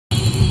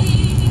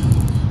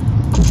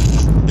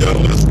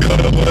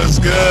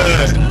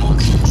good?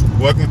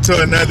 Welcome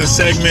to another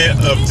segment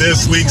of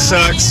This Week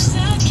Sucks.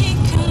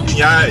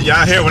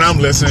 Y'all hear what I'm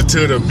listening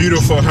to, the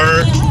beautiful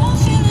Her.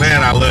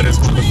 Man, I love this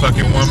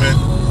motherfucking woman.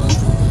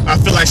 I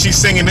feel like she's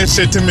singing this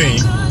shit to me.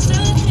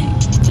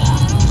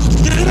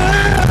 Get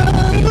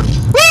up.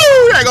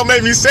 Woo! That gonna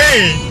make me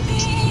sing.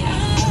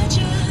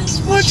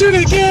 Want you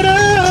to get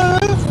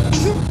up.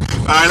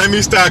 Alright, let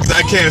me stop because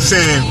I can't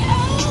sing.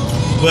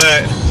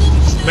 But,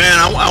 man,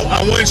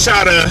 I want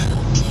y'all to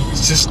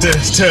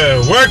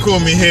work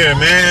with me here,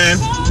 man.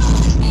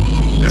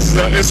 This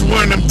is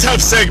one of them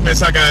tough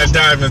segments I gotta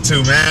dive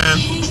into, man.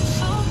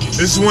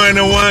 This is one of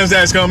the ones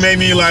that's gonna make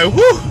me like,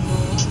 whoo.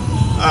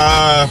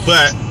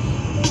 But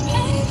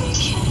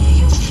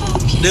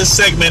this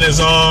segment is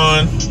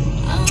on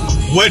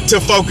what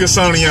to focus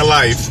on in your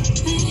life,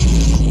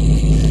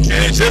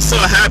 and it just so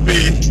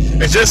happens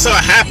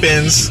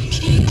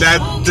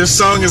that this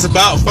song is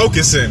about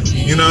focusing.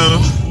 You know,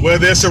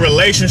 whether it's a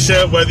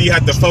relationship, whether you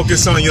have to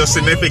focus on your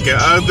significant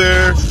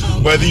other,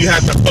 whether you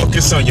have to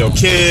focus on your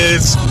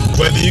kids,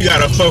 whether you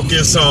got to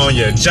focus on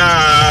your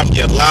job,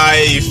 your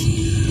life.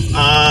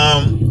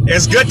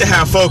 It's good to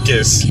have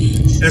focus,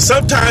 and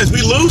sometimes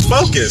we lose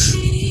focus.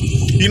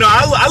 You know,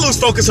 I lose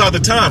focus all the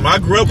time. I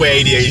grew up with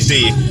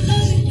ADHD.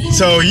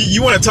 So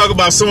you want to talk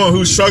about someone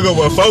who struggled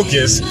with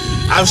focus?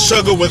 I've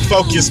struggled with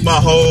focus my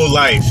whole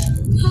life.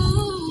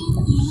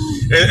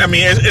 I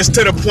mean, it's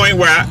to the point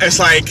where it's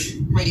like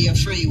Radio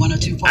Free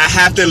 102. I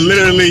have to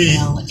literally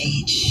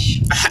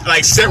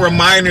like set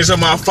reminders on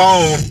my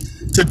phone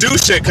to do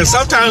shit, because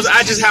sometimes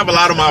I just have a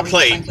lot on my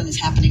plate.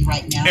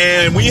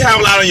 And when you have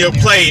a lot on your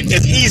plate,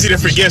 it's easy to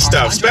forget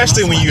stuff,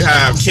 especially when you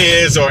have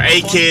kids or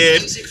a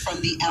kid.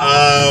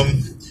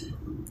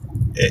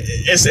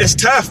 It's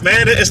tough,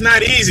 man. It's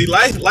not easy.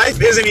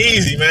 Life isn't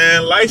easy,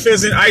 man. Life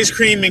isn't ice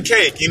cream and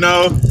cake, you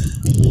know.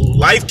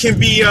 Life can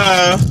be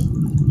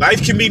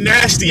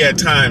nasty at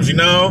times, you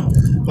know.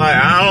 Like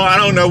I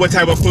don't know what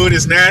type of food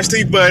is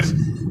nasty, but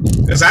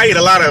because I eat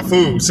a lot of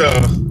food, so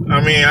I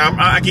mean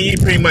I can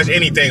eat pretty much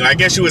anything. I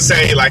guess you would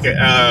say like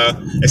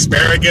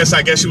asparagus.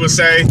 I guess you would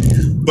say,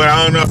 but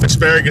I don't know if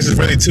asparagus is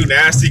really too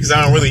nasty because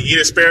I don't really eat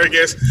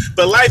asparagus.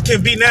 But life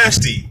can be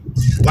nasty.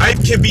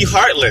 Life can be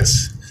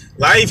heartless.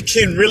 Life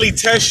can really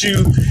test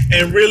you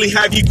and really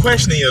have you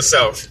questioning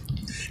yourself.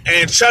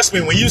 And trust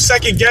me, when you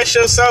second guess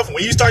yourself,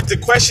 when you start to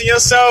question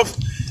yourself,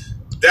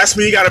 that's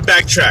when you got to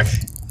backtrack.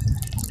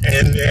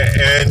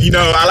 And you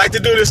know, I like to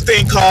do this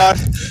thing called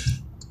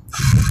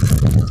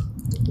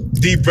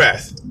deep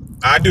breath.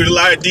 I do a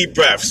lot of deep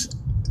breaths.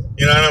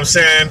 You know what I'm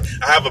saying?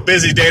 I have a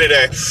busy day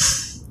today.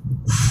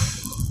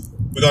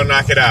 We're going to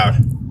knock it out.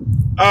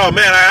 Oh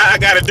man, I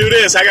got to do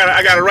this. I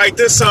got to write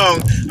this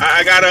song.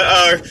 I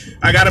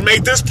got to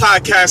make this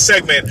podcast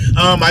segment.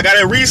 I got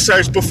to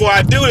research before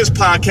I do this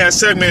podcast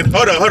segment.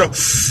 Hold on.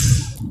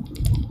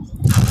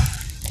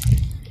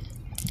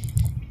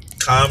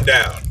 Calm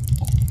down.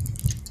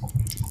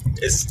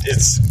 It's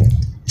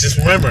just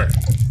remember,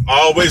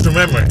 always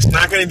remember, it's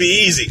not going to be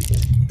easy,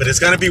 but it's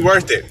going to be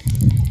worth it.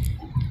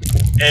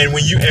 And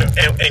when you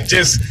and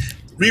just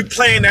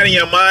replaying that in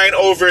your mind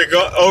over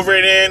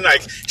and in,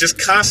 like just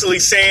constantly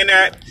saying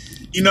that,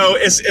 you know,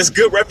 it's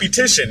good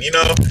repetition. You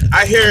know,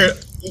 I hear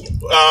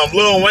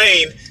Lil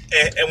Wayne,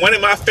 and one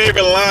of my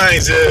favorite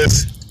lines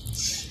is,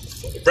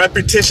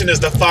 repetition is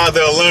the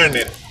father of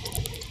learning.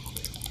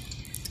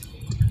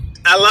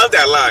 I love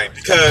that line,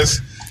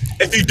 because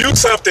if you do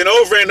something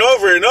over and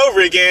over and over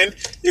again,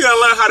 you're going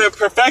to learn how to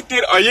perfect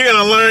it, or you're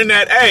going to learn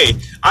that, hey,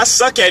 I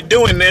suck at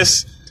doing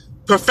this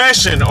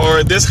profession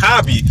or this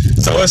hobby.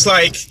 So it's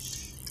like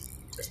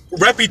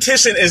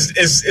repetition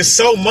is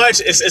so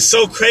much. It's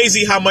so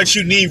crazy how much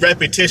you need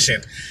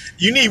repetition.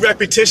 You need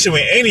repetition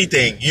with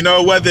anything, you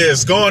know, whether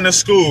it's going to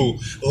school,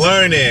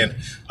 learning,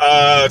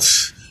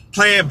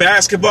 playing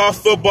basketball,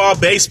 football,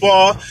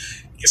 baseball.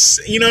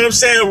 You know what I'm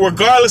saying?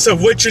 Regardless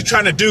of what you're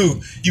trying to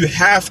do, you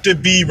have to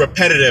be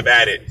repetitive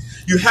at it.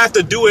 You have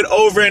to do it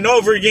over and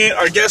over again,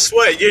 or guess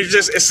what? It's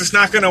just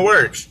not going to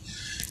work.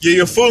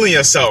 You're fooling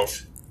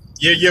yourself.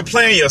 You're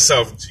playing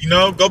yourself. You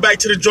know, go back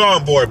to the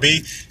drawing board,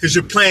 B, because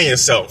you're playing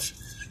yourself.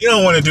 You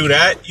don't want to do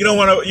that. You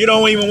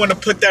don't even want to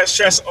put that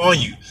stress on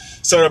you.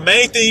 So the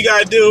main thing you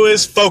got to do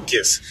is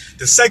focus.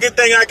 The second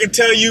thing I can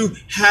tell you,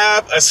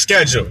 have a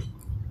schedule.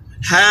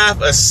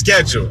 Have a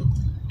schedule.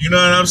 You know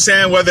what I'm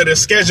saying? Whether the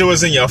schedule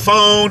is in your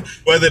phone,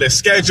 whether the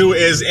schedule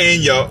is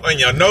in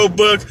your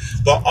notebook,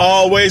 but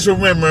always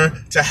remember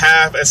to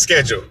have a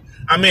schedule.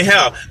 I mean,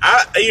 hell,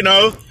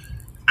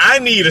 I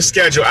need a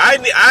schedule.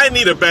 I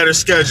need a better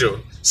schedule.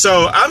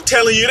 So I'm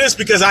telling you this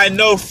because I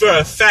know for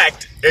a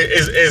fact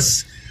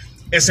it's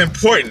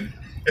important.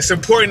 It's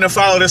important to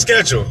follow the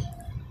schedule.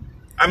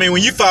 I mean,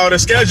 when you follow the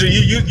schedule,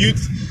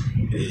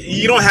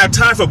 you don't have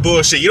time for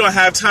bullshit. You don't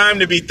have time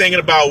to be thinking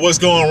about what's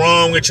going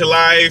wrong with your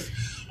life.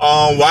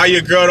 Why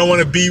your girl don't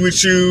want to be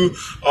with you,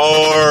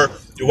 or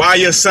why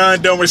your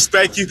son don't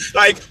respect you.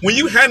 Like, when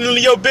you handle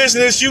your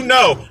business, you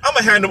know,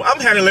 I'm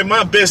handling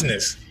my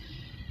business.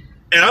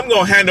 And I'm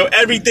going to handle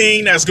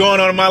everything that's going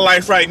on in my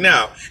life right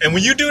now. And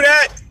when you do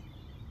that,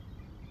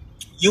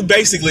 you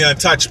basically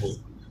untouchable.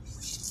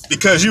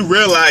 Because you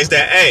realize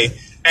that,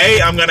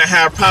 I'm going to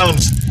have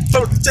problems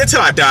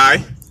until I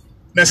die,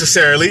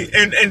 necessarily.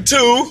 And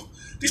two,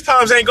 these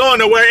problems ain't going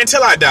nowhere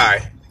until I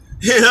die.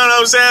 You know what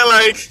I'm saying?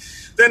 Like,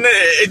 then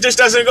it just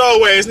doesn't go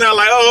away. It's not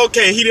like, oh,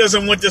 okay, he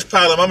doesn't want this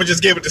problem, I'm going to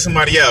just give it to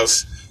somebody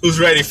else who's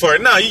ready for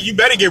it. No, you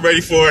better get ready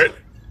for it,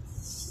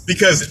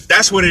 because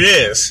that's what it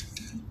is.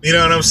 You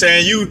know what I'm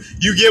saying? You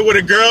get with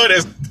a girl,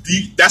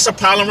 that's a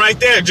problem right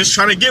there, just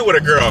trying to get with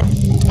a girl.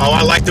 Oh,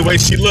 I like the way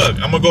she look.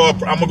 I'm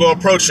gonna go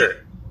approach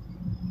her.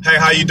 Hey,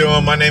 how you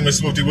doing? My name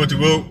is Whoopty Whoopty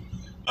Whoop.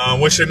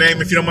 What's your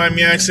name, if you don't mind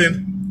me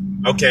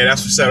asking? Okay,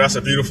 that's what's up. That's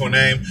a beautiful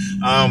name.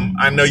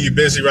 I know you're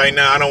busy right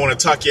now. I don't want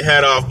to talk your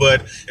head off,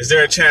 but is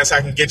there a chance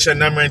I can get your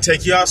number and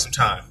take you out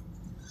sometime?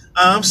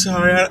 I'm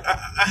sorry,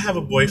 I have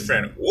a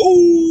boyfriend.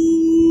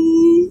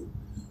 Woo!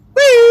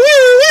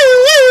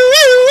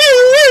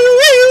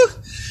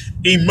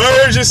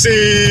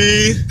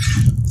 Emergency!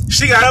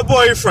 She got a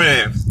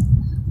boyfriend.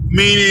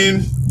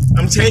 Meaning,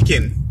 I'm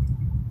taken.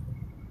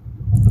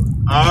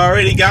 I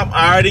already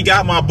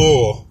got my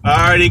bull.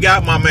 I already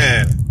got my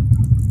man.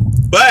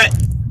 But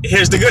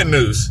here's the good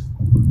news.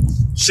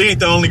 She ain't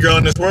the only girl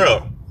in this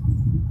world.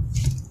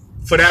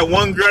 For that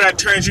one girl that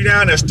turns you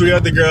down, there's 3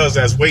 other girls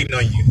that's waiting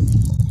on you.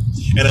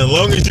 And as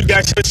long as you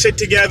got your shit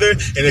together,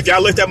 and if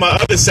y'all looked at my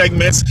other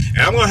segments, and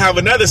I'm going to have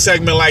another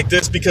segment like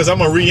this because I'm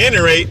going to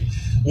reiterate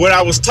what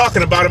I was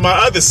talking about in my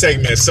other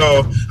segment.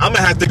 So I'm going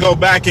to have to go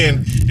back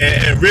and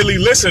really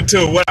listen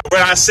to what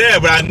I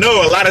said. But I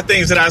know a lot of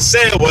things that I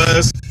said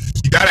was,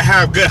 you got to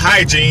have good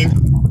hygiene,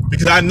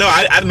 because I know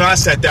I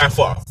said that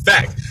for a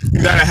fact.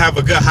 You got to have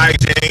a good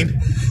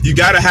hygiene. You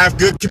got to have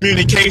good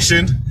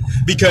communication,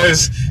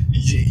 because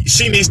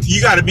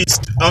you got to be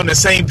on the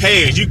same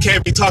page. You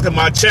can't be talking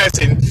about chess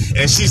and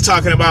she's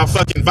talking about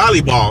fucking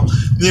volleyball.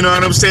 You know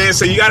what I'm saying?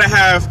 So you got to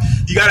have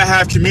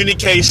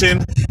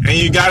communication, and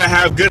you got to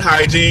have good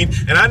hygiene.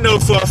 And I know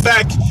for a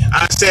fact,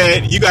 I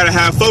said you got to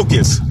have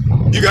focus.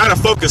 You got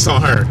to focus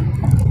on her.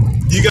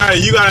 You got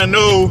to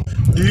know,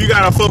 you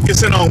got to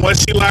focus in on what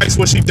she likes,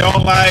 what she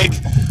don't like,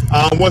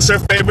 what's her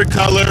favorite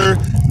color,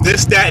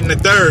 this, that, and the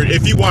third.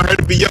 If you want her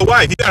to be your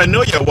wife, you got to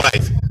know your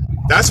wife.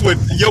 That's what,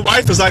 your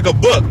wife is like a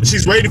book.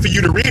 She's waiting for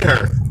you to read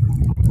her.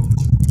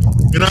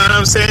 You know what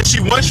I'm saying? She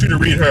wants you to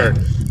read her.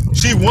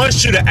 She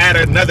wants you to add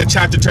another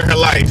chapter to her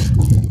life.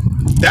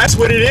 That's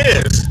what it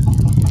is.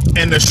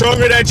 And the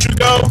stronger that you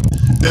go,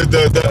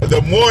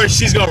 the more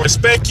she's gonna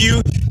respect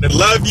you, to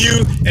love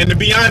you, and to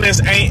be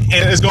honest,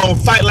 is gonna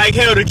fight like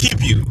hell to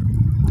keep you.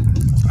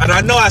 And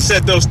I know I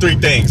said those 3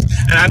 things.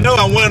 And I know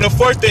one of the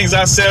 4th things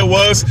I said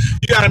was,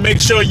 you gotta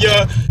make sure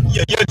your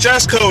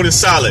dress code is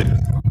solid.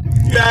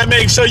 You gotta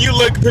make sure you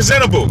look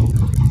presentable.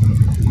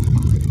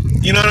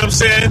 You know what I'm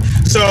saying?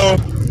 So,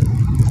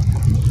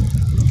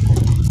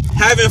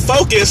 having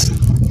focus,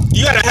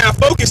 you gotta have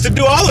focus to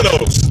do all of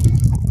those.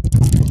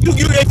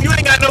 If you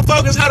ain't got no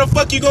focus, how the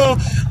fuck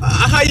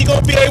how you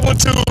gonna be able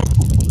to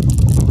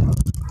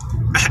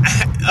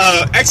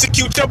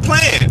execute your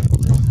plan?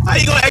 How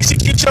you gonna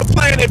execute your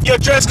plan if your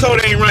dress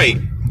code ain't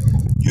right?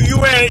 You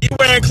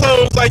wearing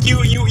clothes like you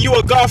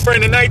a golfer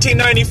in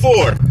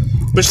 1994,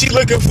 but she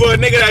looking for a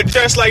nigga that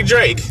dressed like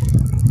Drake,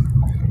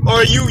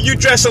 or you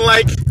dressing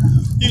like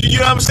you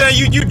know what I'm saying?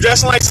 You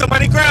dressing like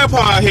somebody grandpa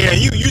out here.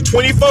 You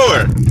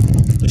 24.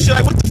 She's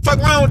like, what the fuck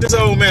wrong with this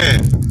old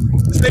man?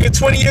 This nigga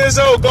 20 years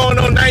old going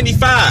on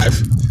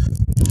 95.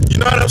 You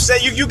know what I'm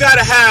saying? You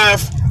gotta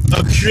have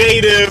a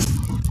creative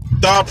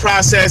thought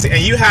process, and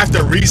you have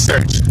to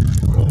research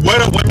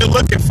what are women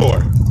looking for,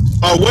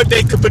 or what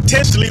they could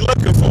potentially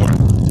looking for.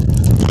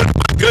 What are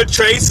my good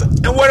traits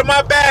and what are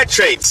my bad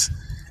traits?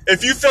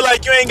 If you feel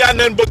like you ain't got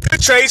nothing but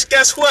good traits,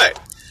 guess what?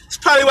 It's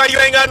probably why you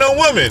ain't got no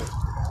woman.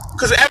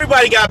 Because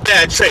everybody got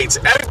bad traits.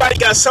 Everybody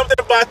got something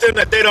about them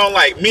that they don't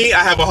like. Me, I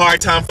have a hard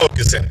time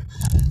focusing.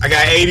 I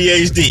got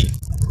ADHD.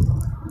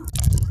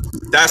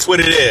 That's what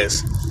it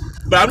is.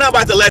 But I'm not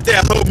about to let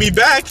that hold me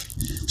back.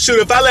 Shoot,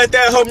 if I let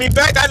that hold me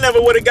back, I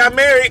never would have got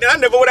married, and I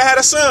never would have had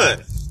a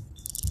son.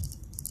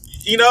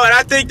 You know, and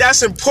I think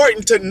that's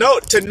important to know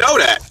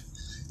that.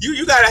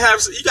 You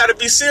gotta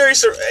be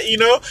serious. You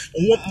know,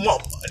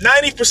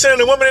 90% of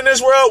the women in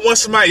this world want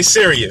somebody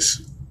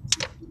serious.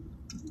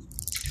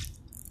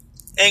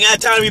 Ain't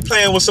got time to be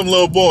playing with some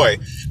little boy.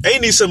 They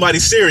need somebody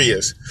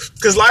serious,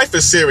 because life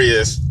is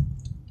serious.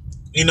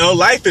 You know,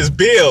 life is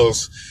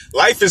bills.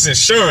 Life is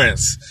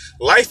insurance.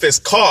 Life is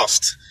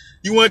cost.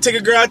 You want to take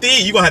a girl out to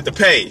eat, you're going to have to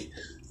pay.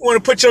 You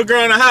want to put your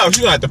girl in the house,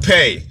 you're going to have to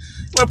pay.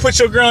 You want to put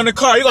your girl in the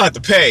car, you're going to have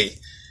to pay.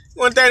 You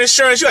want that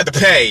insurance, you have to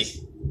pay.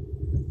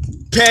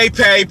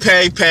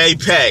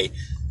 Pay.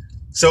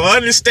 So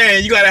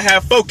understand, you got to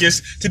have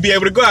focus to be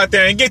able to go out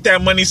there and get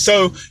that money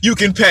so you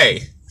can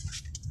pay.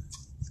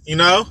 You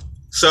know?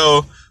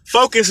 So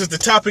focus is the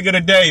topic of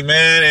the day,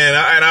 man.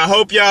 And I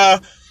hope y'all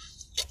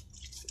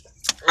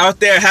out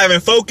there having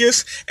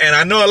focus. And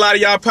I know a lot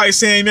of y'all probably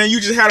saying, man, you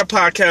just had a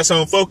podcast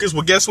on focus.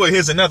 Well, guess what?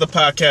 Here's another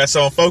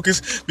podcast on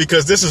focus,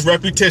 because this is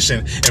repetition,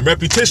 and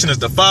repetition is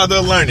the father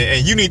of learning,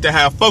 and you need to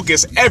have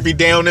focus every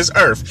day on this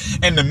earth.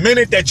 And the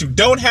minute that you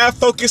don't have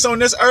focus on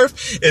this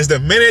earth is the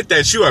minute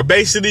that you are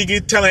basically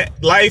telling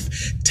life,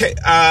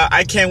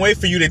 I can't wait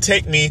for you to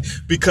take me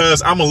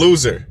because I'm a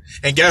loser.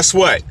 And guess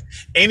what?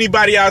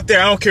 Anybody out there,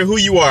 I don't care who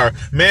you are,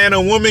 man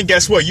or woman,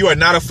 guess what? You are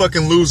not a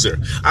fucking loser.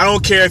 I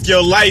don't care if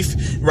your life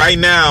right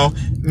now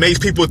makes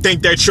people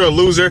think that you're a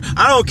loser.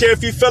 I don't care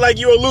if you feel like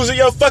you're a loser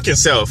your fucking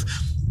self.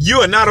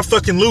 You are not a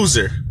fucking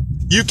loser.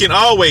 You can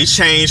always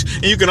change,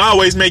 and you can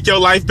always make your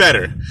life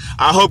better.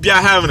 I hope y'all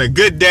having a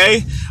good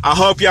day. I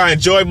hope y'all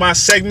enjoyed my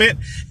segment,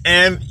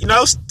 and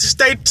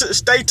stay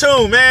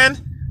tuned, man.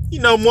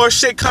 More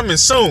shit coming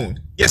soon.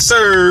 Yes,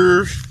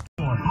 sir.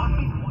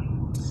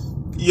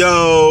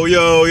 Yo,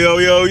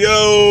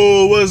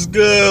 what's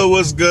good?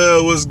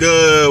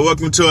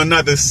 Welcome to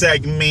another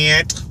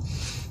segment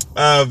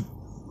of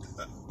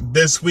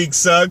This Week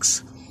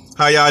Sucks.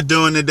 How y'all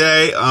doing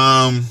today?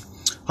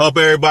 Hope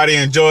everybody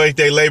enjoyed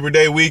their Labor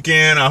Day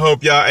weekend. I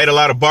hope y'all ate a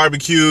lot of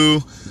barbecue.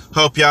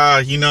 Hope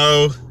y'all,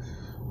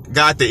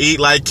 got to eat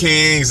like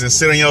kings and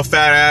sit on your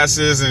fat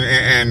asses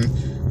and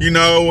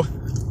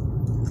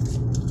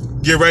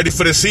get ready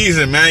for the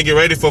season, man. Get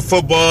ready for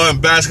football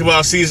and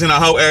basketball season.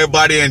 I hope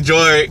everybody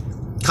enjoyed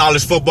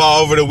college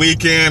football over the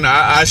weekend.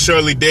 I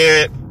surely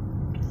did.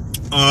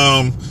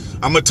 I'm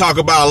going to talk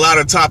about a lot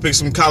of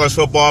topics from college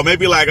football.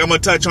 Maybe I'm going to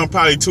touch on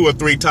probably 2 or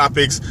 3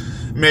 topics.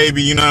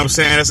 Maybe, you know what I'm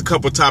saying? There's a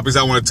couple of topics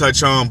I want to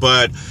touch on.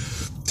 But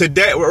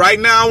today, right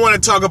now, I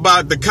want to talk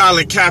about the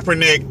Colin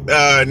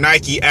Kaepernick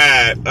Nike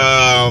ad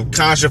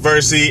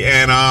controversy,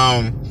 and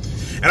I'm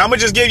going to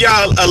just give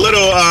y'all a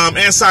little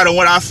insight on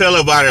what I feel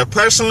about it.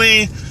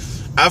 Personally,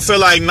 I feel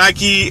like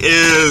Nike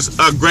is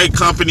a great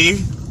company.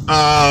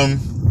 I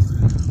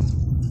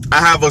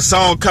have a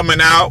song coming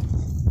out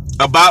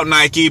about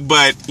Nike,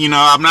 but,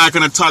 I'm not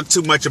going to talk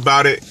too much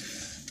about it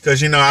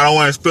because, I don't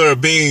want to spill the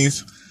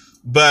beans.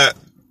 But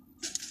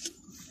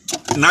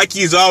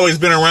Nike's always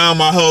been around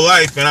my whole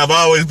life, and I've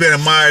always been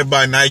admired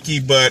by Nike,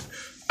 but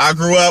I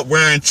grew up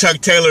wearing Chuck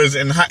Taylors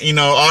and,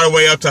 all the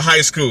way up to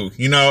high school.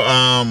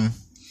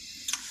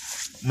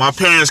 My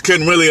parents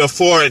couldn't really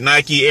afford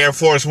Nike Air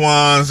Force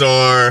Ones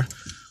or,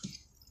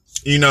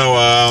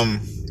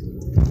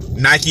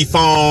 Nike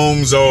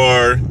foams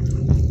or,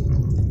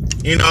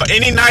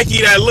 any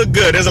Nike that look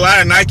good. There's a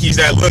lot of Nikes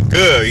that look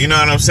good. You know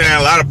what I'm saying?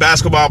 A lot of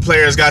basketball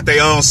players got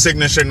their own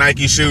signature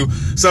Nike shoe.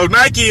 So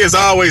Nike has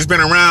always been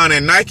around,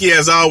 and Nike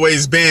has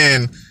always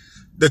been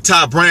the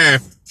top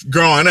brand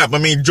growing up. I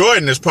mean,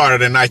 Jordan is part of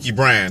the Nike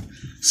brand.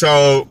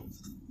 So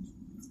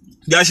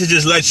that should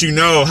just let you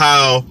know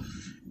how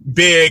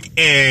big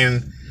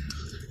and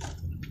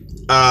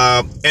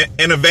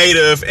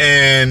innovative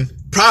and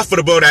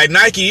profitable that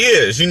Nike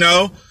is,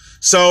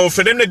 So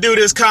for them to do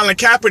this Colin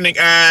Kaepernick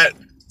ad,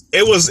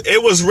 it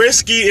was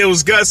risky, it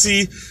was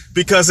gutsy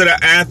because of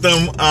the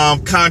anthem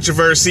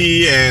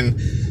controversy and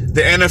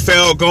the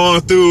NFL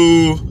going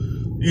through,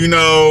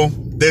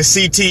 the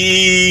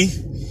CTE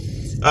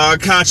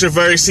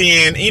controversy,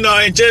 and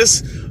and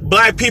just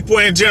black people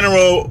in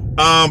general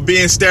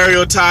being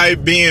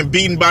stereotyped, being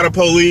beaten by the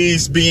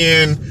police,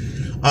 being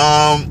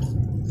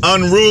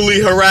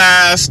unruly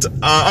harassed.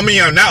 Not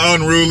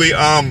unruly,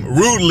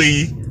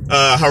 rudely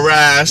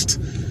harassed.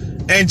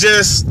 And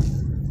just,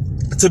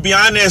 to be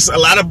honest, a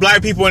lot of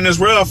black people in this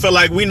world feel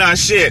like we not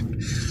shit.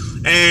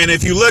 And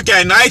if you look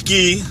at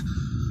Nike,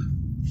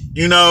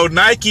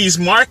 Nike's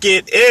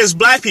market is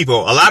black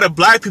people. A lot of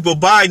black people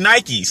buy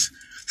Nikes.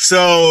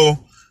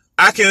 So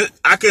I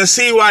can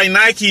see why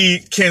Nike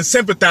can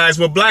sympathize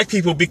with black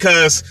people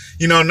because,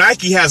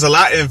 Nike has a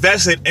lot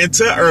invested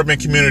into urban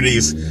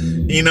communities.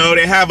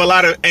 They have a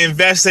lot of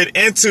invested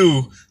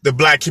into the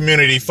black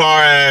community,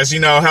 far as,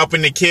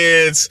 helping the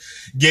kids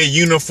get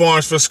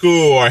uniforms for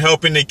school, or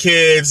helping the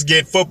kids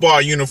get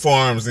football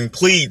uniforms and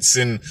cleats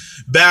and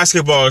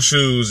basketball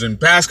shoes and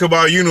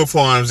basketball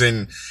uniforms,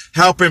 and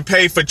helping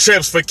pay for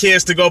trips for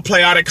kids to go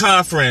play out of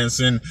conference,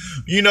 and,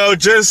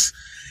 just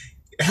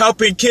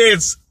helping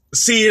kids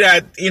see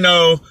that,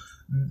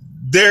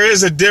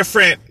 there's a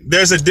different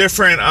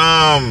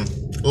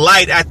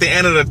light at the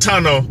end of the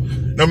tunnel,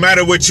 no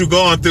matter what you're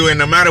going through and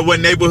no matter what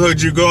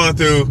neighborhood you're going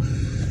through.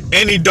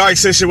 Any dark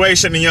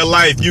situation in your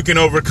life, you can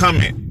overcome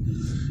it.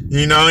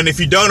 And if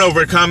you don't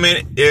overcome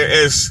it,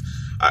 it's,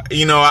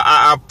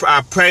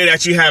 I pray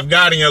that you have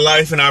God in your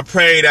life, and I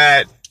pray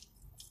that,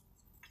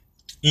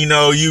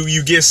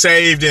 you get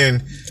saved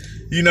and,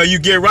 you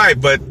get right.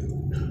 But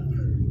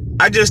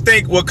I just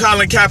think with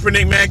Colin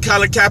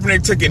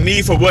Kaepernick took a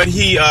knee for what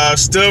he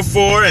stood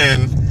for,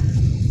 and,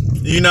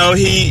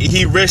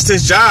 he risked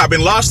his job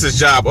and lost his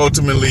job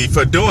ultimately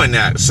for doing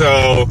that.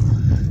 So,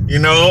 you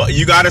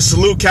got to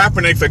salute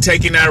Kaepernick for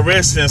taking that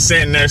risk and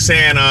sitting there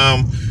saying,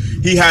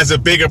 he has a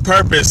bigger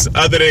purpose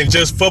other than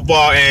just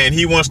football, and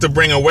he wants to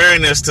bring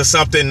awareness to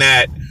something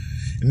that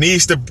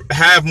needs to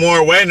have more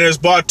awareness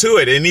brought to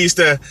it. It needs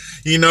to,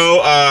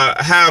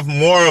 have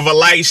more of a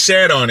light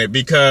shed on it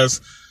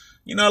because,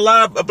 a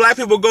lot of black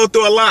people go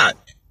through a lot,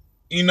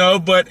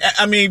 but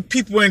I mean,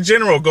 people in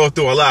general go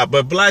through a lot,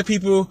 but black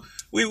people,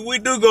 we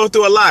do go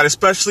through a lot,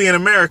 especially in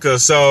America.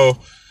 So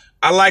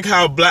I like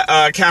how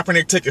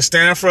Kaepernick took a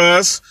stand for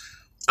us.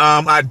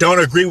 I don't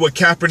agree with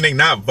Kaepernick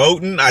not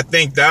voting. I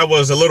think that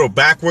was a little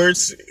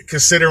backwards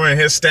considering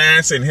his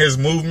stance and his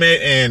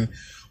movement and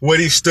what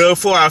he stood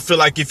for. I feel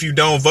like if you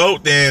don't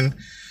vote, then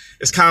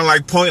it's kind of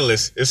like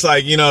pointless. It's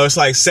like, it's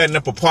like setting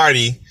up a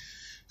party.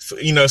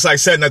 It's like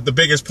setting up the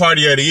biggest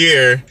party of the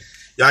year.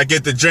 Y'all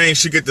get the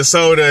drinks, you get the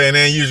soda, and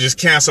then you just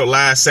cancel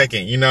last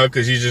second,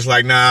 because you're just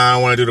like, nah, I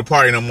don't want to do the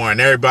party no more.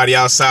 And everybody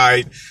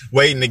outside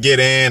waiting to get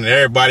in, and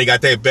everybody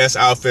got their best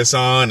outfits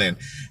on, and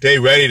they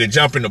ready to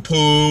jump in the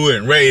pool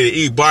and ready to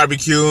eat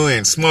barbecue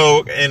and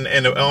smoke and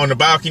on the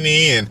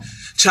balcony and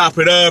chop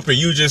it up. And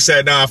you just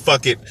said, nah,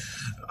 fuck it.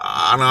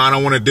 I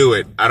don't want to do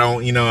it. I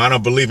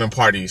don't believe in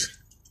parties.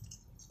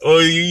 Or,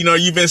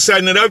 you've been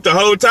setting it up the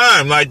whole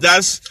time. Like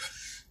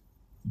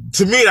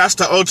to me, that's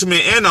the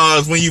ultimate end all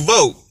is when you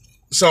vote.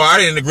 So I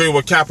didn't agree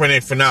with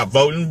Kaepernick for not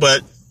voting,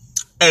 but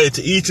hey,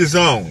 to each his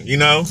own,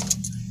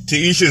 to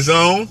each his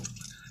own.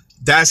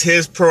 That's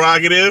his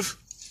prerogative.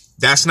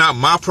 That's not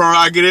my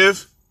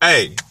prerogative.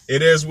 Hey,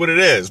 it is what it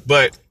is.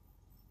 But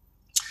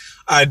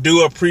I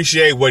do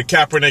appreciate what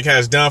Kaepernick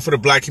has done for the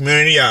black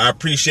community. I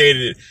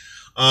appreciated it.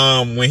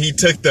 When he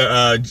took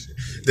the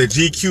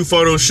GQ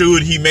photo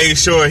shoot, he made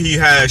sure he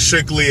had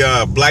strictly,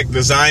 black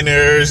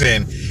designers,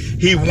 and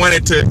he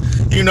wanted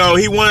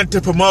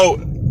to promote,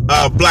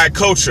 black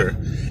culture.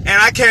 And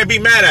I can't be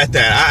mad at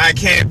that. I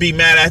can't be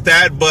mad at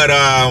that, but,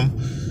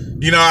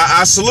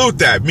 I salute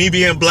that. Me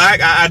being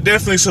black, I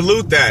definitely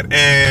salute that.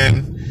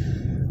 And,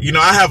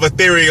 I have a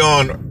theory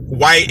on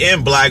white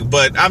and black,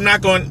 but I'm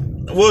not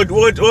going, we'll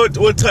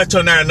touch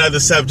on that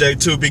another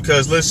subject too,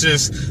 because let's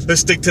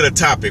stick to the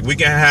topic. We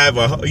can have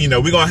we're going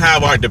to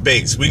have our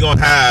debates. We're going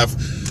to have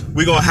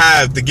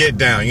the get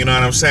down. You know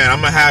what I'm saying?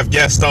 I'm going to have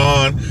guests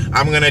on.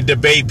 I'm going to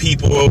debate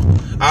people.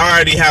 I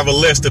already have a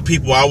list of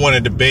people I want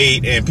to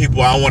debate and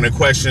people I want to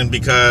question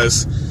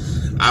because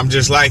I'm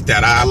just like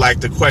that. I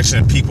like to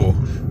question people,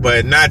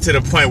 but not to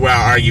the point where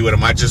I argue with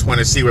them. I just want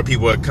to see where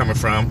people are coming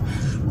from.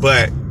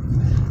 But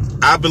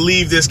I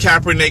believe this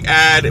Kaepernick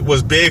ad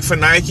was big for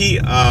Nike.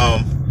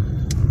 I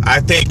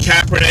think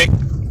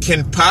Kaepernick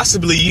can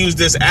possibly use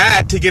this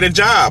ad to get a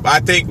job. I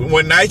think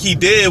what Nike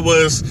did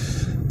was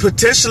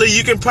potentially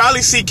you can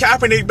probably see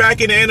Kaepernick back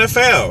in the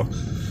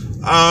NFL.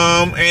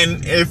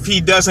 And if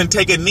he doesn't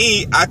take a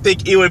knee, I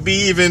think it would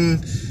be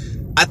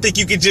I think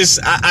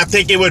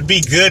it would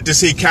be good to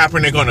see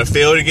Kaepernick on the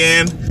field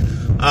again.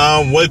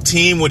 What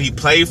team would he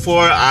play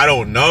for? I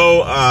don't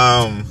know.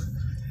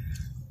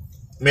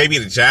 Maybe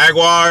the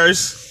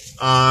Jaguars.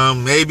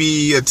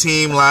 Maybe a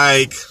team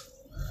like,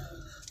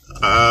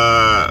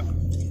 I'm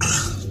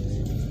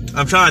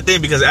trying to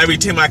think because every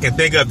team I can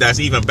think of that's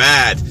even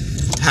bad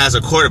has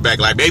a quarterback.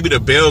 Like maybe the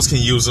Bills can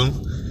use him.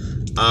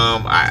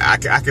 I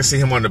can see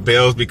him on the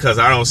Bills because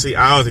I don't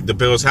think the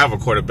Bills have a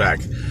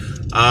quarterback.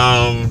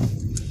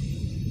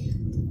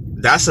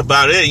 That's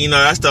about it.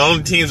 That's the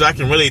only teams I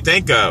can really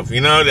think of,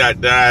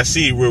 that I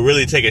see will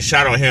really take a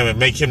shot on him and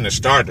make him the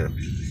starter.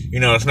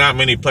 It's not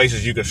many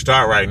places you can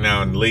start right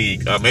now in the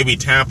league. Maybe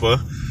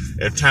Tampa.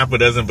 If Tampa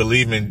doesn't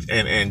believe in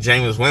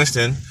Jameis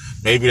Winston,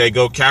 maybe they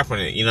go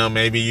Kaepernick.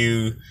 Maybe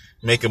you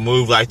make a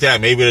move like that.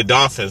 Maybe the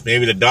Dolphins.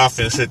 Maybe the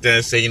Dolphins sit there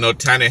and say, Ryan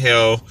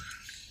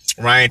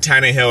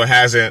Tannehill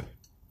hasn't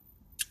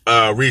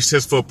reached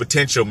his full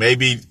potential.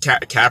 Maybe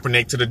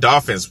Kaepernick to the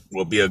Dolphins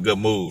will be a good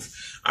move.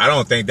 I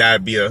don't think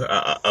that'd be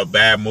a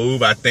bad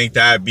move. I think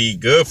that'd be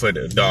good for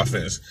the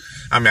Dolphins.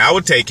 I mean, I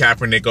would take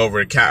Kaepernick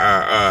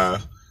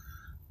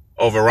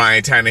over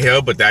Ryan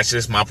Tannehill, but that's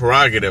just my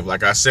prerogative.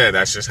 Like I said,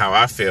 that's just how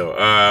I feel.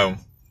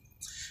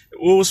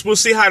 We'll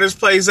see how this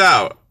plays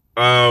out.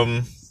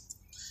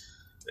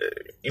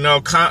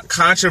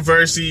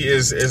 Controversy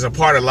is a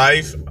part of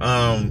life.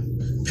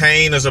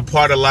 Pain is a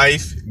part of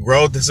life.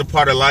 Growth is a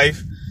part of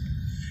life.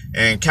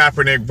 And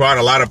Kaepernick brought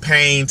a lot of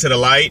pain to the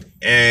light.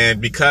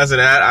 And because of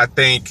that, I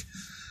think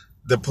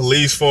the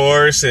police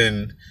force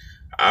and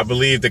I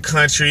believe the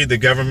country, the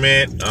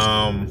government,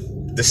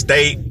 the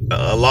state,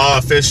 law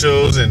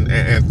officials and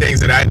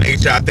things of that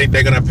nature, I think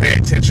they're going to pay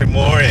attention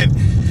more and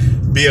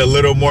be a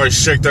little more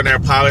strict on their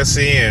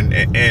policy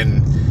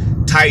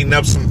and tighten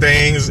up some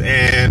things.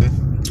 And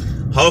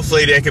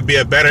hopefully there could be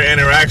a better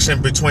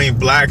interaction between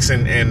blacks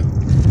and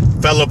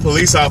fellow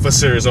police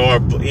officers or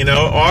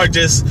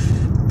just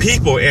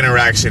people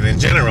interaction in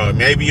general.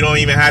 Maybe you don't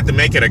even have to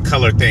make it a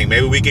color thing.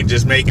 Maybe we could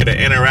just make it an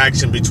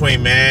interaction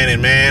between man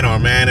and man or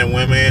man and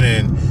women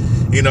and,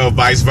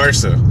 vice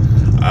versa.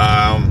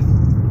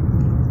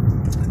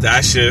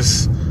 That's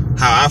just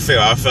how I feel.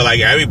 I feel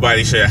like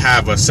everybody should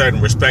have a certain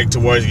respect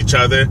towards each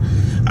other.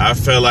 I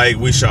feel like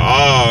we should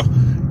all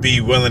be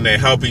willing to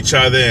help each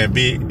other and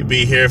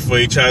be here for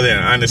each other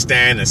and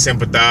understand and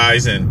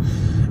sympathize and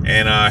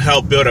and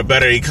help build a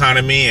better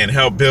economy and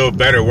help build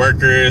better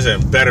workers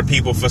and better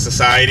people for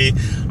society,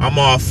 I'm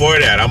all for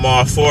that. I'm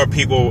all for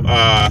people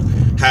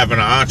having an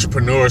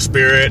entrepreneur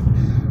spirit.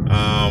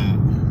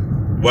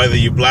 Whether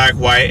you black,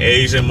 white,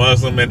 Asian,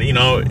 Muslim, and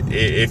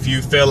if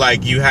you feel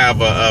like you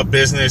have a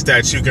business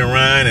that you can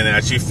run and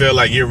that you feel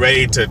like you're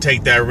ready to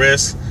take that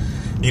risk,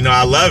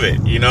 I love it.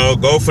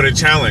 Go for the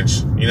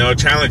challenge.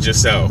 Challenge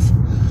yourself.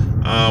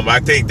 I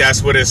think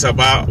that's what it's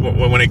about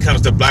when it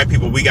comes to black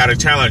people. We got to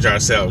challenge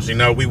ourselves.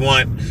 We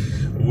want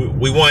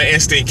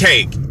instant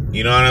cake.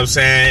 You know what I'm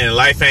saying? And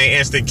life ain't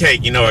instant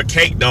cake. A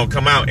cake don't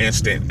come out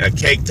instant. A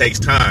cake takes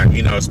time,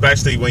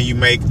 especially when you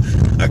make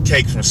a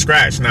cake from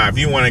scratch. Now, if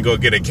you want to go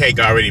get a cake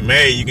already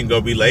made, you can go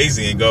be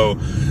lazy and go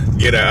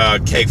get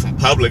a cake from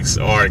Publix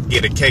or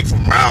get a cake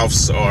from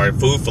Ralph's or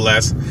Food for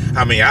Less.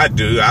 I mean, I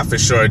for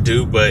sure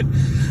do, but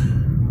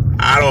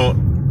I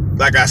don't,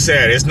 like I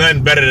said, it's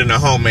nothing better than a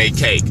homemade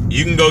cake.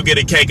 You can go get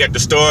a cake at the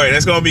store and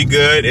it's going to be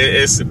good.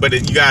 But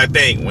you got to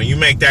think, when you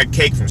make that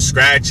cake from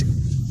scratch,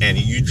 and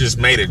you just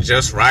made it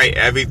just right,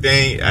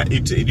 everything,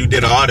 you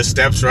did all the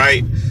steps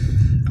right.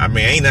 I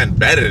mean, ain't nothing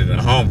better than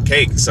a home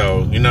cake.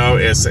 So,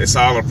 it's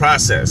all a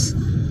process.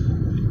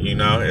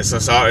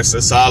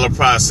 It's all a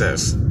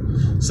process.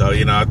 So,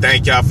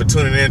 thank y'all for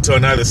tuning in to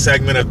another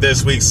segment of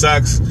This Week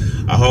Sucks.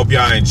 I hope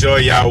y'all enjoy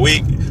y'all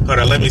week. Hold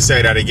on, let me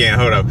say that again.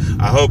 Hold up.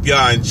 I hope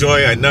y'all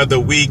enjoy another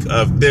week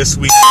of This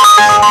Week.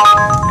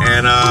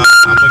 And I'm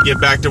going to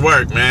get back to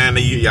work, man.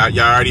 Y'all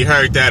already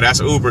heard that. That's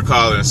Uber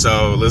calling.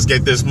 So let's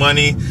get this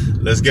money.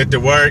 Let's get to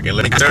work. And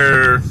let's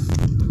serve.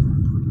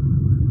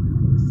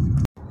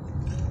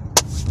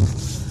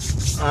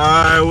 All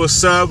right,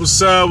 what's up?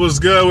 What's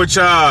good with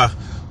y'all?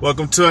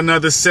 Welcome to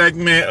another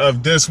segment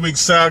of This Week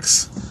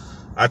Sucks.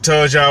 I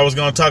told y'all I was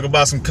going to talk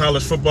about some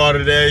college football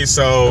today,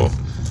 so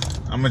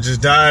I'm going to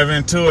just dive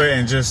into it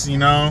and just,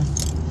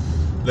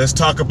 let's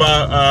talk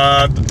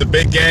about the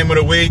big game of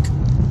the week.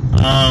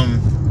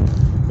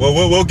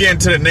 We'll get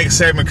into the Nick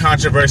Saban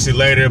controversy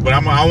later, but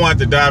I wanted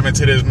to dive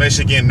into this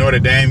Michigan-Notre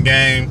Dame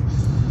game.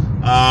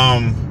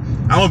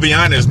 I'm going to be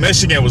honest,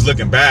 Michigan was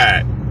looking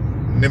bad.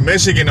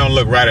 Michigan don't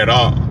look right at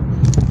all.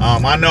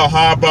 I know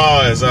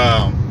Harbaugh is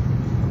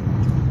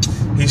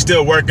he's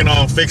still working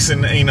on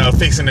fixing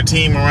the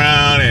team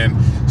around and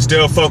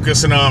still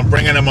focusing on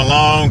bringing them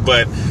along.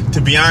 But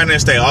to be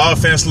honest, their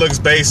offense looks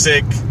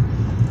basic.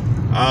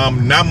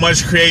 Not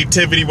much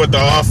creativity with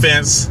the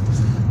offense.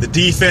 The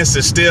defense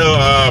is still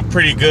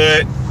pretty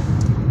good.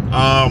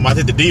 I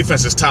think the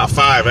defense is top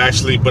 5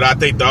 actually, but I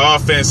think the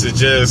offense is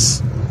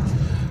just,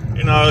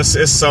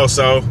 it's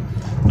so-so.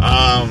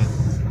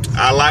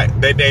 I like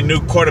their new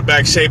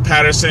quarterback, Shea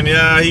Patterson.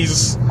 Yeah,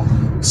 he's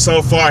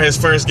so far his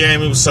first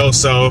game he was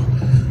so-so.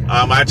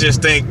 I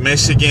just think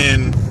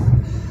Michigan.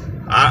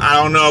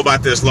 I don't know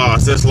about this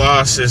loss. This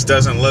loss just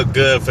doesn't look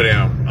good for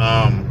them.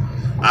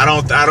 I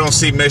don't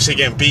see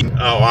Michigan beating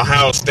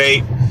Ohio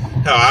State.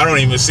 Hell, I don't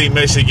even see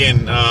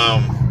Michigan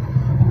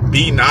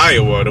beating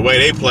Iowa the way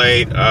they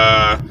played.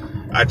 I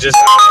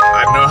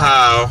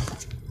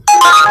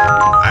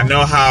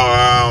know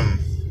how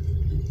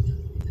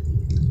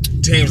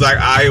teams like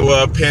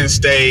Iowa, Penn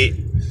State,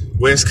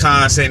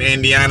 Wisconsin,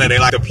 Indiana, they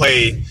like to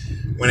play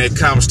when it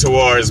comes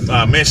towards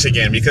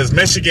Michigan, because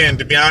Michigan,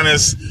 to be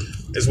honest,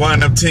 is one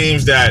of them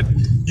teams that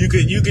you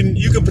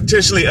could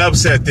potentially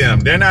upset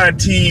them. They're not a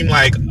team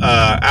like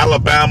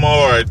Alabama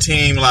or a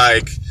team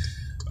like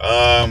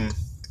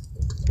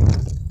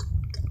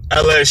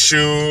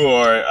LSU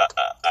or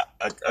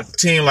a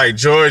team like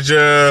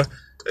Georgia,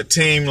 a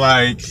team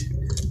like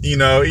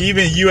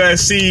even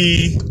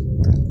USC,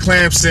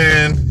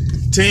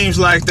 Clemson, teams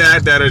like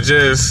that are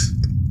just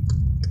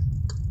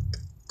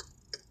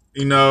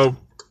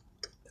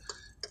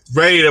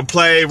ready to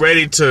play,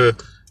 ready to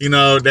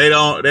they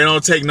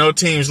don't take no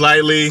teams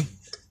lightly.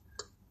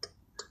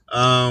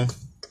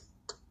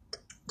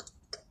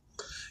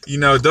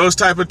 Those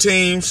type of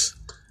teams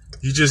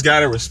you just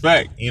gotta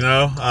respect.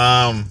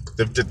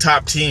 The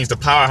top teams, the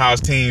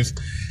powerhouse teams,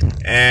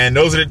 and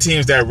those are the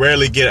teams that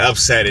rarely get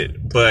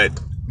upsetted. But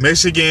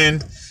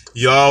Michigan,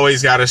 you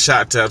always got a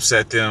shot to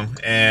upset them,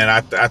 and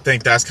I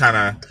think that's kind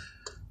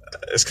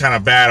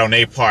of bad on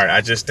their part.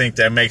 I just think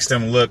that makes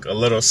them look a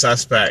little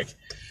suspect.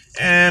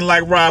 And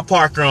like Rob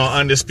Parker on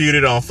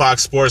Undisputed on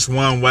Fox Sports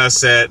 1 West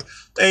said,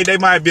 they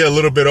might be a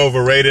little bit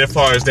overrated as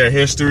far as their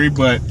history,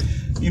 but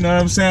you know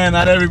what I'm saying?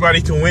 Not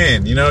everybody can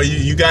win.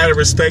 You got to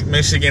respect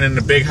Michigan in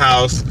the big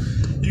house.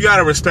 You got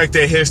to respect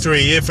their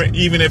history,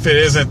 even if it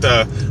isn't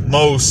the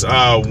most,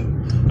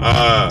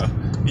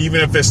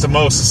 even if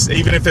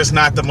it's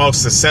not the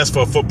most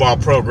successful football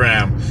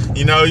program.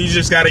 You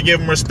just got to give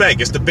them respect.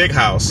 It's the big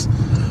house.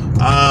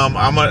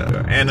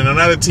 And then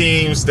another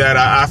teams that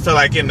I feel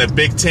like in the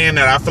Big Ten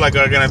that I feel like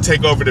are going to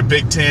take over the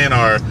Big Ten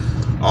are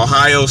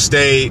Ohio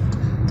State.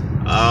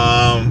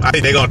 I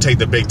think they're going to take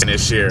the Big Ten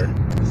this year.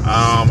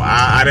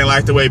 I didn't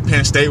like the way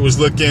Penn State was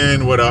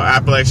looking with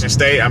Appalachian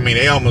State. I mean,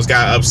 they almost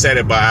got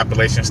upset by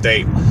Appalachian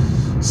State.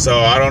 So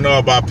I don't know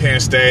about Penn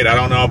State. I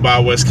don't know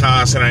about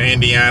Wisconsin or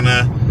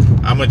Indiana.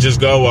 I'm going to just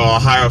go with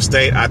Ohio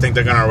State. I think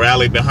they're going to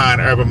rally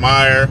behind Urban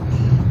Meyer.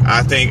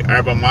 I think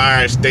Urban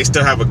Meyer, they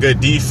still have a good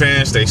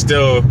defense. They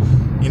still,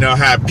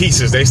 have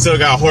pieces. They still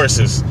got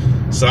horses.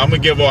 So I'm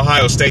going to give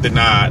Ohio State the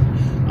nod.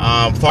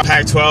 For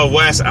Pac-12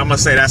 West, I'm going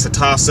to say that's a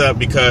toss-up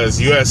because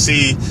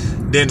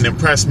USC didn't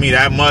impress me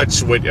that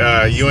much with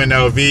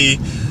UNLV.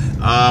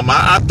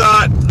 I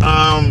thought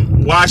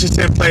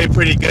Washington played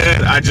pretty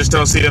good. I just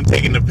don't see them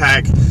taking the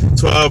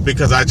Pac-12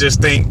 because I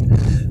just think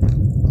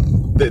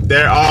that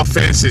their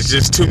offense is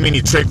just too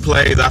many trick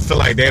plays. I feel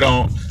like they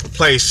don't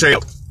play straight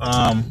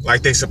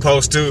like they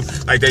supposed to.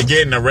 Like they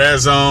get in the red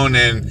zone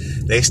and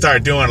they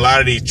start doing a lot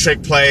of these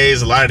trick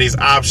plays, a lot of these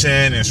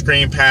option and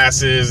screen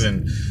passes,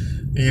 and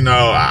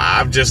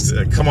I'm just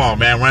come on,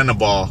 man, run the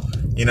ball.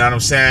 You know what I'm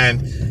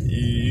saying?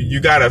 You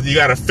got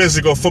a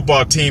physical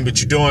football team,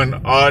 but you're doing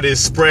all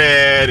this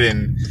spread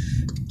and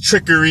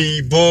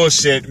trickery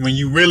bullshit when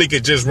you really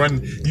could just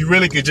run. You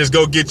really could just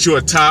go get you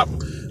a top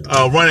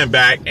running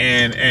back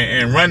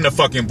and run the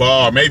fucking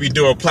ball, or maybe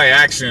do a play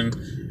action.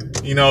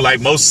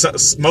 Like most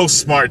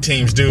smart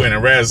teams do in a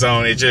red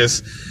zone. It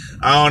just,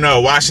 I don't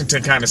know.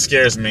 Washington kind of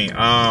scares me.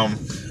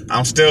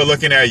 I'm still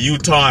looking at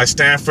Utah and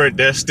Stanford.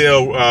 They're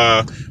still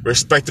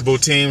respectable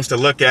teams to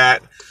look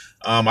at.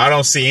 I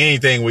don't see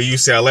anything with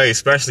UCLA,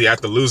 especially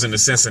after losing to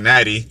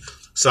Cincinnati.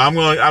 So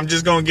I'm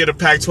just gonna get a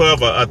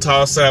Pac-12 a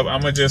toss up.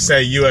 I'm gonna just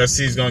say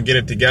USC is gonna get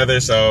it together.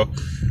 So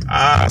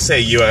I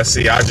say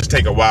USC. I'll just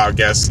take a wild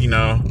guess.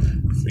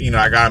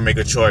 I gotta make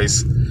a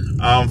choice.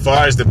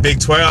 Far as the Big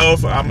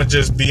 12, I'm gonna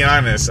just be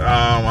honest.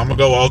 I'm gonna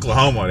go with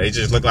Oklahoma. They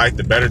just look like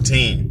the better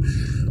team.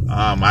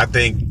 I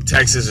think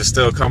Texas is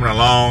still coming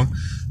along,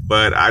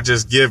 but I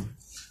just give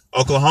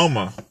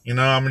Oklahoma. I'm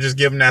gonna just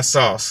give them that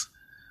sauce.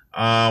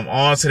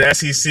 On to the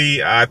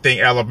SEC. I think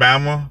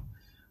Alabama,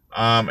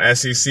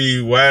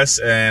 SEC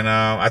West, and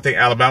I think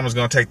Alabama's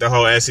gonna take the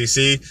whole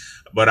SEC,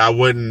 but I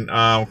wouldn't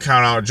count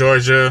out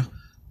Georgia.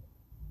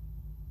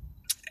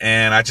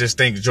 And I just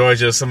think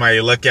Georgia is somebody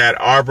to look at.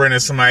 Auburn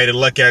is somebody to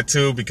look at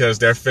too because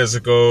they're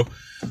physical.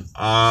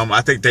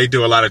 I think they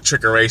do a lot of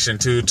trickeration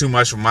too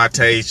much for my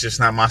taste, just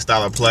not my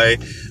style of play.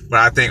 But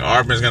I think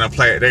Auburn's gonna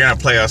play. They're gonna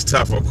play us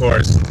tough, of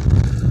course.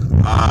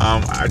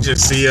 I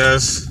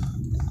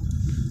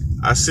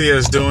see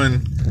us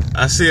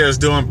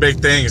doing big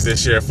things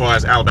this year as far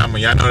as Alabama.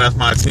 Y'all know that's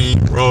my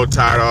team. Roll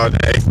Tide all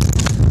day.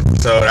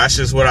 So that's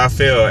just what I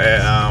feel.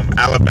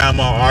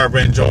 Alabama,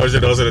 Auburn, Georgia,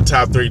 those are the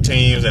top three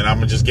teams, and I'm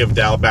going to just give it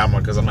to Alabama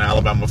because I'm an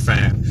Alabama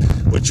fan.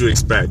 What you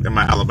expect? I'm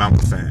an Alabama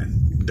fan.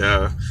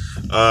 Duh.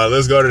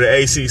 Let's go to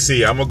the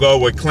ACC. I'm going to go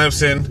with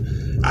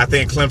Clemson. I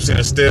think Clemson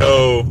is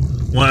still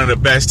one of the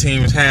best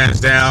teams, hands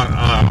down.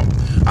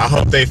 I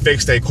hope they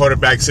fix their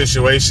quarterback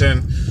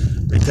situation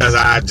because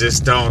I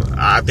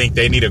think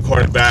they need a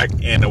quarterback.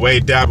 And the way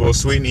Dabo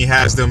Swinney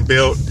has them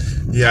built,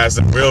 he has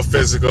them real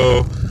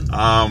physical,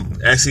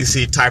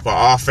 SEC type of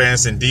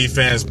offense and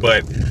defense,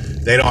 but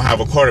they don't have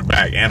a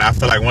quarterback. And I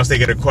feel like once they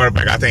get a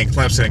quarterback, I think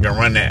Clemson can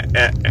run the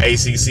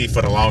ACC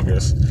for the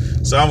longest.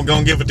 So I'm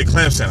going to give it to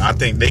Clemson. I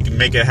think they can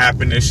make it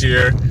happen this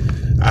year.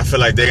 I feel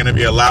like they're going to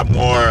be a lot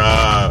more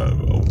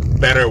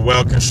better,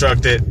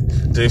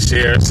 well-constructed this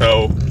year.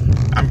 So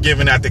I'm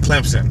giving that to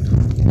Clemson.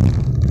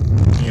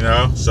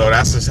 So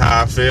that's just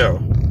how I feel.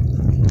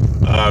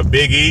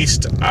 Big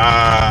East,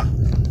 I'm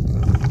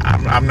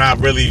not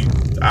really,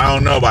 I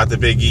don't know about the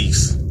Big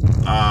East.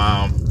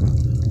 I'm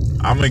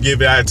going to give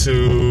that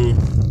to,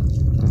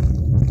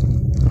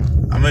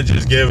 I'm going to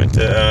just give it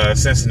to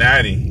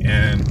Cincinnati.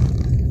 And,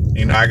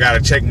 I got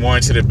to check more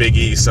into the Big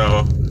East.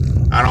 So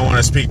I don't want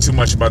to speak too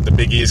much about the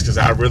Big East because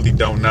I really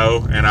don't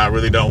know. And I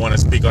really don't want to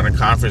speak on a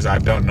conference I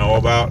don't know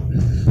about.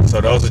 So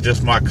those are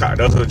just my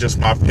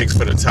picks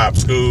for the top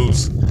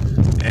schools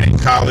in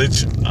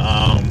college.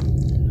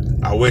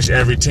 I wish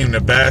every team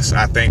the best.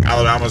 I think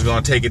Alabama's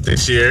going to take it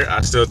this year.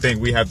 I still think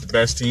we have the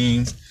best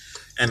team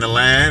in the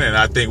land, and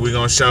I think we're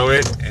going to show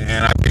it.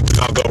 And I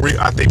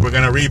think we're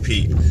going to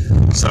repeat.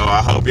 So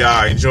I hope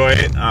y'all enjoy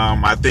it.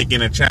 I think in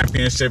the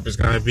championship it's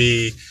going to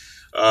be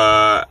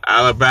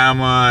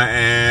Alabama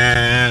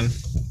and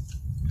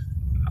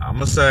I'm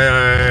gonna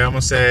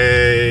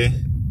say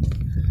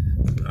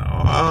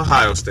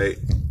Ohio State.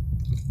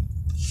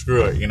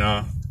 Screw it, you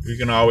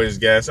can always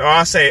guess. Oh,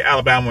 I'll say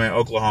Alabama and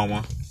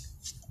Oklahoma.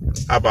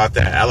 How about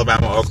that?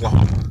 Alabama,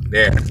 Oklahoma.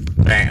 There.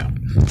 Bam.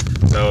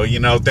 So,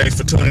 thanks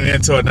for tuning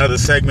in to another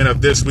segment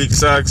of This Week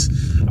Sucks.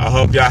 I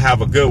hope y'all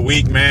have a good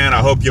week, man.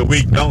 I hope your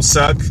week don't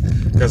suck,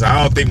 because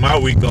I don't think my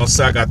week gonna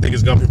suck. I think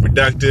it's gonna be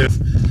productive.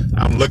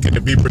 I'm looking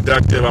to be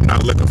productive. I'm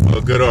not looking for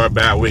a good or a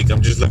bad week.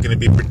 I'm just looking to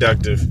be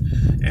productive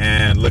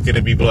and looking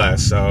to be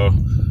blessed. So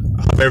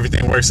I hope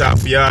everything works out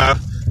for y'all.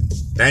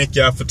 Thank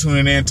y'all for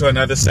tuning in to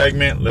another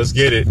segment. Let's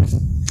get it.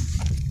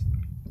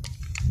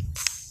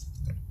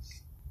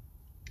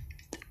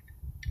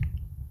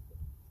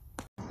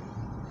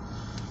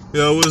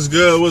 Yo, what's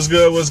good?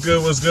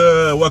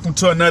 Welcome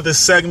to another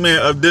segment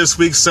of This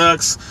Week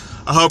Sucks.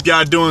 I hope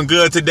y'all doing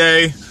good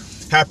today.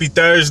 Happy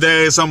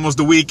Thursday. It's almost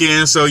the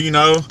weekend, so you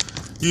know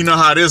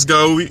how this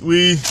go.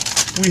 We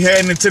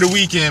heading into the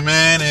weekend,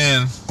 man,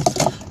 and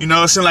You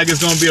know, it seems like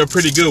it's going to be a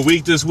pretty good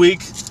week this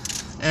week.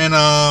 And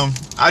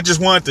I just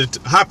wanted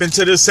to hop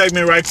into this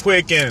segment right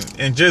quick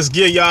and just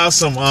give y'all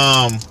some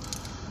advice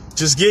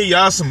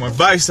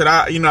that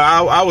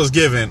I was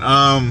given.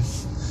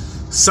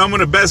 Some of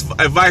the best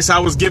advice I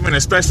was given,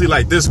 especially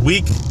like this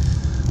week,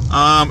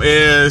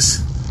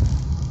 is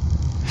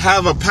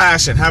have a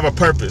passion, have a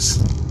purpose.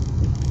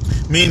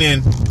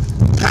 Meaning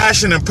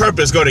passion and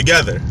purpose go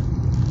together.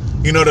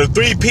 You know, the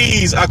 3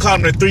 P's, I call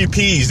them the 3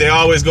 P's. They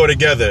always go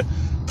together.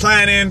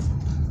 Planning,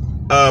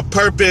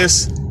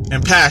 purpose,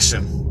 and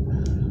passion.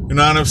 You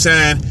know what I'm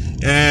saying?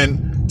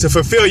 And to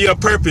fulfill your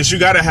purpose, you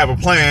got to have a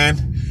plan,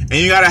 and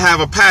you got to have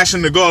a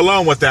passion to go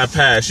along with that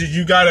passion.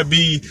 You got to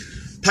be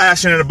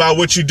passionate about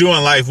what you do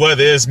in life,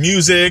 whether it's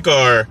music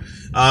or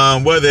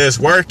whether it's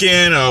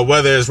working or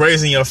whether it's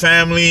raising your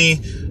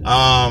family,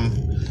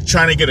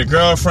 trying to get a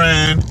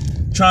girlfriend,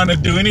 trying to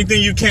do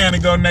anything you can to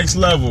go next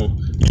level.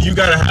 You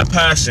got to have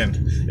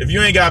passion. If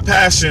you ain't got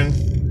passion,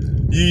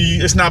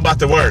 it's not about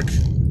to work.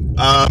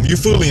 You're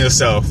fooling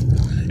yourself.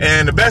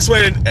 And the best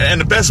way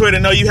to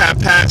know you have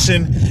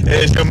passion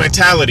is your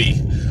mentality.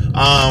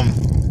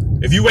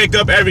 If you wake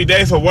up every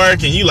day for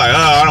work and you like,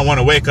 I don't want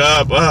to wake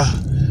up.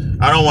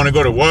 I don't want to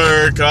go to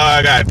work.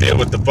 I got to deal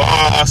with the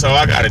boss.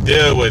 I got to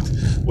deal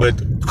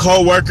with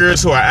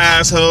co-workers who are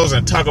assholes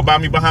and talk about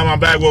me behind my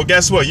back. Well,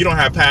 guess what? You don't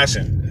have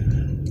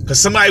passion.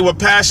 Because somebody with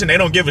passion, they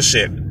don't give a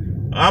shit.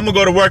 I'm going to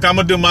go to work. I'm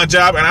going to do my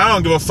job. And I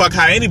don't give a fuck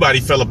how anybody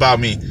feel about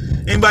me.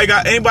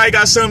 Anybody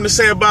got something to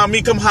say about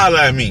me? Come holler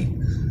at me.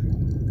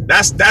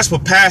 That's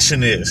what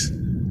passion is.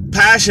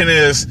 Passion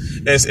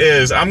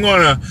is I'm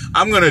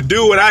gonna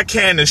do what I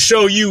can to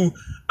show you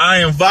I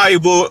am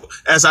valuable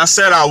as I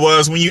said I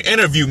was when you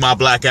interviewed my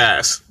black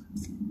ass.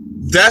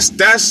 That's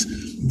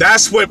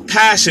what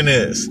passion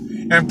is.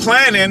 And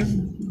planning,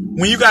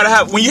 when you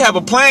have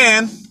a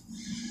plan,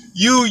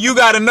 you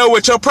gotta know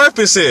what your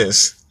purpose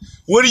is.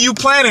 What are you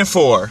planning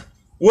for?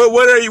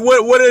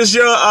 What is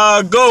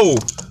your goal?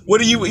 What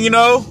do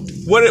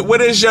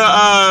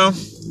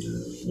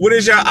what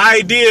is your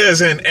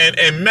ideas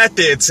and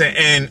methods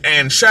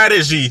and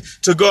strategy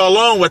to go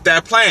along with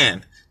that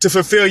plan to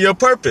fulfill your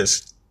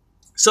purpose?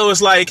 So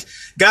it's like,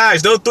 women,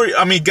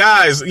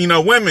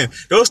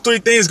 those 3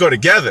 things go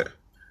together.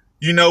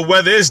 You know,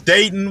 whether it's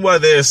dating,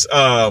 whether it's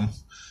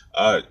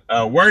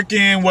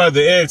working,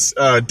 whether it's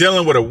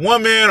dealing with a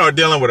woman or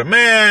dealing with a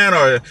man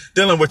or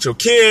dealing with your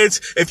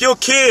kids. If your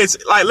kids,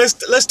 like,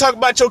 let's talk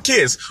about your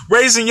kids,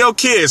 raising your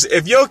kids.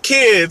 If your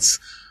kids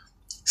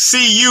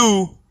see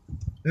you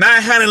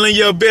not handling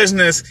your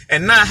business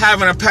and not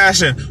having a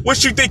passion,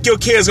 what you think your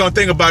kids gonna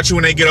think about you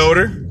when they get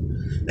older?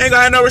 They ain't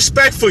gonna have no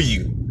respect for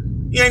you.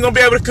 You ain't gonna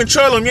be able to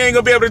control them. You ain't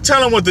gonna be able to tell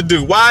them what to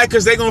do. Why?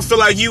 Because they gonna feel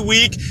like you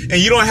weak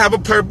and you don't have a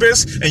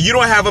purpose and you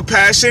don't have a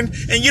passion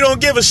and you don't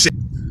give a shit.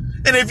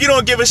 And if you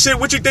don't give a shit,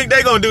 what you think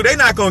they gonna do? They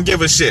not gonna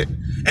give a shit.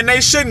 And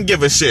they shouldn't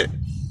give a shit.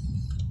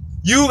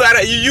 You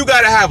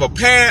gotta have a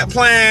plan.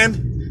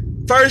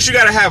 First, you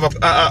gotta have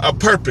a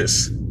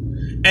purpose.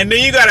 And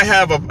then you gotta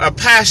have a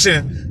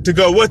passion to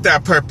go with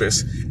that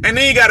purpose. And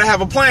then you gotta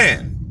have a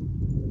plan.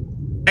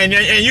 And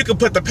you can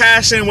put the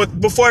passion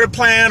before the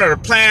plan or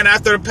the plan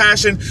after the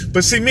passion.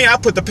 But see, me, I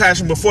put the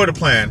passion before the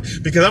plan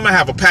because I'm gonna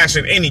have a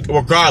passion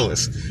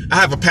regardless. I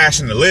have a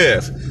passion to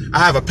live. I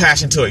have a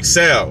passion to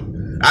excel.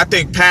 I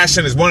think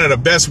passion is one of the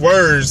best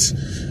words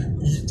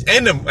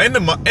in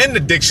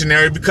the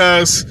dictionary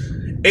because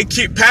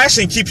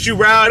passion keeps you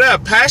riled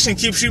up. Passion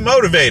keeps you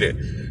motivated.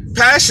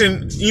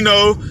 Passion,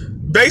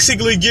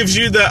 basically gives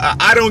you the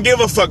I don't give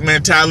a fuck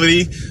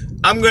mentality.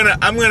 I'm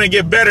gonna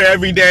get better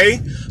every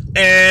day,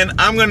 and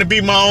I'm gonna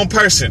be my own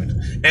person.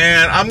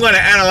 And I'm going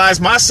to analyze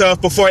myself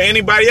before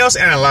anybody else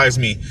analyzes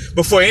me.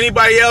 Before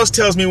anybody else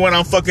tells me what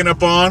I'm fucking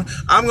up on,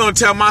 I'm going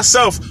to tell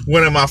myself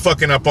what am I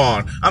fucking up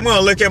on. I'm going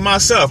to look at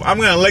myself. I'm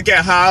going to look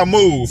at how I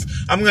move.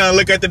 I'm going to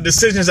look at the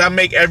decisions I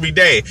make every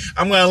day.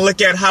 I'm going to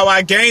look at how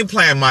I game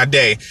plan my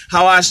day,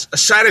 how I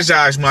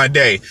strategize my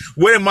day.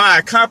 What am I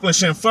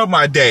accomplishing for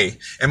my day?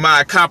 Am I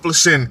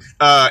accomplishing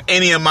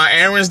any of my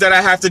errands that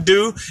I have to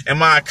do?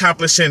 Am I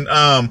accomplishing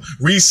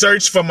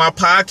research for my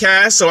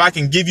podcast so I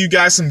can give you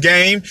guys some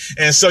game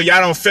and so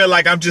y'all don't feel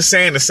like I'm just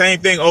saying the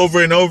same thing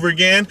over and over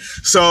again?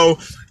 So,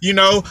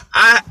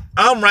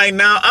 I'm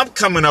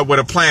coming up with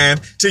a plan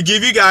to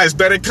give you guys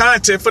better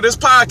content for this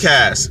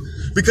podcast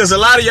because a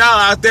lot of y'all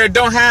out there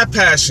don't have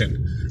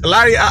passion. A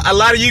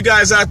lot of you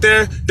guys out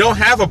there don't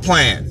have a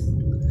plan.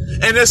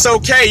 And it's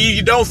okay.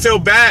 You don't feel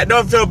bad.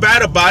 Don't feel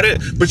bad about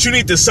it. But you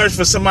need to search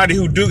for somebody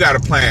who do got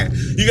a plan.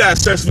 You got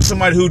to search for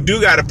somebody who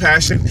do got a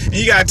passion. And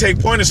you got to take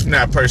pointers from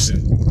that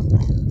person.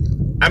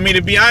 I mean,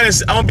 to be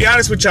honest, I'm going to be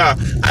honest with y'all.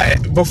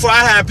 Before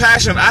I had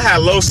passion, I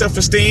had low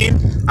self-esteem.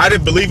 I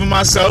didn't believe in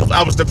myself.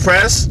 I was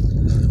depressed.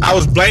 I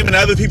was blaming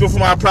other people for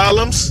my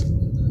problems.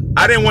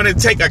 I didn't want to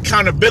take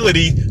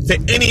accountability for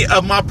any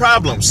of my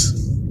problems.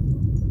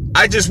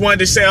 I just wanted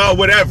to say, oh,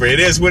 whatever.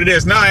 It is what it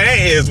is. No, it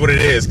ain't is what it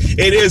is.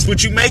 It is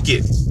what you make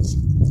it.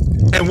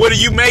 And what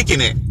are you making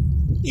it?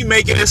 You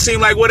making it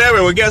seem like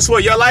whatever. Well, guess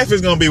what? Your life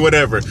is going to be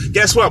whatever.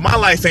 Guess what? My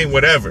life ain't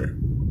whatever.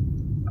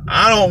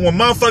 when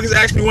motherfuckers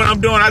ask me what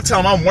I'm doing, I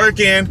tell them I'm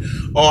working,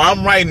 or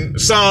I'm writing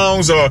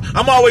songs, or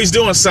I'm always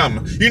doing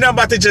something. You're not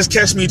about to just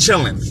catch me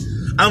chilling.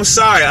 I'm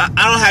sorry, I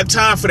don't have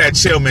time for that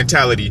chill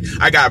mentality.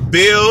 I got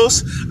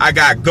bills, I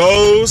got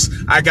goals,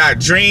 I got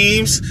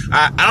dreams.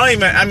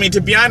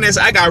 To be honest,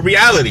 I got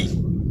reality.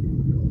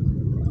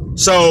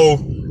 So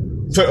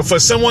for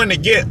someone to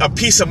get a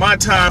piece of my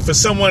time, for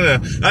someone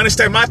to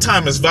understand my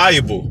time is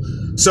valuable.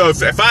 So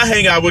if I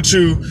hang out with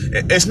you,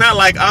 it's not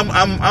like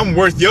I'm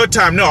worth your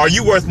time. No, are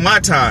you worth my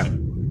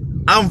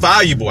time? I'm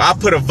valuable. I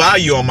put a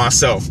value on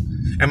myself,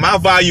 and my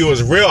value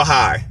is real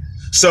high.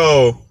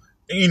 So,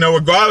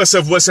 regardless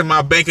of what's in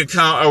my bank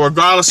account, or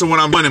regardless of what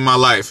I'm doing in my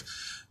life,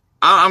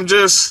 I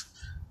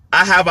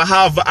have a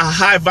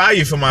high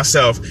value for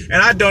myself, and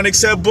I don't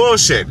accept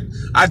bullshit.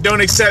 I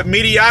don't accept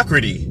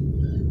mediocrity.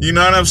 You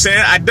know what I'm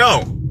saying? I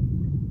don't.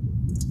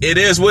 It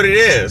is what it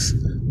is.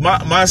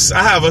 I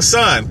have a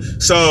son.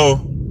 So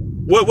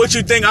what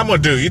you think I'm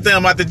gonna do? You think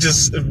I'm about to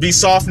just be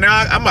soft now?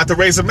 I'm about to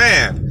raise a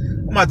man.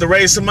 I'm about to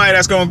raise somebody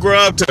that's gonna grow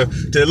up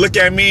to look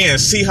at me and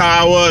see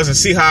how I was and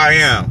see how I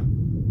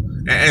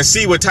am, and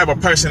see what type of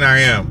person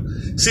I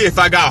am. See if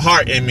I got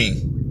heart in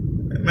me.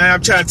 Man,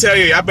 I'm trying to tell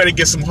you, I better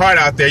get some heart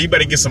out there. You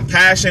better get some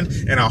passion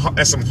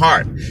and some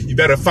heart. You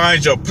better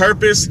find your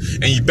purpose,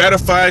 and you better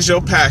find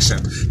your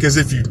passion. Because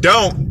if you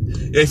don't,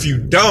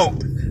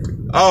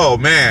 oh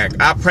man,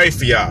 I pray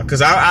for y'all.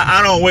 Because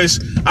I don't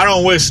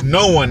wish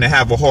no one to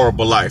have a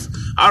horrible life.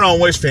 I don't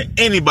wish for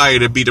anybody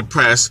to be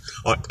depressed,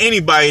 or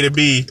anybody to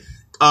be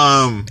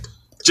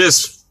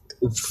just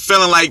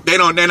feeling like they're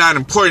not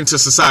important to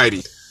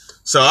society.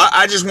 So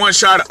I just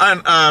want y'all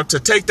to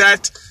take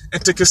that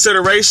into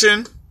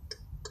consideration.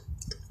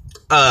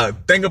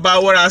 Think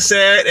about what I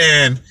said,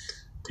 and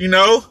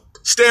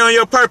stay on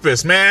your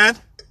purpose, man.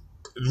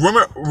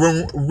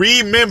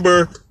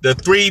 Remember the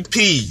 3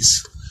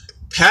 P's: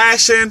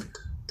 passion,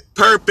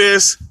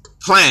 purpose,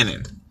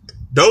 planning.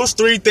 Those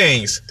 3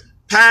 things: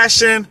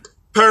 passion,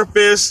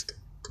 purpose,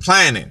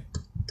 planning.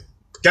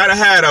 Gotta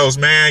have those,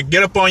 man.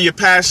 Get up on your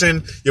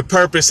passion, your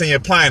purpose, and your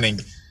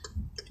planning.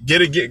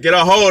 Get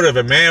a hold of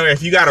it, man.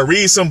 If you gotta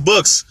read some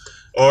books,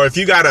 or if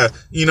you gotta,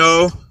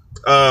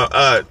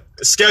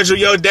 schedule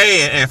your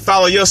day and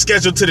follow your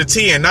schedule to the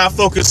T, and not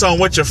focus on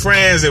what your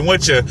friends and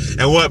what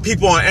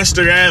people on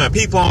Instagram and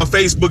people on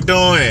Facebook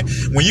doing. And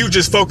when you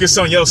just focus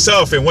on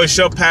yourself and what's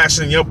your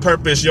passion, your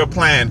purpose, your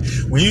plan,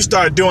 when you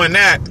start doing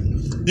that,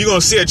 you're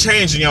gonna see a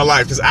change in your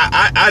life. Because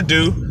I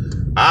do.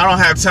 I don't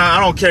have time.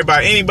 I don't care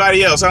about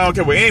anybody else. I don't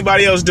care what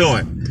anybody else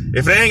doing.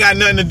 If it ain't got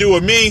nothing to do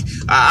with me,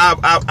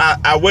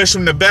 I wish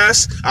them the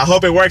best. I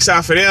hope it works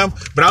out for them.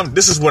 But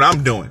this is what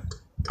I'm doing.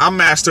 I'm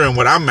mastering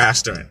what I'm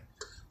mastering.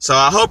 So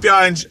I hope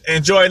y'all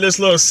enjoy this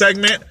little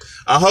segment.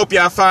 I hope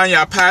y'all find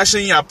y'all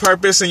passion, y'all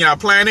purpose, and y'all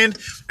planning.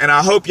 And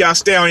I hope y'all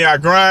stay on y'all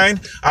grind.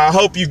 I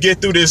hope you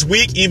get through this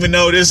week, even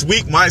though this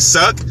week might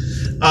suck.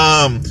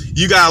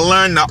 You gotta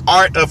learn the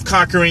art of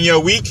conquering your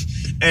week.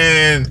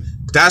 And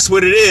that's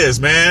what it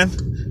is, man.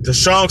 The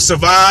strong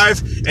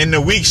survive, and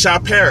the weak shall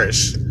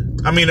perish. The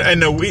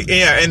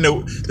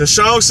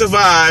strong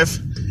survive,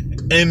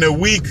 and the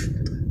weak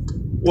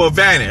will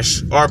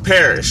vanish or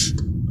perish,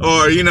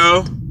 or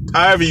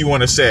however you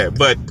want to say it.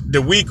 But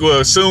the weak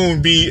will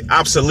soon be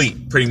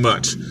obsolete, pretty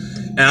much.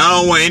 And I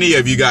don't want any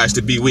of you guys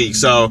to be weak.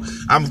 So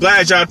I'm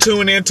glad y'all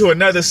tuned in to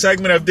another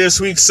segment of This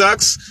Week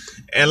Sucks,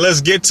 and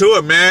let's get to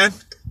it, man.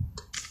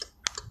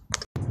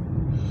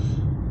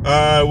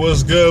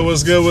 What's good?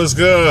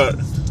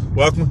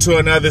 Welcome to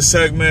another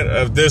segment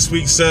of This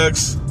Week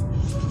Sucks.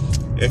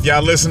 If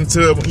y'all listen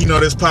to,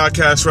 this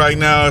podcast right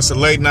now, it's a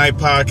late night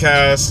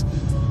podcast.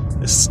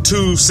 It's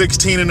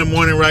 2:16 in the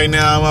morning right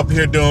now. I'm up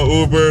here doing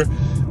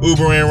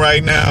Ubering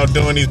right now,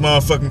 doing these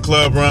motherfucking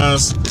club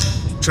runs,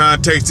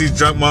 trying to take these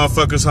drunk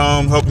motherfuckers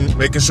home,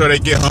 making sure they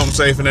get home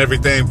safe and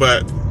everything.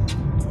 But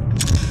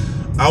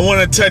I want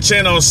to touch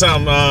in on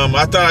something.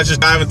 I thought I'd just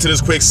dive into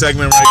this quick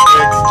segment right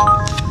quick.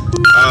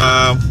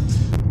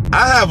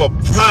 I have a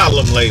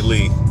problem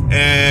lately,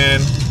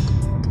 and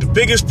the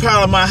biggest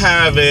problem I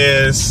have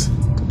is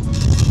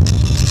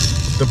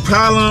the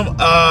problem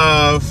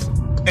of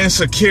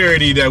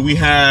insecurity that we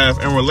have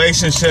in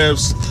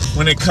relationships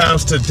when it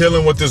comes to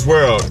dealing with this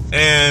world.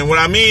 And what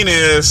I mean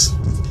is,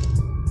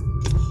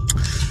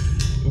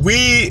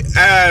 we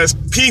as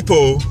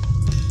people,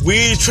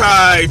 we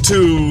try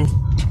to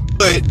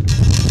put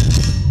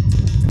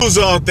rules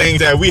on things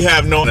that we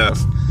have known of,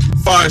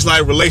 as far as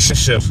like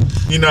relationships.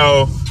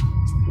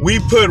 We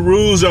put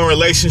rules on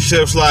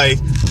relationships like,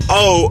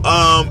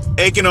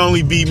 it can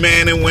only be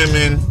man and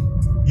women.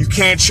 You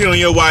can't cheat on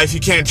your wife. You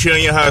can't cheat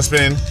on your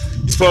husband.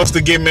 You're supposed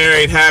to get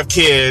married, have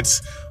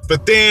kids.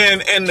 But then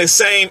in the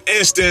same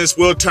instance,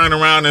 we'll turn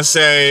around and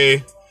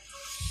say,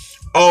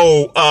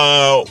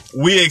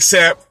 we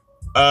accept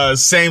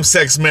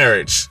same-sex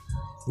marriage.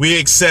 We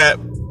accept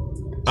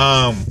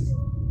a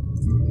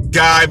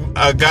guy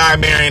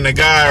marrying a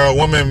guy, or a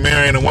woman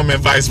marrying a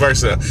woman, vice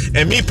versa.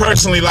 And me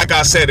personally, like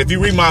I said, if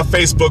you read my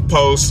Facebook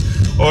posts,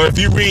 or if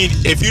you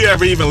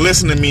ever even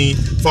listen to me,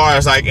 as far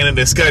as like in a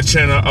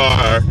discussion,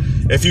 or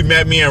if you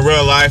met me in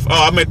real life.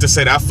 Oh, I meant to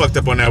say that. I fucked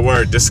up on that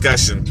word,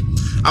 discussion.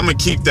 I'm gonna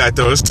keep that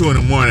though. It's 2 in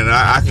the morning.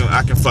 I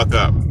can fuck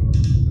up.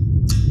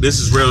 This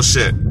is real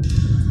shit.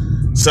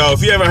 So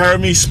if you ever heard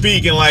me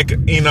speak and like,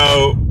 you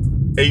know,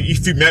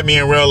 if you met me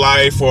in real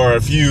life, or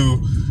if you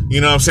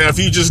know what I'm saying, if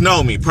you just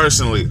know me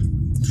personally,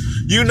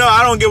 you know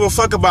I don't give a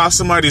fuck about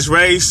somebody's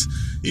race.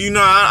 You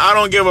know, I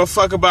don't give a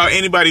fuck about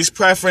anybody's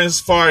preference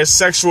as far as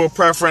sexual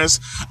preference.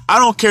 I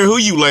don't care who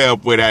you lay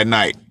up with at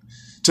night,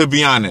 to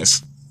be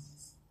honest.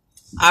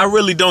 I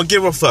really don't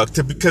give a fuck,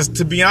 because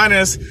to be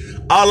honest,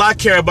 all I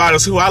care about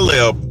is who I lay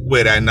up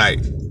with at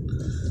night.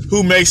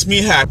 Who makes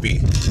me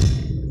happy.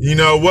 You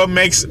know, what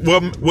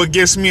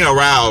gets me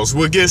aroused,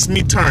 what gets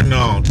me turned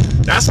on.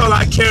 That's all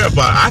I care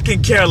about. I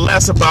can care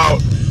less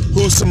about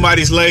who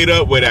somebody's laid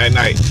up with at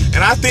night.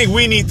 And I think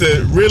we need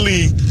to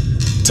really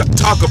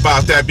talk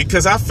about that,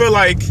 because I feel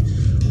like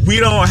we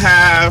don't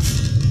have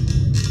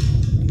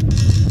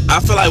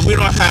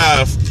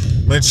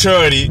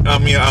maturity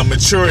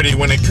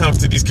when it comes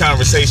to these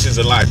conversations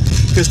in life.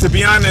 Because to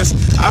be honest,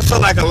 I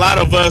feel like a lot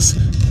of us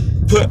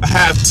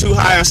have too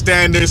high of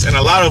standards, and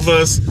a lot of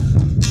us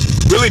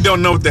really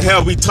don't know what the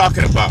hell we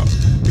talking about.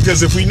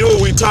 Because if we knew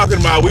what we talking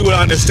about, we would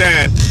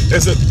understand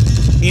there's a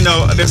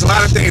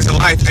lot of things in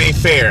life ain't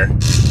fair.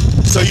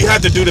 So you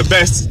have to do the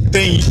best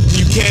thing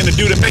you can to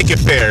do to make it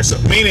fair. So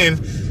meaning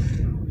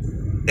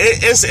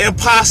it's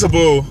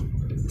impossible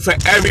for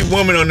every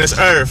woman on this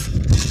earth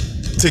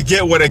to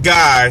get with a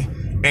guy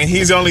and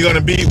he's only going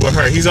to be with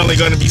her. He's only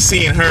going to be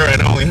seeing her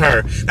and only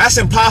her. That's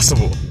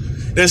impossible.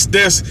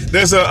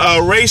 There's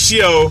a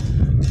ratio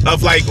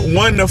of like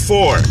 1 to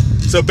 4.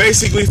 So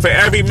basically for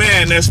every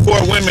man, there's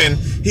 4 women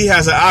he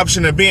has an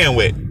option of being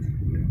with.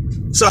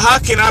 So how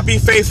can I be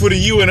faithful to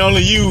you and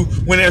only you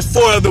when there's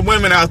 4 other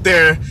women out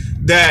there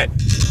that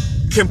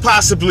can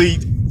possibly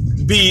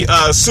be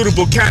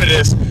suitable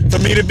candidates for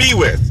me to be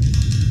with?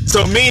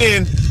 So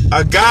meaning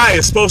a guy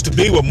is supposed to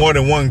be with more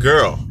than one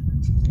girl.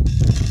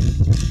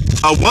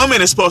 A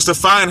woman is supposed to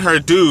find her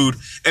dude,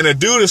 and a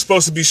dude is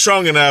supposed to be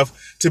strong enough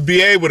to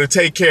be able to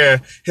take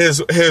care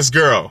of his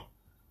girl.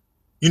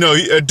 You know,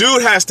 a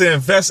dude has to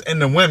invest in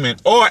the women,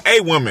 or a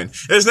woman.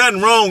 There's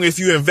nothing wrong if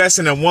you invest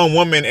in one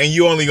woman and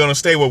you only gonna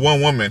stay with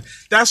one woman.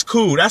 That's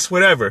cool. That's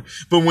whatever.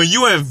 But when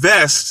you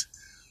invest,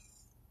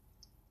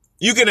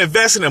 you can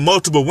invest in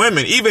multiple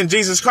women. Even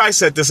Jesus Christ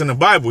said this in the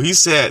Bible. He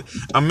said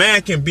a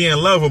man can be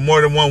in love with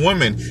more than one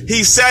woman.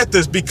 He said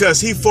this because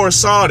he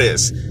foresaw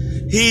this.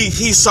 He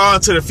saw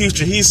into the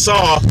future. He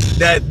saw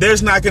that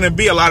there's not going to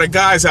be a lot of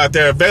guys out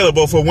there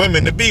available for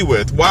women to be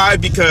with. Why?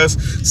 Because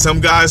some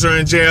guys are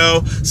in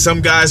jail. Some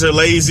guys are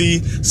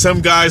lazy.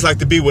 Some guys like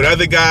to be with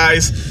other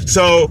guys.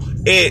 So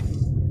it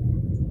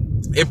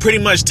pretty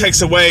much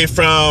takes away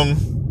from,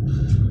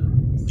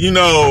 you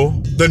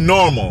know, the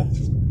normal,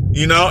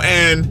 you know,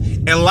 and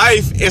in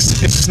life,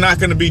 it's just not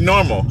going to be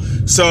normal.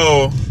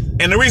 So,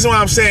 and the reason why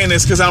I'm saying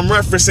this, because I'm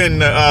referencing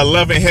the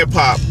Love and Hip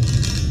Hop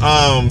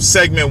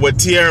segment with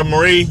Tierra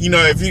Marie. You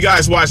know, if you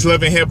guys watch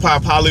Love and Hip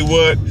Hop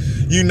Hollywood,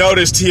 you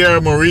notice Tierra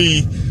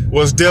Marie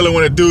was dealing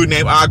with a dude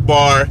named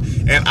Akbar,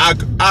 and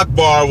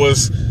Akbar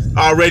was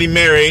already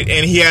married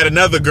and he had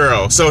another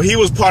girl. So he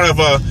was part of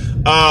a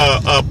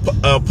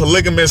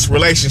polygamous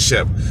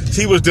relationship.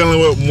 He was dealing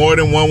with more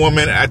than one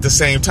woman at the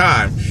same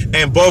time,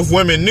 and both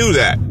women knew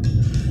that.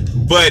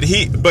 But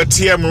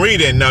Tierra Marie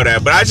didn't know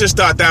that. But I just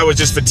thought that was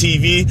just for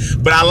TV.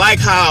 But I like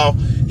how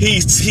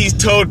he's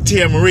told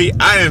Tierra Marie,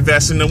 I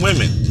invest in the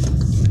women.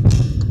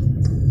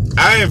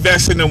 I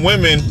invest in the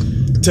women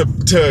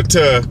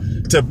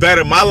to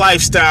better my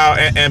lifestyle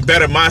and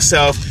better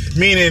myself.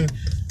 Meaning,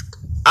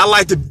 I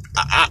like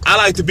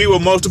to be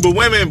with multiple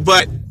women,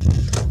 but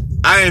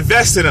I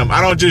invest in them.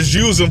 I don't just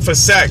use them for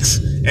sex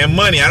and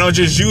money. I don't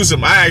just use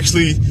them. I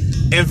actually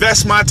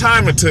invest my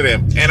time into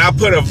them, and I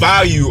put a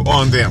value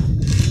on them.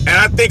 And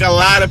I think a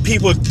lot of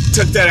people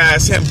took that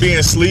as him being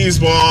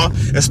sleazeball,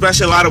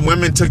 especially a lot of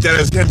women took that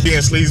as him being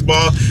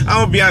sleazeball.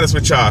 I'm gonna be honest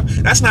with y'all,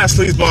 that's not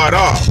sleazeball at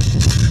all,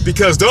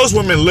 because those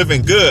women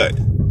living good,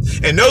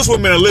 and those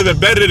women are living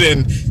better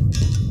than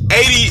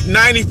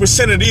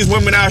 80-90% of these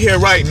women out here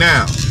right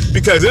now,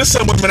 because there's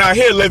some women out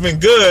here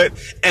living good,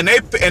 and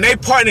they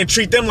partner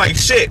treat them like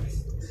shit.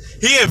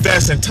 He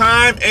invests in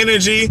time,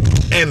 energy,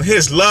 and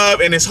his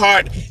love and his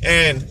heart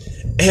and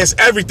his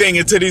everything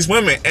into these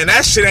women, and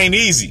that shit ain't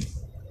easy.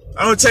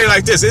 I'm gonna tell you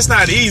like this: it's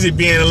not easy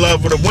being in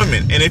love with a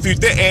woman. And if you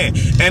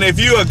and if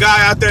you a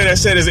guy out there that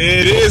said it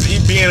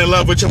is being in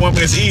love with your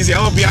woman is easy,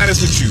 I'm gonna be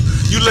honest with you.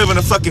 You live in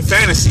a fucking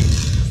fantasy.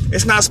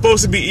 It's not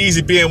supposed to be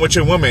easy being with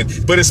your woman,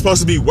 but it's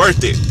supposed to be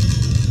worth it.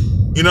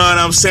 You know what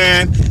I'm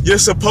saying? You're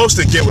supposed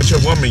to get with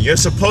your woman. You're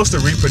supposed to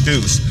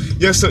reproduce.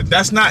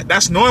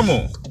 That's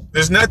normal.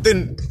 There's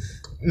nothing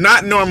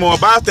not normal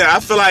about that. I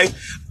feel like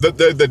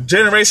the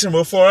generation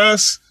before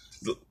us,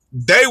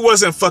 they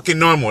wasn't fucking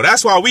normal.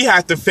 That's why we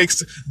have to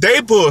fix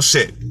they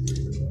bullshit.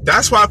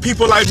 That's why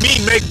people like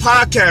me make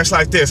podcasts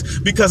like this,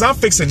 because I'm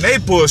fixing their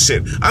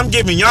bullshit. I'm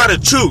giving y'all the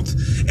truth.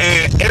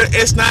 And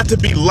it's not to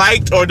be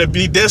liked or to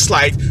be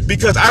disliked,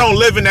 because I don't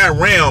live in that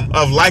realm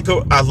of like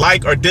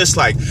or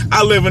dislike.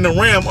 I live in the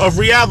realm of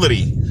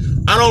reality.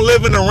 I don't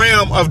live in the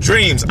realm of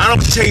dreams. I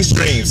don't chase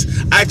dreams.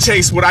 I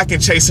chase what I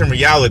can chase in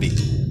reality.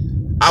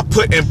 I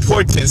put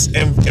importance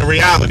in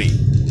reality.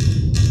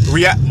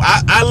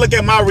 I look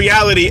at my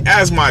reality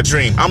as my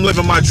dream. I'm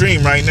living my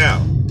dream right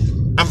now.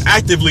 I'm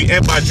actively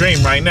in my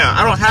dream right now.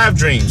 I don't have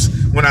dreams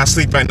when I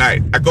sleep at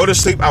night. I go to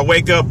sleep, I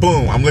wake up,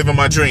 boom, I'm living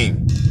my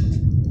dream.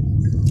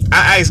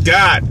 I ask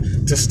God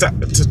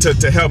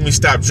to help me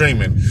stop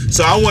dreaming.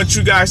 So I want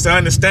you guys to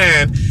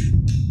understand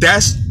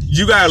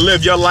you gotta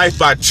live your life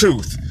by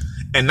truth.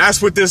 And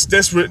that's what this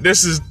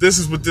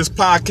is what this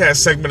podcast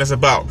segment is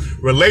about.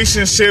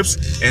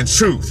 Relationships and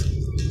truth.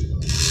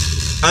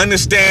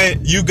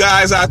 Understand, you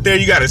guys out there,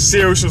 you got a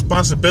serious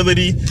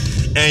responsibility,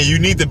 and you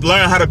need to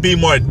learn how to be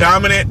more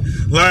dominant,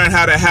 learn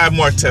how to have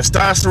more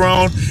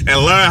testosterone,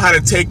 and learn how to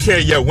take care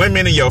of your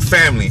women and your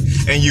family.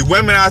 And you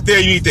women out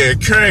there, you need to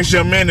encourage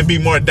your men to be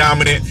more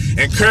dominant,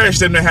 encourage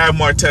them to have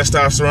more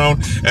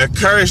testosterone,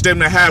 encourage them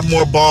to have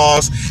more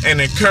balls, and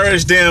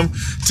encourage them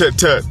to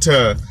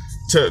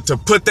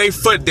put their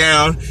foot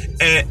down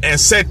and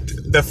set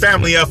the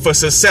family up for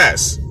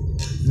success.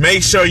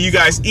 Make sure you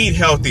guys eat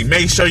healthy.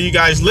 Make sure you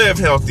guys live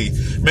healthy.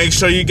 Make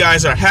sure you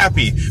guys are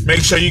happy. Make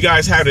sure you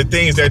guys have the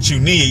things that you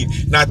need,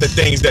 not the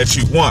things that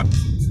you want.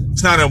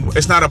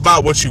 It's not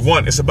about what you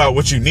want. It's about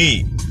what you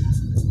need.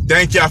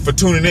 Thank y'all for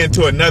tuning in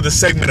to another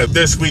segment of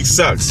This Week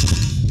Sucks.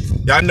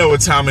 Y'all know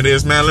what time it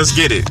is, man. Let's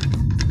get it.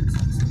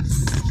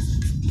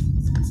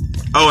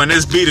 Oh, and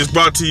this beat is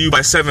brought to you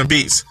by 7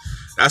 Beats.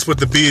 That's what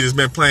the beat has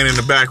been playing in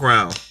the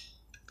background.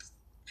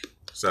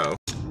 So,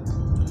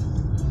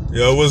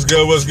 yo, what's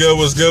good, what's good,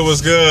 what's good,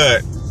 what's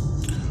good?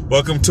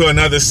 Welcome to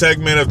another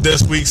segment of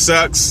This Week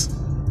Sucks.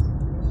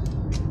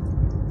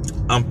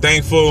 I'm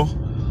thankful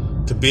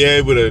to be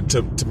able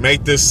to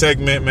make this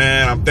segment,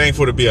 man. I'm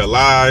thankful to be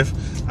alive.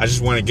 I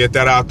just want to get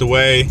that out the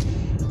way.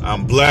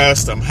 I'm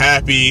blessed, I'm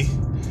happy,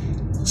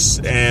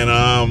 and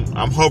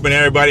I'm hoping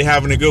everybody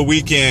having a good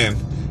weekend.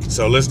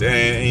 So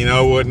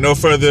with no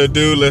further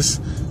ado, let's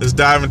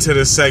dive into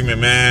this segment,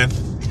 man.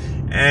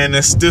 And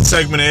this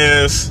segment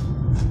is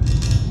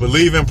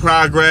believe in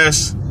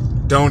progress,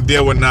 don't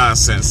deal with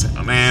nonsense.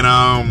 Man,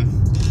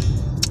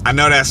 I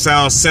know that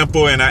sounds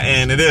simple,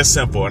 and it is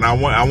simple, and I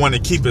want to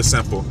keep it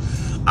simple.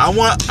 I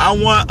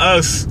want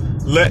us,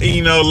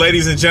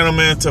 ladies and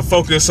gentlemen, to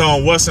focus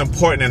on what's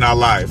important in our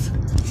life.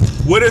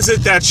 What is it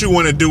that you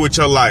want to do with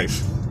your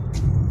life?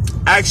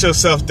 Ask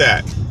yourself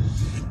that.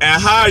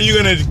 And how are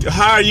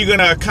you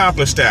gonna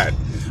accomplish that?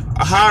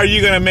 How are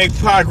you gonna make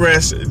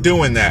progress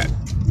doing that?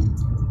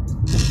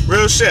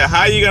 Real shit.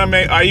 Are you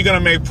gonna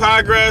make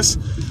progress,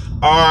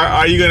 or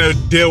are you gonna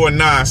deal with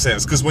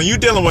nonsense? Because when you're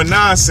dealing with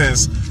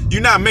nonsense,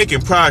 you're not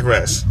making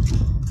progress.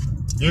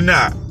 You're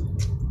not.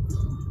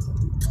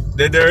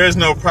 There is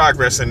no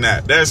progress in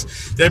that.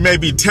 There may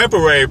be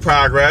temporary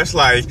progress.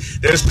 Like,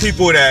 there's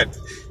people that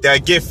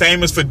get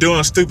famous for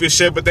doing stupid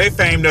shit, but their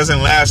fame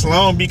doesn't last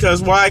long.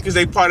 Because why? Because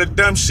they part of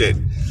dumb shit.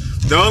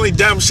 The only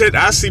dumb shit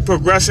I see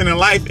progressing in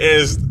life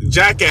is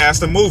Jackass,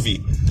 the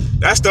movie.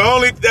 That's the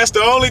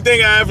only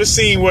thing I ever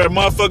seen where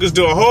motherfuckers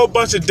do a whole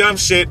bunch of dumb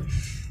shit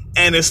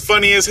and it's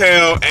funny as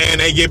hell and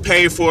they get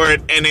paid for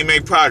it and they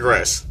make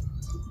progress.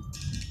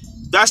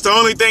 That's the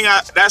only thing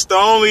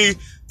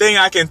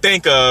I can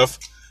think of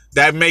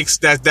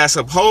that's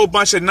a whole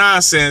bunch of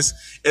nonsense,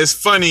 is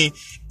funny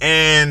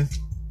and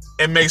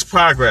it makes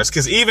progress.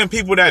 Because even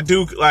people that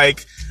do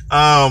like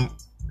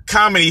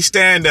comedy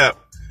stand-up,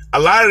 a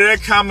lot of their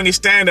comedy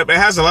stand-up, it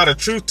has a lot of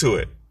truth to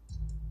it.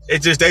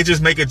 They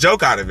just make a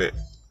joke out of it.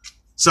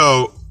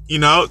 So,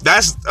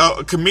 that's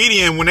a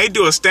comedian, when they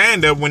do a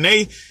stand-up, when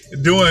they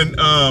doing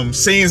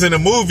scenes in a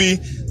movie,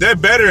 they're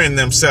better in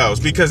themselves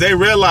because they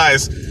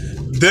realize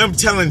them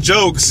telling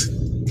jokes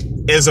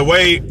is a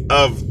way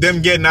of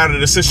them getting out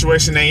of the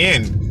situation they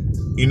in.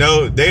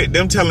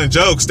 Them telling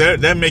jokes,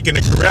 they're making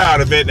a career out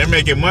of it. They're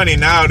making money.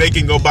 Now they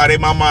can go buy their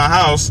mama a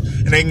house,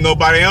 and they can go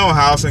buy their own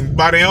house and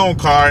buy their own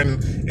car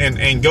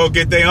and go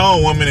get their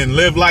own woman and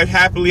live life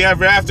happily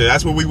ever after.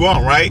 That's what we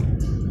want, right?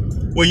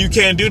 Well, you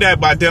can't do that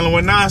by dealing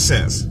with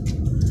nonsense.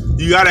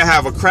 You got to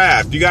have a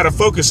craft. You got to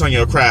focus on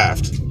your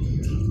craft.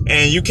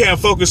 And you can't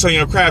focus on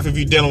your craft if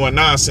you're dealing with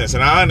nonsense.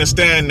 And I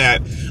understand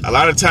that a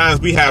lot of times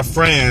we have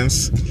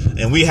friends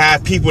and we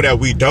have people that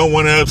we don't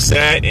want to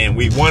upset and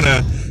we want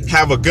to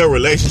have a good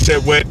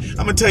relationship with.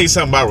 I'm going to tell you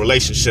something about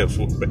relationships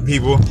with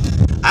people.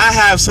 I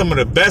have some of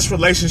the best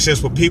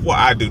relationships with people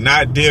I do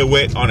not deal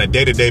with on a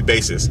day-to-day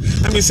basis.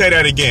 Let me say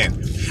that again.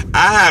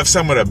 I have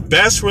some of the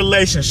best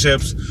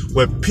relationships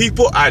with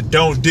people I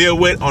don't deal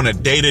with on a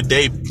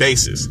day-to-day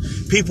basis.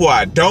 People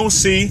I don't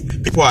see,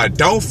 people I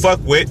don't fuck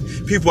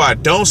with, people I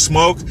don't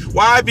smoke.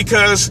 Why?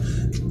 Because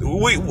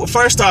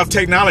first off,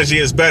 technology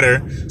is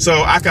better,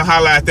 so I can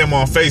holler at them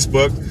on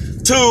Facebook.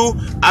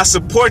 2, I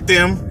support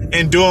them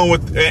in doing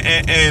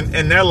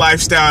and their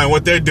lifestyle and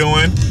what they're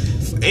doing.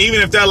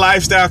 even if their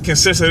lifestyle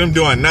consists of them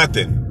doing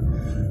nothing,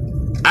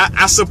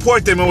 I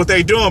support them in what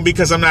they're doing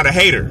because I'm not a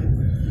hater.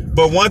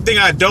 But one thing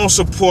I don't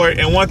support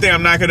and one thing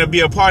I'm not going to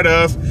be a part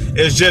of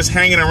is just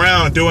hanging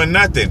around doing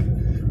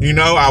nothing. You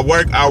know, I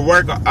work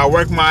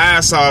my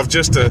ass off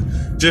just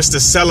to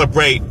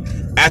celebrate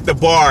at the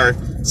bar,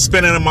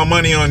 spending up my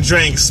money on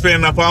drinks,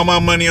 spending up all my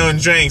money on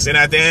drinks, and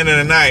at the end of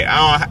the night,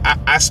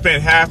 I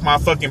spent half my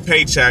fucking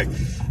paycheck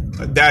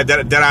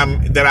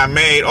that I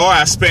made, or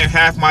I spent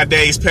half my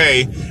day's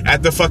pay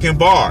at the fucking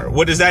bar.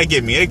 What does that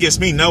get me? It gets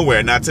me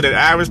nowhere. Now, to the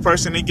average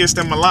person, it gets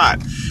them a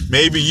lot.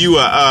 Maybe you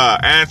a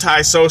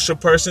antisocial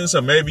person,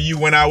 so maybe you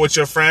went out with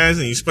your friends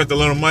and you spent a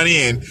little money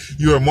and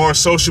you were more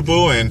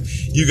sociable and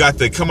you got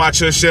to come out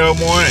your shell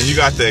more and you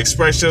got to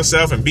express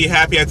yourself and be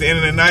happy at the end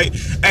of the night.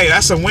 Hey,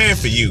 that's a win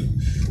for you.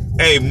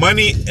 Hey,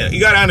 money,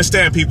 you got to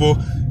understand, people,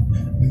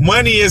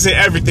 money isn't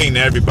everything to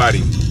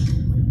everybody.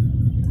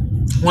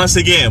 Once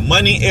again,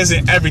 money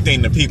isn't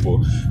everything to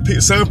people.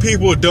 Some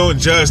people don't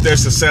judge their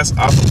success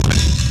off of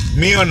money.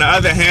 Me, on the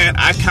other hand,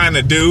 I kind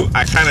of do.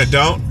 I kind of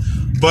don't.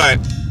 But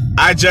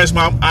I judge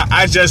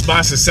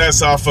my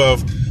success off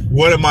of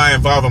what am I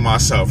involving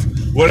myself?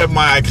 What are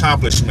my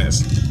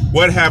accomplishments?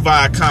 What have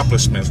I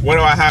accomplishments? What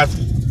do I have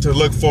to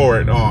look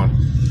forward on?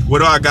 What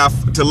do I got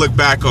to look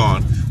back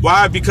on?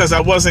 Why? Because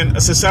I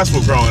wasn't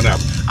successful growing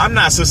up. I'm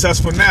not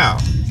successful now.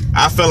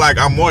 I feel like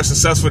I'm more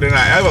successful than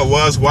I ever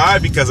was. Why?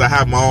 Because I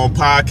have my own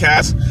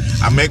podcast.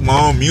 I make my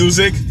own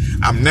music.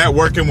 I'm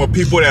networking with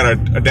people that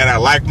are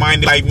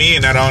like-minded like me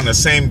and that are on the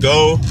same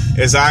goal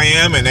as I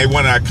am, and they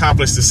want to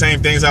accomplish the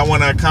same things I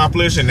want to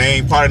accomplish, and they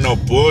ain't part of no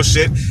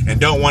bullshit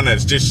and don't want to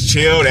just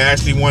chill. They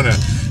actually want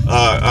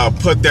to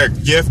put their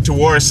gift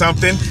towards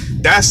something.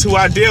 That's who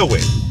I deal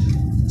with.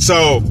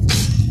 So,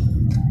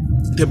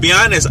 to be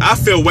honest, I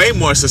feel way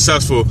more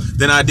successful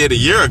than I did a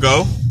year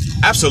ago.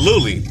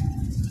 Absolutely.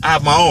 I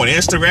have my own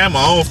Instagram,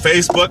 my own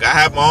Facebook. I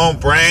have my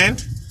own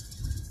brand.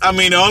 I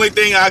mean, the only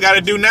thing I got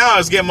to do now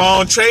is get my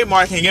own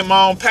trademark and get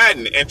my own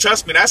patent. And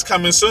trust me, that's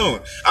coming soon.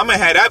 I'm going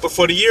to have that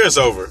before the year is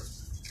over.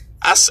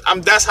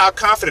 That's how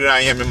confident I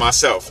am in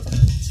myself.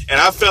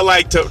 And I feel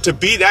like to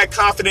be that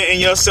confident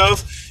in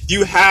yourself,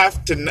 you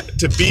have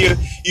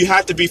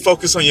to be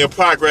focused on your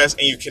progress,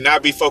 and you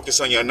cannot be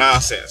focused on your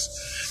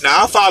nonsense.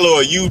 Now, I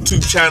follow a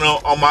YouTube channel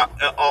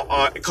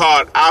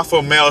called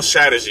Alpha Male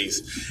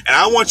Strategies. And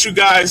I want you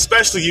guys,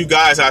 especially you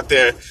guys out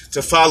there,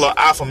 to follow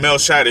Alpha Male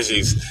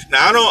Strategies.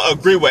 Now, I don't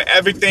agree with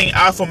everything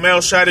Alpha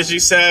Male Strategy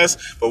says,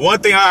 but one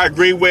thing I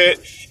agree with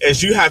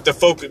is you have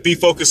to be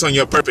focused on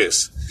your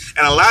purpose.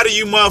 And a lot of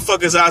you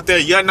motherfuckers out there,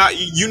 you're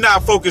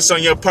not focused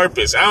on your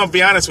purpose. I'm gonna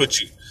be honest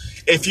with you.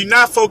 If you're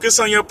not focused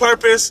on your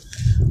purpose,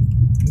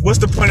 what's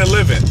the point of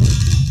living?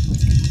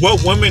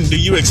 What woman do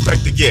you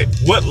expect to get?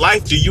 What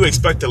life do you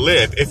expect to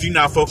live if you're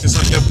not focused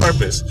on your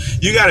purpose?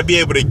 You got to be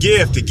able to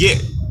give to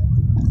get.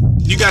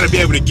 You got to be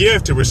able to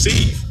give to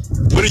receive.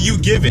 What are you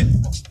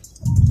giving?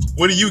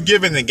 What are you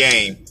giving the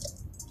game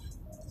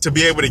to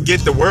be able to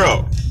get the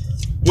world?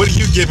 What are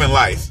you giving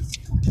life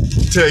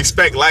to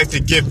expect life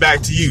to give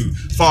back to you?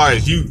 As far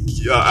as you,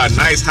 a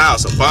nice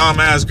house, a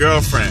bomb-ass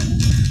girlfriend,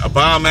 a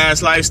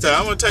bomb-ass lifestyle.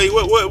 I'm going to tell you,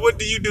 what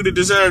do you do to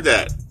deserve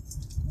that?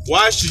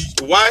 Why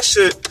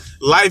should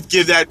life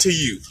give that to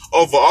you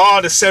over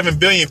all the 7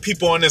 billion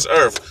people on this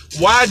earth?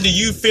 Why do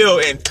you feel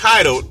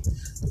entitled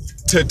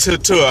to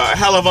a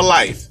hell of a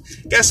life?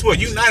 Guess what?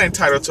 You're not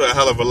entitled to a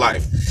hell of a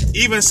life.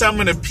 Even some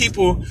of the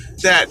people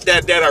that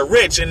are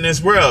rich in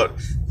this world,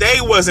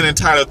 they wasn't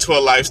entitled to a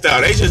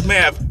lifestyle. They just may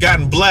have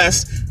gotten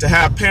blessed to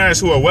have parents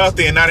who are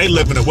wealthy, and now they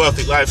live in a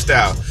wealthy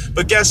lifestyle.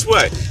 But guess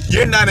what?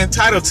 You're not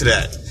entitled to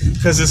that.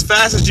 Because as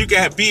fast as you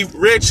can be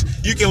rich,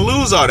 you can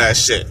lose all that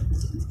shit.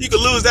 You can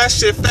lose that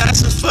shit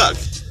fast as fuck.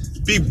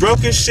 Be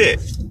broke as shit.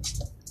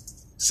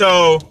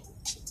 So,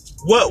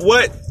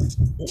 what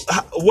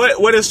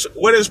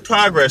is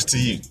progress to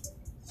you?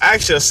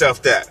 Ask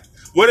yourself that.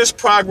 What is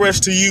progress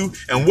to you,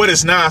 and what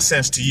is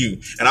nonsense to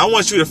you? And I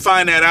want you to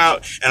find that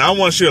out, and I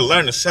want you to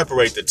learn to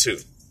separate the two.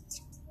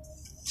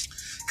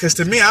 Because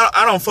to me,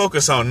 I don't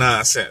focus on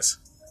nonsense.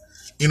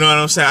 You know what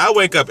I'm saying? I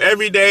wake up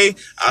every day.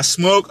 I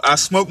smoke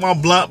my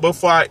blunt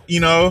before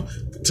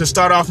to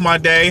start off my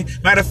day.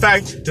 Matter of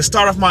fact, to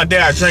start off my day,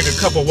 I drink a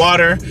cup of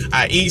water,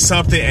 I eat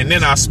something, and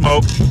then I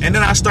smoke, and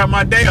then I start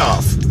my day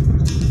off.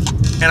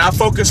 And I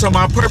focus on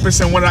my purpose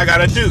and what I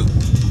gotta do.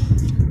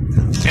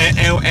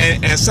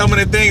 And some of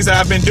the things that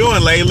I've been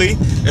doing lately,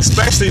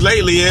 especially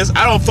lately, is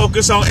I don't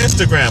focus on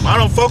Instagram. I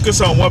don't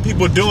focus on what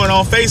people are doing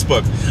on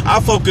Facebook.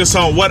 I focus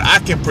on what I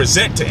can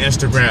present to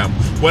Instagram,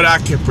 what I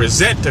can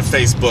present to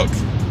Facebook.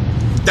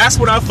 That's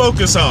what I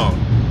focus on.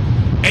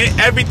 And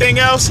everything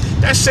else,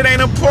 that shit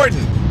ain't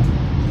important.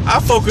 I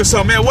focus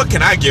on, man, what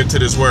can I give to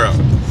this world?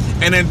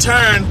 And in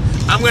turn,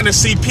 I'm going to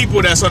see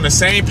people that's on the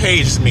same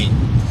page as me.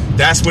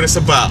 That's what it's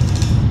about.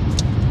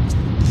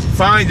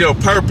 Find your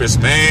purpose,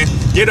 man.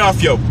 Get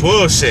off your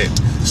bullshit.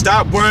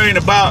 Stop worrying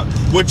about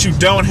what you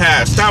don't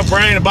have. Stop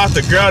worrying about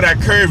the girl that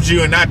curved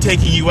you and not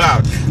taking you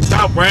out.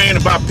 Stop worrying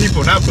about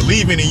people not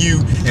believing in you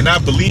and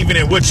not believing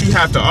in what you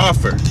have to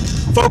offer.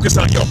 Focus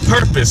on your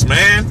purpose,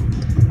 man.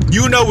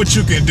 You know what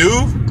you can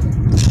do.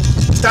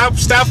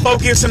 Stop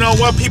focusing on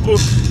what people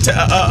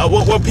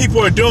what people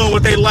are doing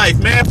with their life,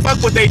 man.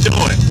 Fuck what they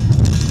doing.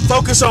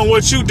 Focus on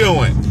what you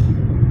doing.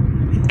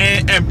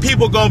 And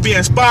people gonna be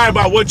inspired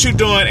by what you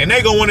doing, and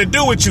they gonna want to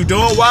do what you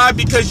doing. Why?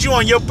 Because you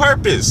on your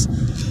purpose.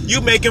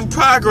 You making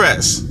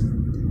progress.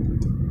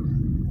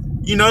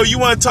 You know, you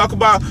want to talk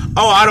about,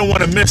 oh, I don't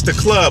want to miss the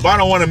club. I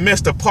don't want to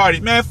miss the party.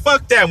 Man,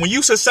 fuck that. When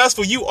you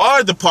successful, you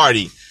are the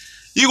party.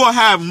 You're going to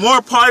have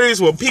more parties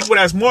with people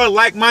that's more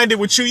like-minded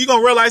with you. You're going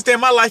to realize that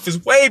my life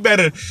is way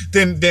better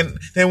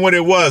than what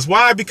it was.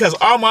 Why? Because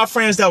all my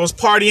friends that was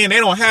partying, they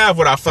don't have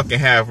what I fucking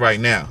have right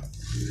now.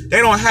 They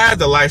don't have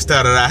the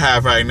lifestyle that I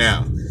have right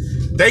now.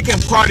 They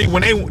can party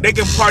when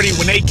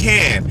they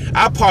can.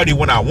 I party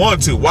when I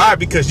want to. Why?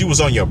 Because you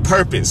was on your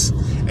purpose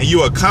and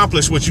you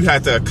accomplished what you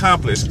had to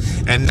accomplish.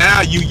 And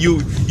now you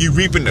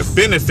reaping the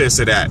benefits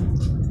of that.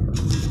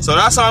 So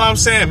that's all I'm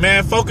saying,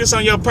 man. Focus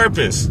on your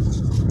purpose.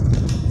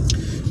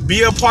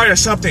 Be a part of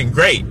something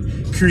great.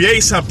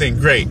 Create something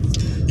great.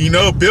 You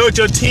know, build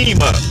your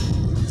team up.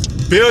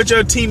 Build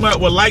your team up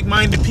with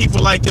like-minded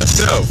people like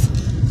yourself.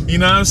 You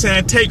know what I'm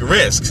saying? Take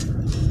risks.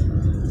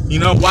 You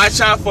know,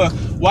 watch out for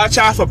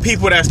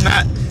people that's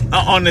not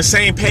on the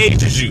same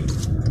page as you.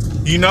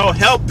 You know,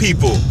 help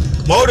people.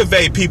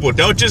 Motivate people.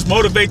 Don't just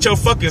motivate your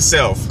fucking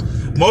self.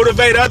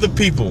 Motivate other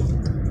people.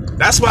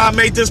 That's why I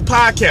made this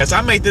podcast.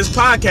 I made this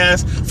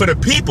podcast for the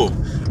people.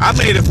 I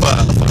made it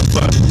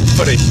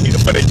for the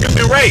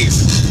human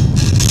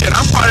race. And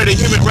I'm part of the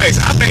human race.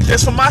 I made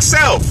this for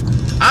myself.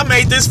 I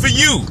made this for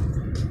you.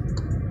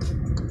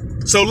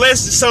 So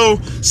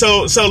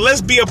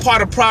let's be a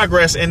part of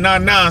progress and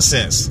not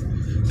nonsense.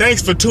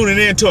 Thanks for tuning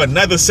in to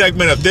another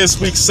segment of This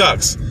Week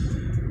Sucks.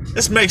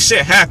 Let's make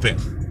shit happen.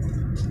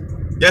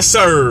 Yes,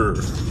 sir.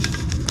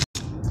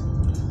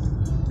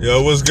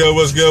 Yo, what's good?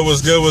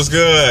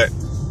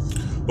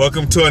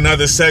 Welcome to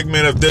another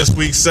segment of This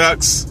Week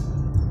Sucks.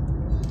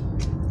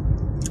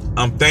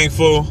 I'm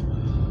thankful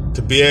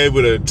to be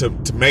able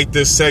to make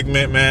this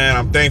segment, man.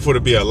 I'm thankful to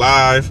be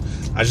alive.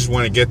 I just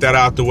want to get that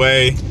out the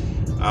way.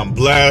 I'm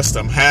blessed.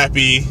 I'm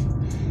happy.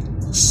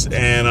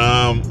 And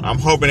I'm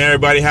hoping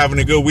everybody having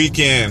a good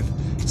weekend.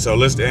 So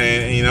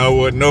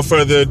with no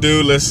further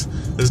ado, let's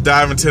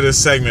dive into this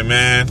segment,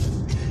 man.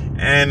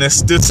 And this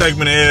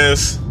segment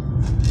is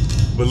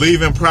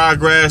believe in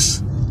progress,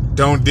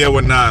 don't deal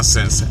with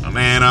nonsense.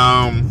 Man,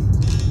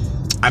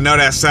 I know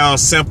that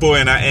sounds simple,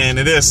 and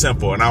it is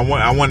simple, and I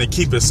want to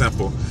keep it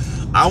simple.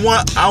 I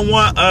want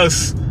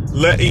us,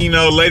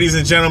 ladies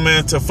and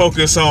gentlemen, to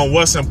focus on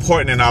what's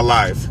important in our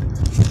life.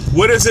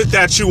 What is it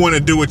that you want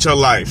to do with your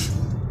life?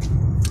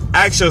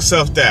 Ask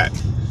yourself that.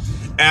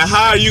 And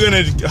how are you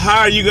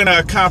gonna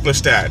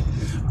accomplish that?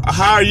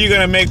 How are you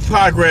gonna make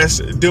progress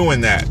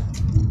doing that?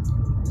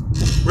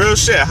 Real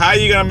shit. Are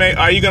you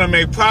gonna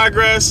make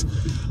progress,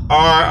 or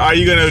are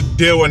you gonna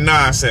deal with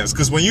nonsense?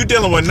 Because when you're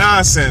dealing with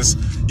nonsense,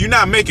 you're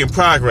not making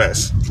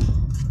progress.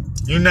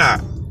 You're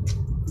not.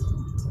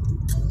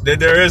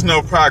 There is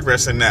no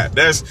progress in that.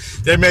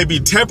 There may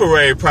be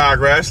temporary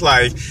progress.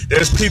 Like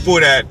there's people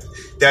that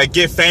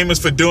get famous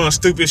for doing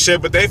stupid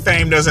shit, but their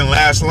fame doesn't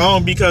last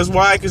long. Because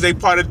why? Because they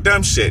part of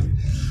dumb shit.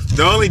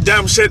 The only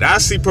dumb shit I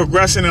see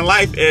progression in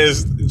life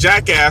is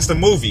Jackass, the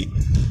movie.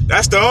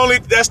 That's the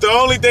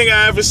only thing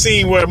I ever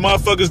seen where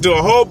motherfuckers do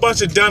a whole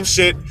bunch of dumb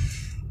shit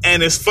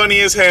and it's funny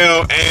as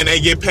hell and they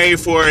get paid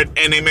for it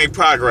and they make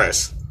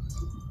progress.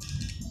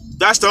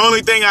 That's the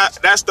only thing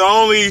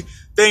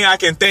I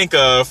can think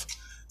of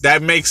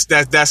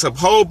that's a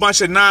whole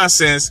bunch of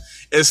nonsense,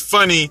 is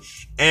funny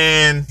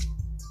and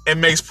it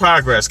makes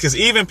progress. Because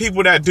even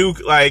people that do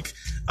like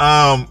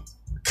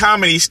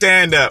comedy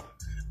stand-up,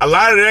 a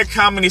lot of their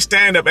comedy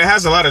stand-up, it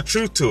has a lot of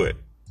truth to it.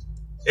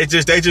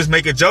 They just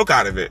make a joke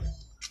out of it.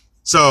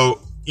 So,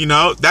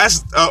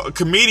 that's a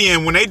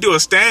comedian. When they do a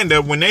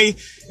stand-up, when they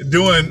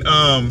doing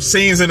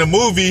scenes in a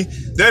movie,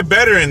 they're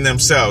better in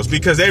themselves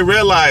because they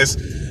realize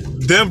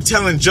them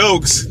telling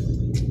jokes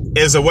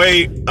is a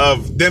way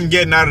of them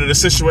getting out of the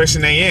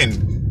situation they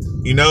in.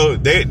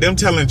 Them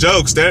telling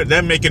jokes,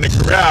 they're making a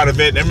career out of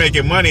it. They're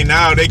making money.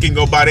 Now they can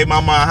go buy their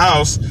mama a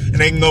house, and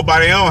they can go buy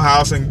their own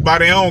house and buy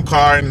their own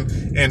car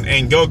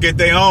and go get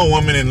their own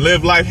woman and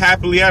live life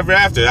happily ever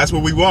after. That's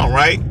what we want,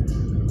 right?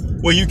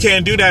 Well, you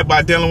can't do that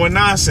by dealing with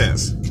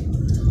nonsense.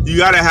 You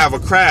got to have a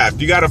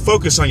craft. You got to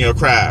focus on your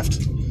craft.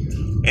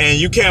 And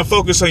you can't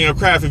focus on your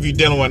craft if you're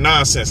dealing with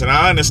nonsense. And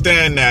I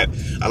understand that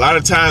a lot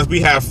of times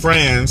we have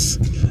friends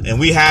and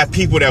we have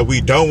people that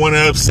we don't want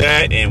to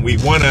upset and we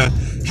want to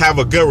have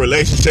a good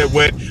relationship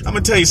with. I'm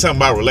going to tell you something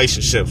about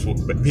relationships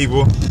with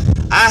people.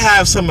 I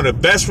have some of the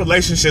best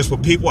relationships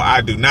with people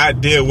I do not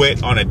deal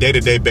with on a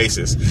day-to-day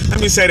basis. Let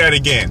me say that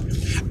again.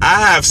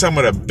 I have some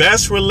of the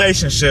best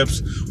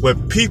relationships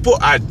with people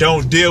I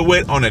don't deal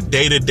with on a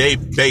day-to-day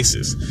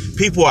basis.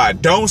 People I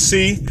don't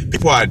see,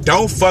 people I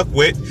don't fuck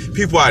with,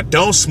 people I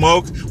don't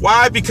smoke.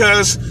 Why?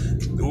 Because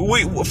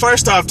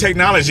first off,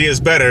 technology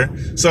is better,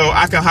 so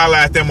I can holler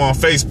at them on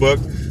Facebook.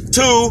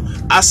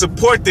 2, I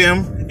support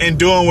them and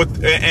doing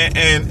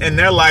and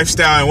their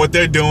lifestyle and what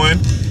they're doing,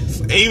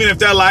 even if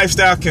their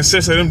lifestyle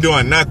consists of them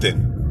doing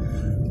nothing.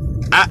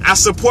 I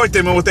support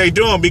them in what they're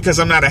doing because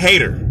I'm not a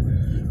hater.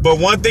 But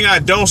one thing I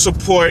don't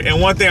support and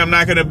one thing I'm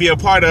not going to be a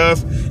part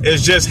of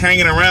is just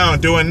hanging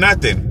around doing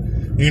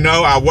nothing. You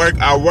know, I work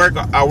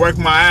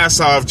my ass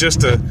off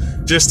just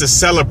to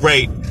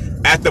celebrate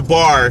at the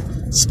bar,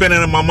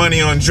 spending my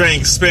money on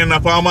drinks, spending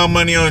up all my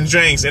money on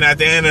drinks, and at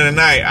the end of the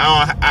night,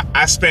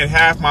 I spent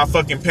half my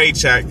fucking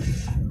paycheck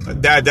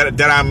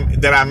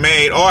that I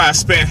made, or I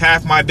spent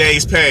half my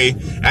day's pay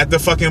at the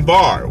fucking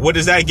bar. What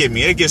does that get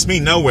me? It gets me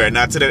nowhere.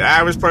 Now, to the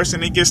average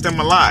person, it gets them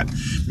a lot.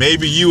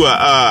 Maybe you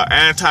a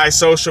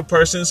anti-social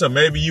person, so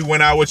maybe you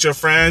went out with your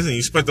friends and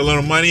you spent a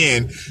little money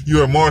and you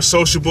were more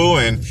sociable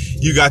and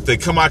you got to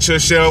come out your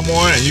shell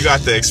more and you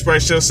got to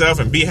express yourself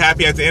and be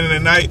happy at the end of the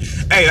night.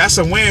 Hey, that's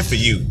a win for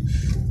you.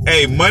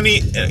 Hey,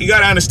 money, you got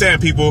to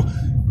understand, people,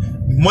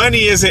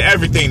 money isn't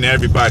everything to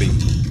everybody.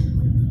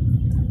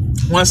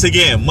 Once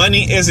again,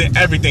 money isn't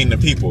everything to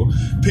people.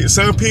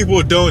 Some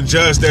people don't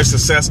judge their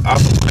success off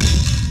of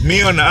money.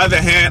 Me, on the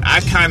other hand, I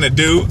kind of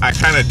do. I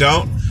kind of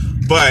don't.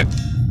 But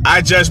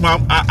I judge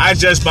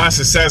my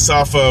success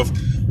off of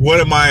what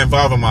am I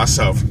involving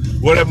myself?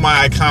 What are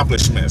my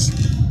accomplishments?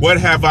 What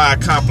have I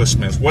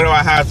accomplishments? What do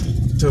I have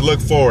to look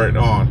forward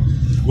on?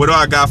 What do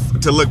I got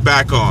to look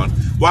back on?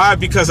 Why?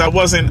 Because I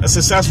wasn't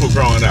successful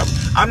growing up.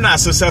 I'm not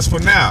successful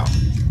now.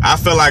 I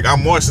feel like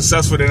I'm more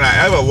successful than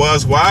I ever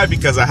was. Why?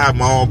 Because I have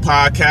my own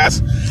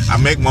podcast. I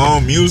make my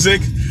own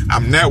music.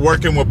 I'm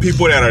networking with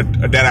people that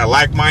are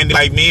like-minded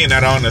like me and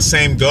that are on the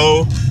same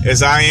goal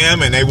as I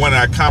am, and they want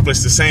to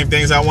accomplish the same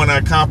things I want to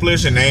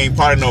accomplish, and they ain't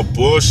part of no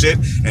bullshit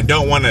and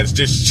don't want to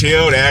just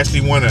chill. They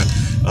actually want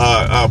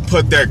to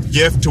put their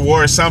gift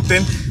towards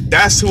something.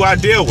 That's who I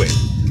deal with.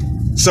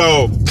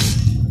 So,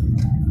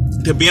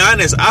 to be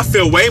honest, I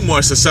feel way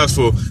more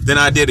successful than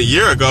I did a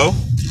year ago.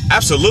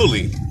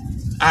 Absolutely.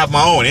 I have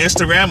my own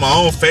Instagram, my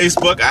own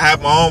Facebook. I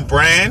have my own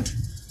brand.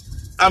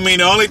 I mean,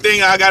 the only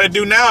thing I got to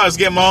do now is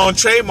get my own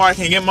trademark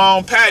and get my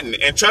own patent.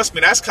 And trust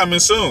me, that's coming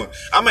soon.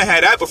 I'm going to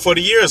have that before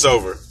the year is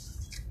over.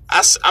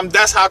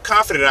 That's how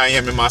confident I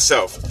am in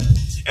myself.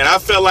 And I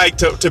feel like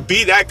to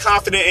be that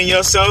confident in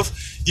yourself,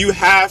 you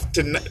have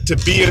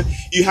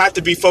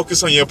to be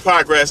focused on your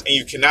progress, and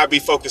you cannot be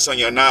focused on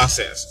your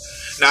nonsense.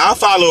 Now, I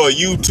follow a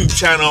YouTube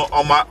channel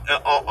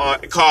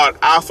called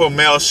Alpha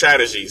Male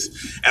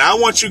Strategies. And I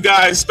want you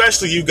guys,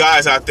 especially you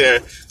guys out there,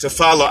 to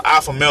follow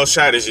Alpha Male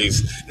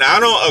Strategies. Now, I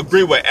don't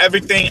agree with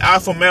everything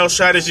Alpha Male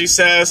Strategy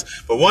says,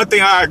 but one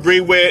thing I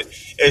agree with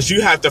is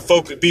you have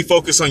to be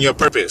focused on your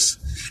purpose.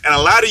 And a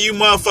lot of you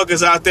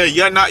motherfuckers out there,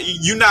 you're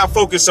not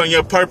focused on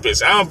your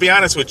purpose. I'm going to be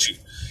honest with you.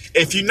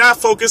 If you're not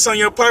focused on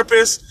your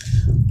purpose,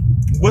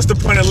 what's the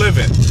point of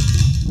living?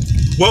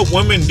 What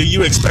woman do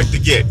you expect to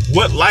get?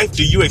 What life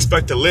do you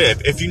expect to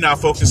live if you're not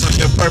focused on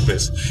your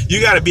purpose? You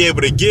got to be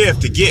able to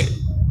give to get.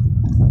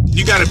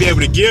 You got to be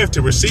able to give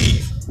to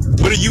receive.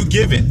 What are you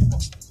giving?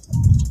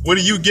 What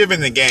are you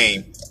giving the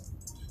game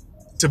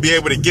to be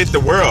able to get the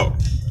world?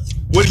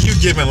 What are you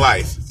giving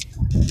life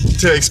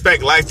to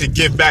expect life to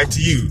give back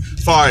to you?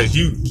 As far as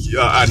you,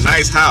 a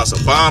nice house,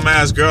 a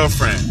bomb-ass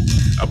girlfriend,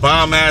 a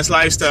bomb-ass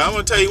lifestyle. I'm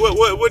going to tell you,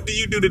 what do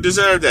you do to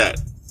deserve that?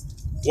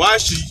 Why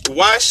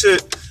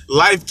should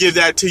life give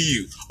that to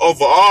you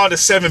over all the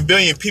 7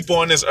 billion people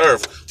on this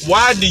earth?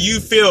 Why do you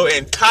feel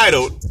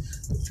entitled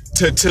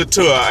to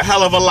a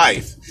hell of a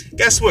life?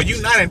 Guess what?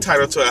 You're not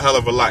entitled to a hell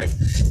of a life.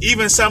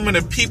 Even some of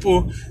the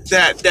people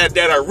that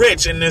are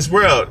rich in this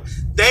world,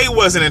 they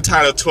wasn't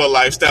entitled to a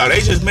lifestyle.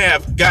 They just may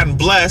have gotten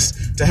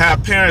blessed to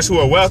have parents who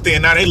are wealthy,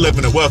 and now they live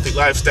in a wealthy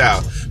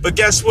lifestyle. But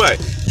guess what?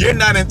 You're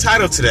not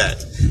entitled to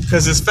that.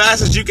 Because as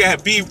fast as you can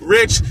be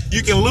rich,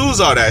 you can lose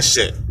all that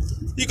shit.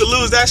 You can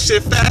lose that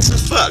shit fast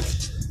as fuck.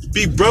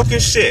 Be broke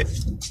as shit.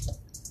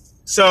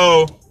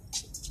 So,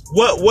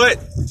 what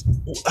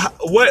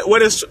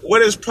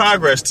is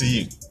progress to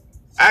you?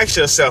 Ask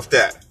yourself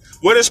that.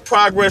 What is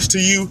progress to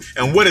you,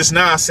 and what is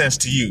nonsense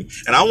to you?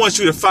 And I want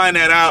you to find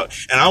that out,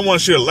 and I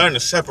want you to learn to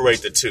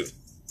separate the two.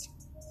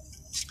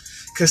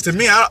 Because to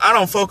me, I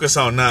don't focus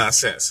on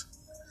nonsense.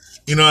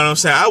 You know what I'm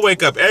saying? I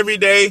wake up every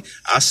day.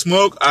 I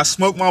smoke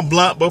my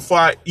blunt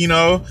before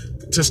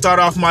to start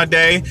off my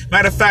day.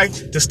 Matter of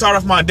fact, to start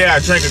off my day, I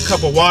drink a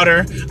cup of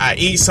water, I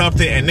eat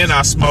something, and then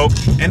I smoke,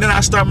 and then I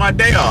start my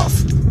day off.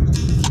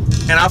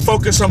 And I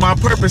focus on my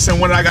purpose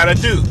and what I gotta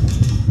do.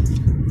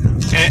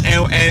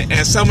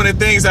 And some of the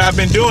things that I've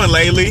been doing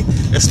lately,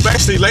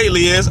 especially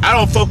lately, is I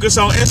don't focus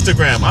on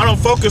Instagram. I don't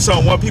focus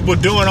on what people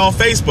are doing on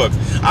Facebook.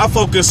 I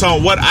focus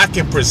on what I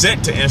can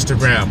present to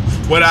Instagram,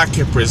 what I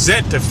can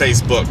present to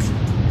Facebook.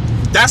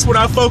 That's what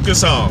I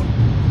focus on.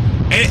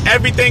 And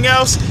everything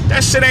else,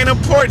 that shit ain't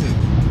important.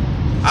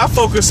 I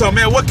focus on,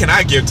 man, what can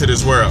I give to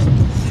this world?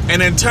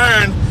 And in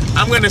turn,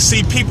 I'm going to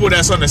see people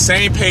that's on the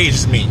same page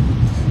as me.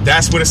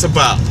 That's what it's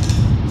about.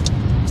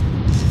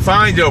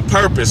 Find your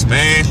purpose,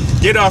 man.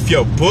 Get off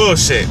your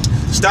bullshit.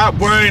 Stop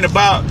worrying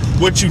about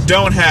what you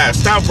don't have.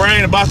 Stop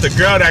worrying about the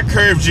girl that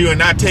curved you and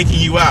not taking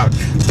you out.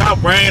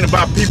 Stop worrying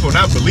about people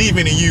not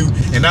believing in you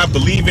and not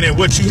believing in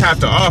what you have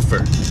to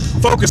offer.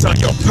 Focus on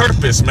your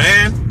purpose,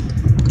 man.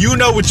 You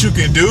know what you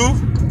can do.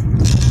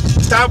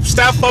 Stop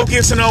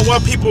focusing on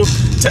what people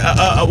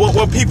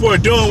what people are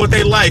doing with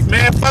their life,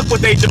 man. Fuck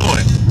what they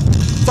doing.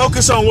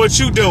 Focus on what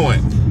you doing.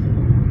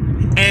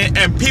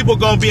 And people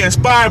gonna be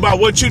inspired by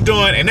what you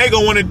doing, and they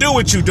gonna want to do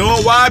what you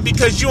doing. Why?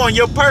 Because you on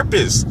your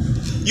purpose.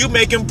 You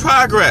making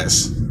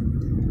progress.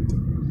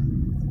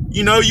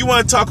 You know, you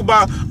want to talk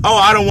about, oh,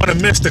 I don't want to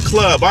miss the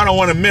club. I don't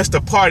want to miss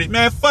the party.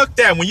 Man, fuck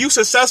that. When you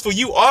successful,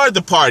 you are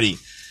the party.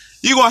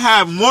 You're going to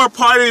have more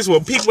parties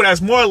with people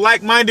that's more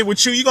like-minded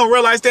with you. You're going to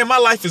realize that my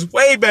life is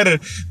way better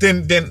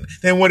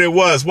than what it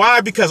was. Why?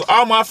 Because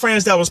all my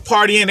friends that was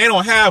partying, they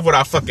don't have what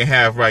I fucking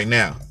have right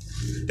now.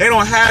 They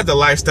don't have the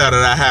lifestyle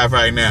that I have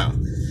right now.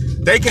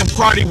 They can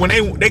party when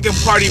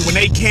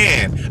they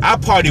can. I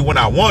party when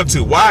I want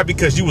to. Why?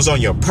 Because you was on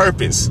your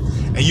purpose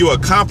and you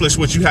accomplished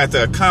what you had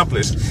to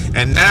accomplish.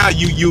 And now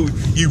you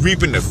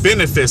reaping the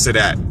benefits of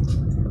that.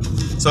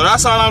 So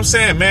that's all I'm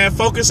saying, man.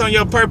 Focus on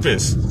your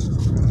purpose.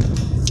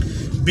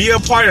 Be a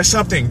part of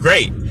something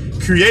great.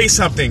 Create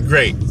something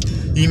great.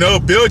 You know,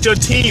 build your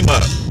team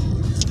up.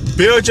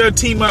 Build your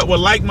team up with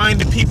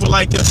like-minded people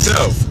like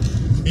yourself.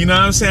 You know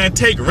what I'm saying?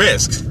 Take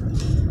risks.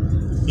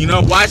 You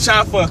know, watch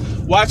out for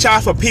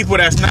people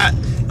that's not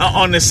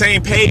on the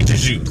same page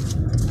as you.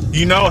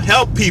 You know,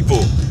 help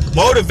people.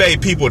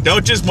 Motivate people.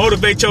 Don't just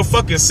motivate your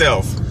fucking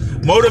self.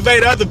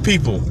 Motivate other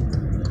people.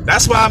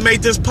 That's why I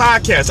made this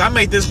podcast. I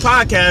made this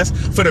podcast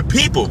for the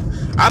people.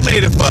 I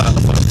made it for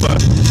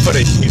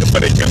the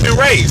human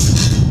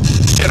race.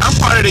 Shit, I'm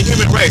part of the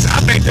human race.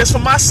 I made this for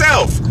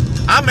myself.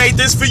 I made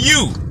this for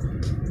you.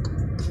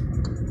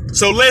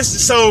 So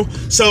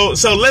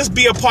let's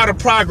be a part of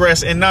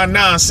progress and not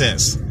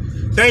nonsense.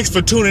 Thanks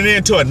for tuning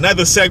in to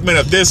another segment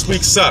of This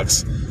Week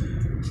Sucks.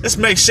 Let's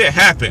make shit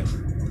happen.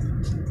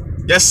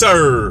 Yes,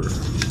 sir.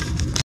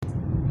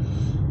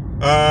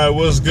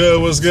 What's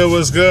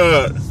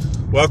good?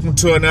 Welcome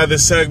to another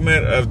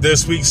segment of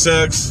This Week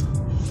Sucks.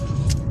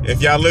 If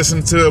y'all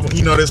listen to,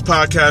 this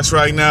podcast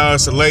right now,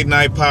 it's a late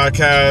night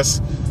podcast.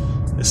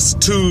 It's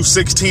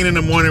 2:16 in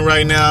the morning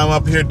right now. I'm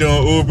up here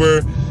doing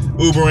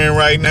Ubering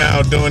right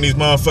now, doing these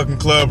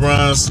motherfucking club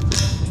runs,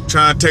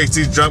 trying to take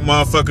these drunk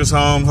motherfuckers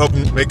home,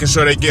 making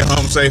sure they get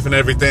home safe and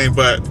everything.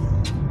 But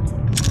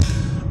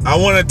I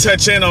want to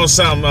touch in on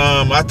something.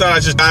 I thought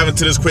I'd just dive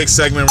into this quick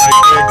segment right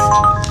quick.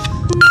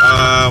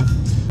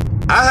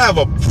 I have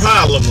a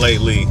problem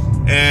lately,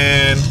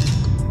 and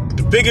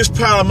the biggest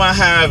problem I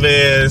have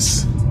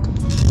is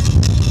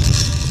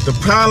the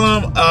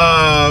problem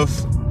of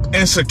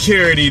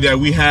insecurity that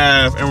we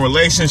have in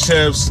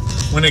relationships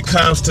when it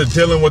comes to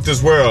dealing with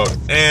this world.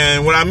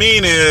 And what I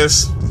mean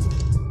is,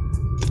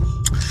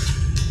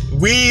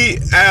 we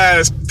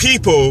as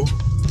people,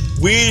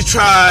 we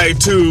try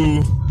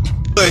to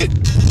put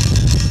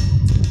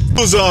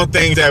rules on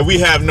things that we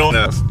have known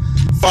of,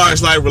 as far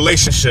as like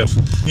relationships.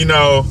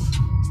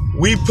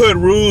 We put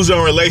rules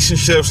on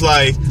relationships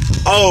like,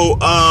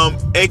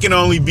 it can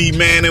only be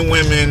man and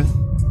women.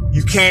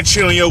 You can't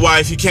cheat on your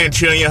wife. You can't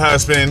cheat on your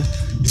husband.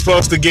 You're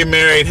supposed to get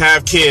married,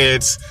 have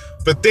kids.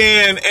 But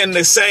then in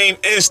the same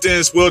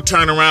instance, we'll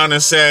turn around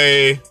and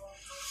say,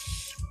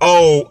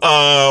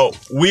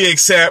 we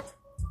accept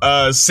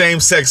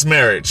same-sex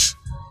marriage.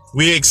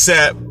 We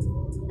accept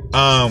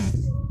a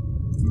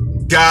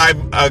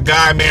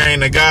guy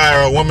marrying a guy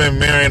or a woman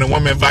marrying a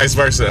woman, vice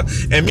versa.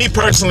 And me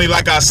personally,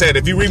 like I said,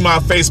 if you read my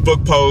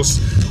Facebook post,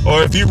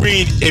 or if you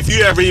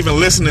ever even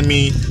listen to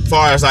me as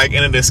far as like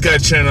in a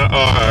discussion,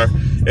 or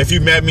if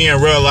you met me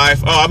in real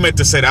life, I meant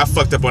to say that, I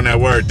fucked up on that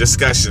word,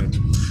 discussion.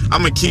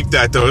 I'm gonna keep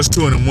that though. It's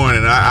 2 a.m.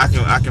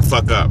 I can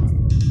fuck up.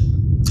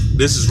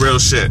 This is real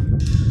shit.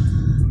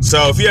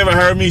 So if you ever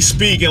heard me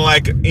speak and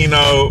like,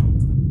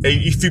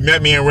 if you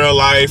met me in real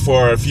life,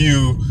 or if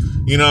you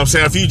know what I'm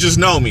saying, if you just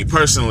know me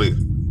personally,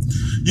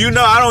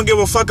 I don't give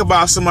a fuck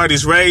about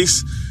somebody's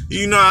race.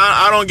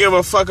 I don't give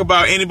a fuck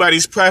about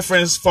anybody's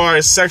preference as far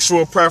as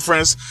sexual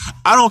preference.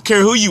 I don't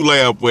care who you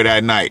lay up with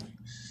at night,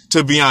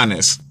 to be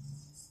honest.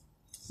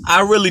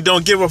 I really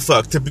don't give a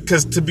fuck,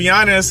 because to be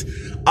honest,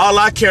 all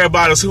I care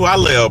about is who I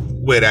lay up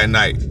with at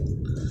night.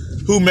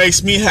 Who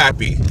makes me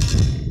happy.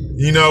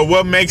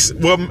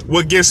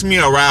 What gets me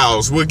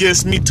aroused, what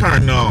gets me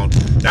turned on.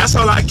 That's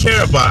all I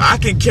care about. I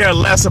can care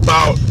less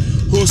about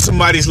who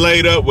somebody's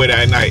laid up with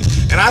at night.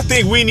 And I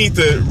think we need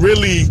to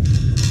really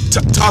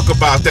talk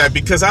about that,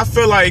 because I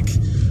feel like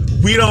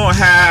we don't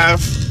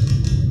have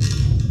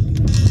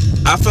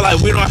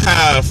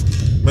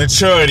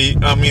maturity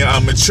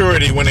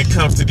when it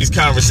comes to these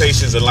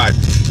conversations in life.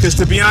 Because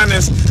to be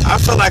honest, I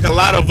feel like a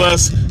lot of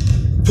us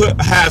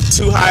have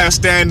too high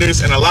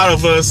standards, and a lot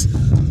of us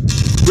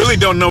really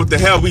don't know what the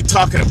hell we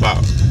talking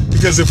about.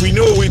 Because if we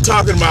knew what we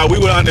talking about, we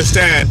would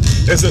understand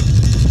there's a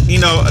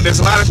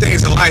lot of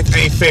things in life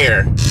ain't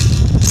fair.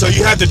 So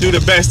you have to do the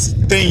best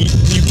thing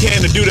you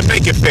can to do to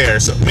make it fair.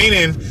 So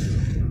meaning,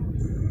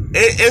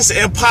 it's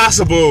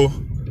impossible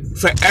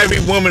for every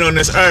woman on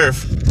this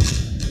earth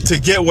to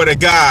get with a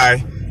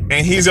guy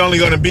and he's only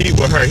going to be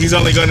with her. He's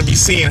only going to be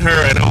seeing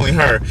her and only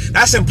her.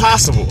 That's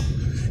impossible.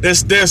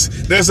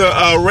 There's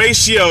a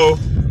ratio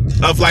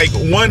of like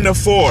 1 to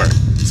 4.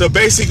 So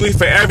basically,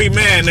 for every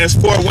man, there's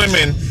 4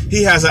 women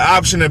he has an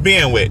option of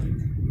being with.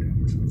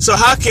 So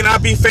how can I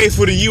be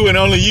faithful to you and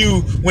only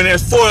you when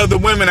there's 4 other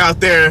women out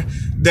there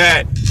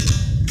that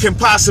can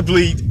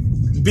possibly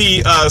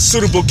be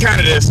suitable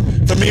candidates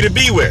for me to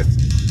be with?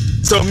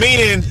 So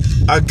meaning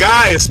a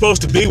guy is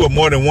supposed to be with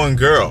more than one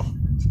girl.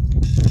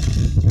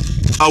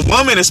 A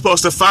woman is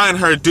supposed to find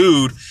her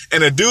dude,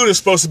 and a dude is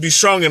supposed to be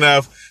strong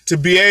enough to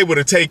be able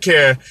to take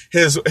care of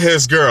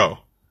his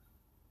girl.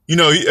 You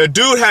know, a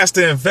dude has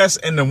to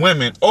invest in the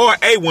women or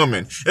a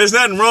woman. There's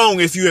nothing wrong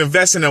if you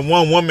invest in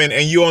one woman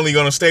and you only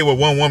going to stay with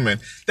one woman.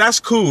 That's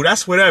cool.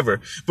 That's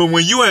whatever. But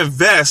when you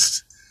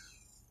invest,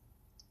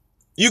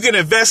 you can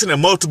invest in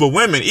multiple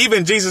women.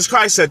 Even Jesus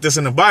Christ said this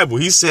in the Bible.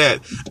 He said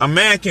a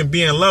man can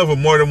be in love with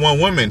more than one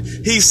woman.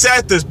 He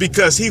said this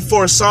because he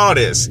foresaw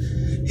this.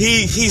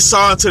 He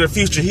saw into the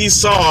future. He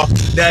saw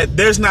that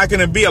there's not going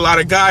to be a lot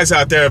of guys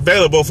out there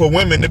available for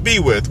women to be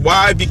with.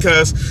 Why?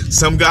 Because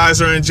some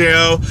guys are in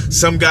jail.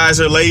 Some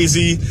guys are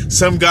lazy.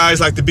 Some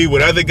guys like to be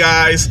with other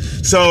guys.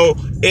 So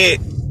it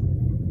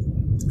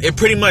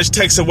pretty much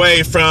takes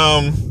away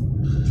from,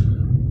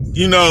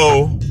 you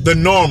know, the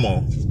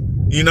normal,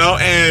 you know,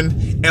 and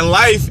in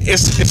life,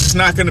 it's just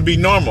not going to be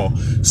normal.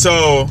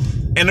 So,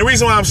 and the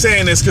reason why I'm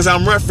saying this, because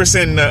I'm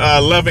referencing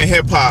the Love and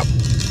Hip Hop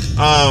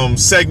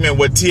segment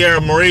with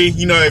Tierra Marie.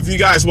 You know, if you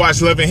guys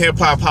watch Love and Hip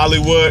Hop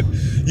Hollywood,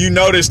 you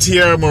notice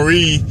Tierra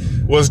Marie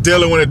was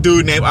dealing with a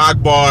dude named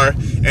Akbar,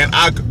 and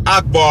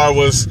Akbar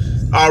was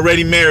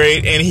already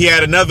married and he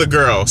had another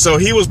girl. So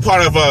he was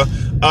part of a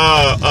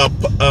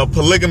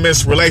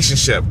polygamous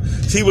relationship.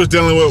 He was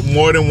dealing with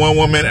more than one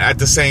woman at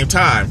the same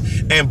time,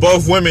 and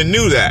both women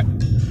knew that.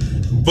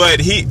 But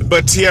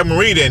Tierra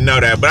Marie didn't know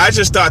that. But I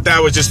just thought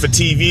that was just for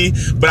TV.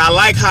 But I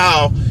like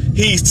how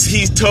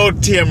he's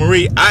told Tierra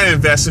Marie, I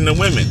invest in the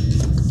women.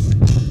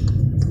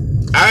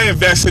 I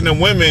invest in the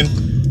women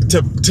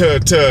to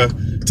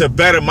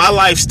better my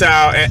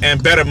lifestyle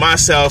and better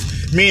myself.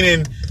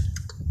 Meaning,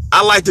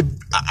 I like to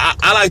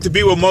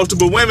be with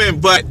multiple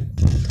women, but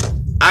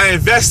I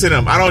invest in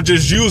them. I don't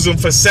just use them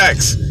for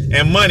sex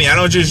and money. I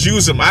don't just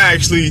use them. I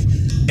actually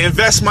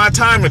invest my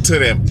time into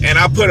them, and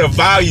I put a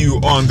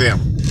value on them.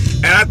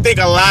 And I think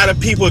a lot of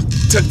people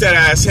took that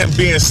as him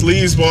being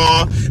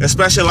sleazeball,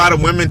 especially a lot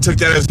of women took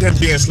that as him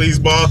being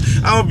sleazeball.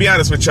 I'm going to be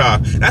honest with y'all.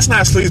 That's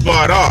not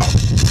sleazeball at all.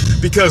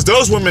 Because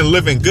those women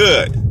living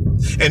good.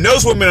 And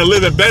those women are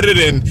living better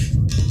than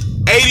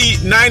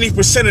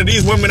 80-90% of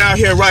these women out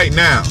here right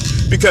now.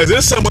 Because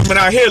there's some women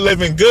out here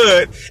living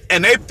good,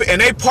 and they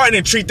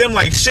partner treat them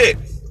like shit.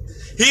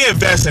 He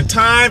invests in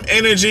time,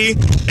 energy,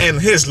 and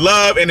his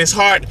love and his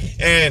heart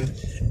and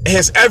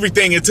his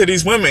everything into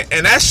these women.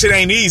 And that shit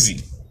ain't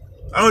easy.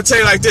 I'm gonna tell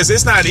you like this: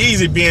 it's not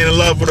easy being in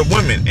love with a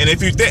woman. And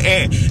if you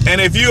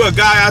and if you're a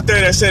guy out there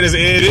that says it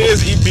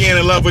is being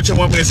in love with your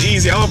woman is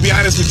easy, I'm gonna be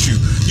honest with you.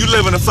 You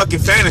live in a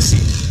fucking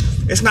fantasy.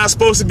 It's not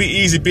supposed to be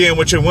easy being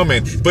with your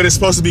woman, but it's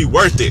supposed to be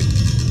worth it.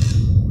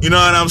 You know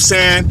what I'm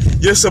saying?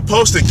 You're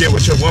supposed to get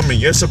with your woman.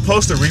 You're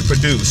supposed to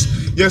reproduce.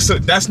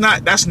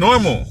 That's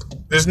normal.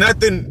 There's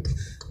nothing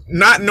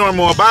not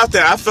normal about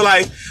that. I feel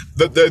like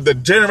the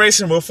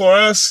generation before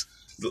us,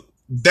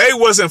 they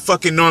wasn't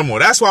fucking normal.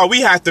 That's why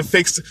we had to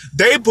fix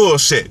they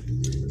bullshit.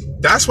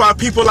 That's why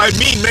people like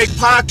me make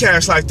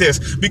podcasts like this,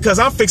 because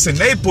I'm fixing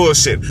they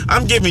bullshit.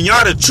 I'm giving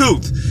y'all the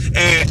truth.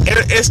 And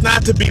it's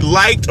not to be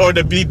liked or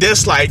to be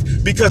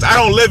disliked, because I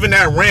don't live in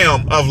that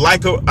realm of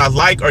like or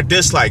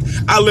dislike.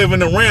 I live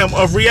in the realm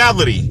of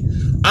reality.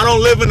 I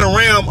don't live in the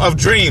realm of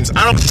dreams.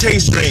 I don't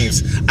chase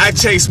dreams. I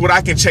chase what I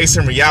can chase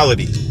in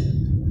reality.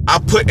 I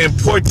put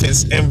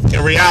importance in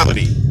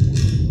reality.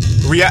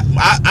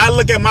 I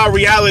look at my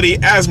reality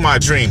as my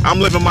dream. I'm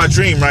living my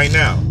dream right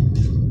now.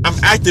 I'm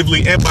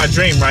actively in my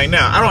dream right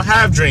now. I don't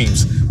have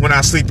dreams when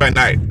I sleep at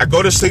night. I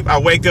go to sleep, I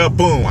wake up,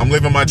 boom, I'm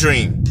living my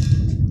dream.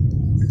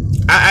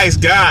 I ask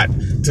God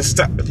to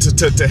stop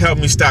to help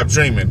me stop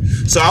dreaming.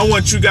 So I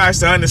want you guys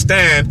to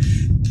understand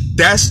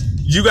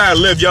you gotta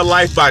live your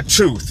life by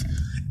truth.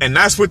 And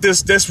that's what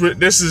this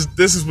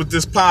is what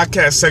this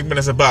podcast segment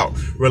is about.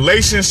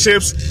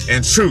 Relationships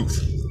and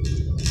truth.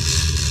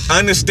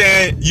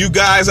 Understand, you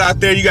guys out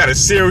there, you got a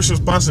serious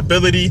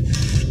responsibility,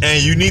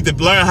 and you need to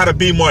learn how to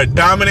be more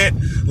dominant,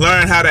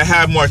 learn how to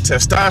have more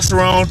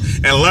testosterone,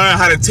 and learn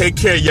how to take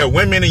care of your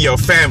women and your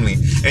family.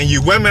 And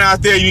you women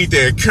out there, you need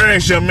to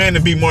encourage your men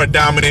to be more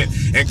dominant,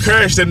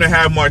 encourage them to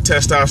have more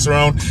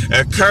testosterone,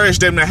 encourage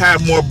them to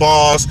have more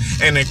balls,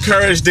 and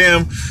encourage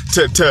them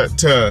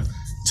to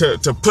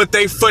put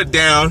their foot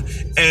down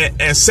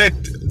and set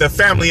the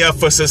family up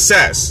for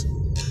success.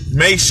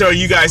 Make sure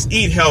you guys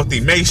eat healthy.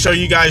 Make sure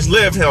you guys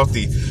live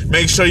healthy.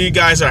 Make sure you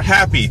guys are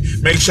happy.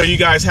 Make sure you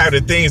guys have the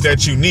things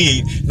that you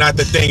need, not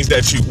the things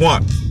that you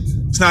want.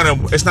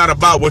 It's not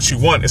about what you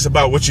want. It's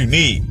about what you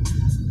need.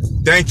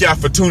 Thank y'all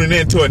for tuning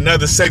in to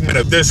another segment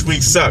of This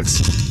Week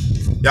Sucks.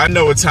 Y'all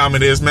know what time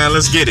it is, man.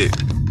 Let's get it.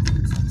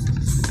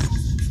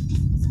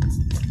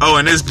 Oh,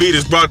 and this beat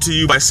is brought to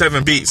you by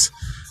 7 Beats.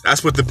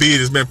 That's what the beat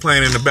has been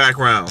playing in the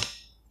background.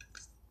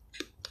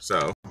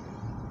 So,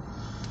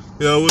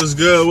 yo, what's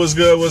good?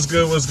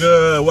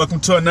 Welcome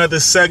to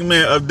another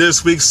segment of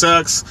This Week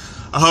Sucks.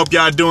 I hope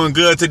y'all doing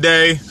good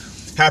today.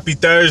 Happy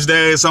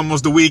Thursday. It's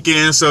almost the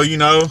weekend, so you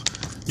know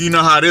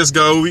how this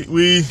go.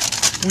 We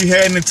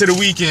heading into the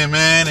weekend,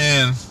 man,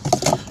 and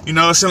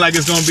it seems like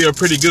it's gonna be a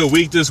pretty good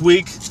week this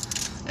week.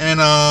 And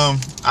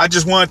I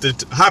just wanted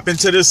to hop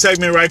into this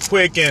segment right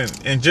quick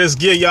and just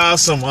give y'all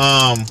some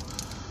advice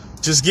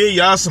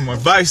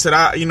that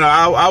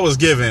I was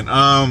given.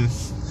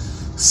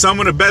 Some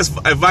of the best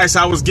advice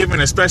I was given,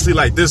 especially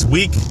like this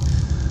week,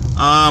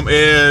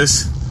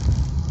 is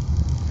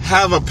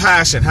have a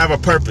passion, have a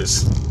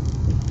purpose.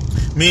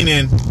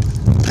 Meaning,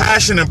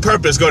 passion and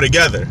purpose go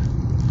together.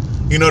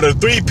 The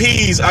 3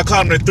 P's, I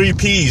call them the 3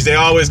 P's. They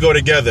always go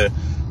together.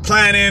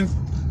 Planning,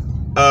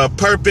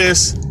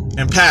 purpose,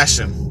 and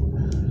passion.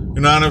 You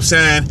know what I'm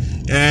saying?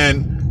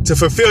 And to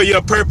fulfill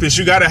your purpose,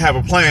 you got to have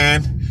a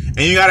plan, and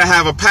you got to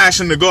have a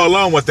passion to go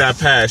along with that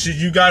passion.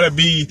 You got to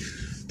be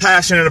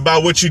passionate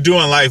about what you do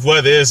in life,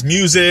 whether it's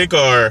music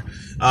or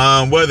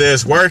whether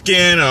it's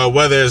working or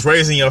whether it's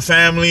raising your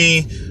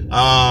family,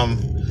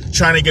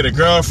 trying to get a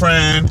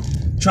girlfriend,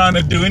 trying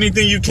to do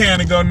anything you can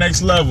to go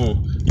next level.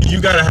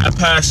 You got to have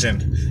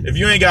passion. If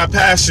you ain't got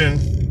passion,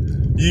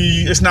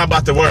 it's not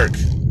about to work.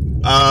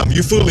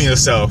 You're fooling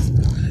yourself.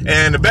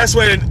 And the best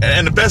way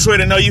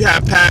to know you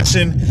have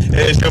passion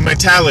is your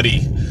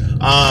mentality.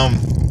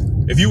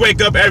 If you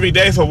wake up every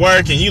day for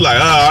work and you like,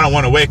 I don't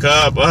want to wake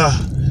up,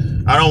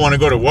 I don't want to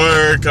go to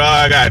work,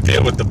 I got to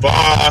deal with the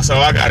boss, or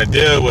I got to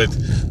deal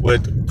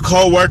with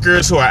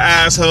co-workers who are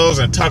assholes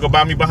and talk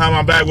about me behind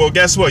my back. Well,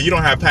 guess what? You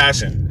don't have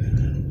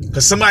passion.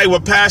 Because somebody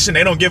with passion,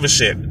 they don't give a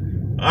shit.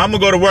 I'm going to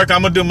go to work,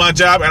 I'm going to do my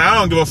job, and I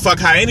don't give a fuck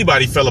how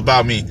anybody feel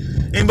about me.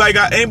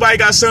 Anybody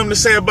got something to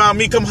say about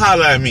me, come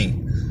holler at me.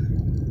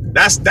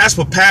 That's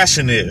what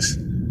passion is.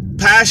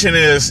 Passion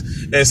is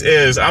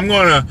I'm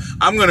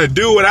gonna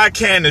do what I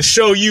can to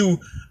show you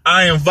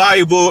I am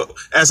valuable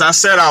as I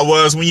said I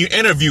was when you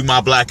interviewed my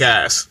black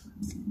ass.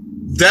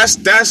 That's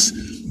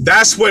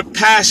what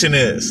passion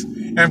is.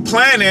 And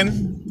planning,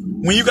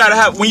 when you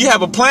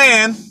have a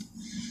plan,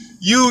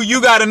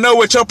 you gotta know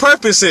what your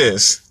purpose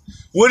is.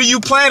 What are you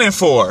planning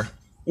for?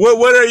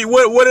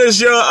 What is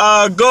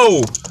your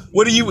goal?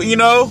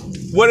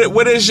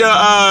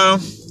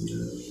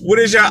 What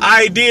is your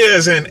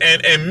ideas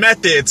and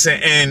methods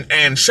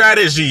and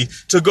strategy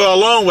to go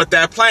along with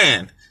that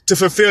plan to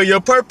fulfill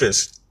your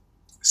purpose?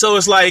 So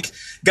it's like,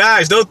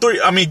 women,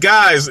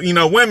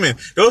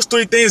 those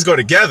 3 things go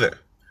together.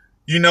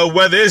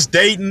 Whether it's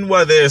dating,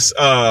 whether it's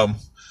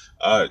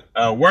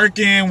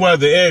working,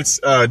 whether it's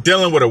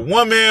dealing with a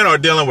woman or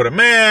dealing with a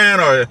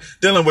man or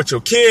dealing with your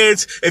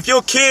kids. If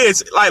your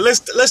kids, like,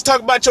 let's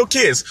talk about your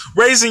kids,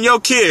 raising your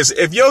kids.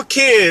 If your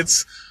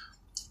kids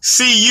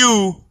see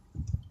you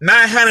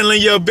not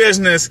handling your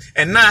business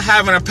and not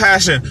having a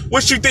passion,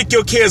 what you think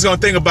your kids gonna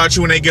think about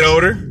you when they get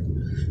older?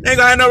 They ain't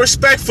gonna have no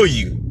respect for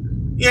you.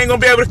 You ain't gonna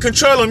be able to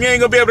control them. You ain't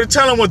gonna be able to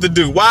tell them what to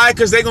do. Why?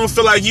 Because they gonna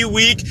feel like you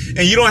weak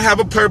and you don't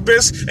have a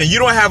purpose and you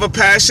don't have a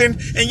passion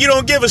and you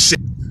don't give a shit.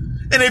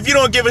 And if you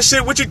don't give a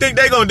shit, what you think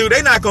they gonna do?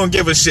 They not gonna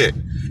give a shit.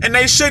 And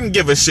they shouldn't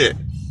give a shit.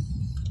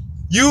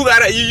 You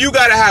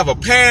gotta have a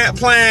plan.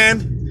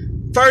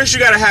 First, you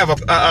gotta have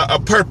a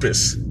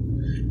purpose.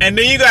 And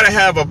then you gotta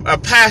have a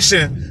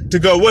passion to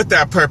go with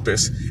that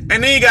purpose.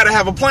 And then you gotta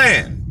have a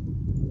plan.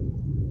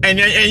 And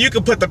you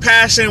can put the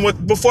passion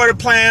before the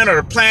plan or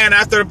the plan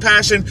after the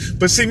passion.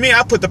 But see me,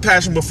 I put the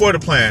passion before the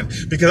plan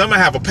because I'm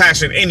gonna have a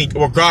passion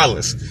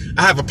regardless.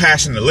 I have a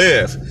passion to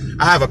live.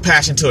 I have a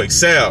passion to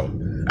excel.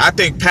 I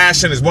think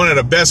passion is one of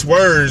the best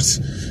words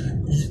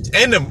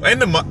in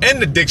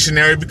the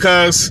dictionary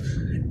because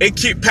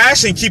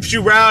passion keeps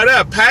you riled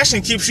up.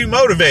 Passion keeps you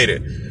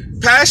motivated.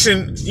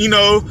 Passion,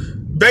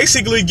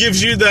 basically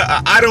gives you the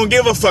I don't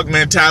give a fuck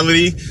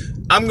mentality.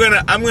 I'm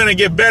gonna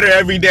get better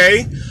every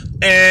day,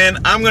 and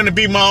I'm gonna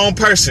be my own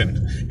person.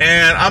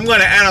 And I'm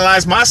going to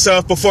analyze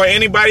myself before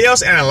anybody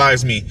else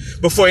analyzes me.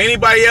 Before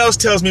anybody else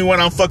tells me what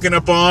I'm fucking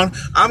up on,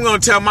 I'm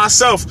going to tell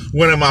myself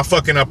what am I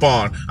fucking up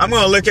on. I'm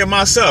going to look at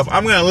myself.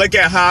 I'm going to look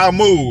at how I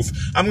move.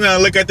 I'm going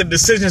to look at the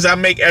decisions I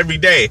make every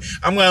day.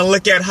 I'm going to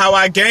look at how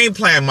I game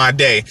plan my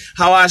day,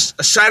 how I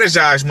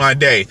strategize my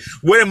day.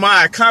 What am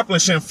I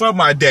accomplishing for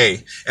my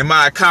day? Am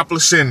I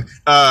accomplishing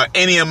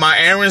any of my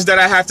errands that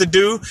I have to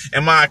do?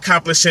 Am I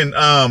accomplishing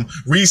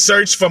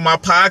research for my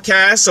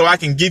podcast so I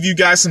can give you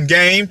guys some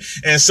game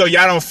and so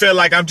y'all don't feel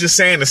like I'm just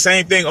saying the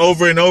same thing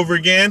over and over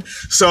again?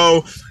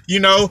 So,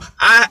 I'm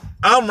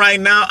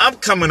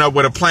coming up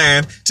with a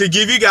plan to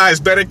give you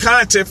guys better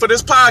content for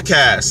this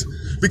podcast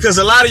because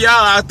a lot of y'all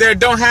out there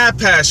don't have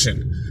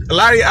passion. A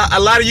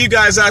lot of you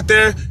guys out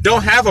there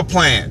don't have a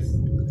plan.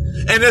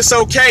 And it's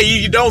okay.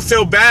 You don't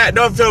feel bad.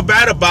 Don't feel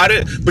bad about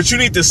it. But you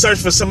need to search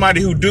for somebody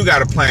who do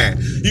got a plan.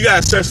 You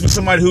got to search for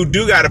somebody who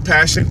do got a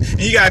passion.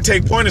 And you got to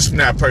take pointers from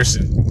that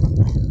person.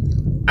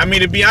 I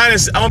mean, to be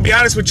honest, I'm going to be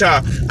honest with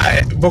y'all.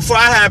 Before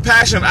I had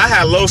passion, I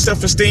had low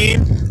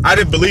self-esteem. I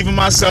didn't believe in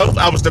myself.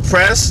 I was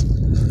depressed.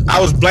 I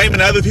was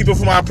blaming other people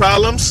for my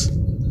problems.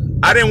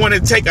 I didn't want to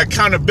take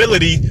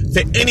accountability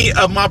for any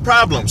of my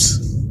problems.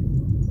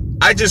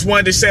 I just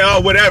wanted to say,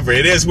 oh, whatever.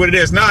 It is what it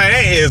is. No, it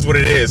ain't is what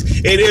it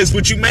is. It is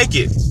what you make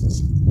it.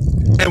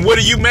 And what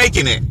are you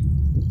making it?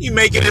 You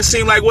making it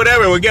seem like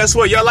whatever. Well, guess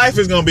what? Your life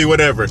is going to be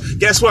whatever.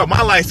 Guess what?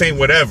 My life ain't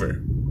whatever.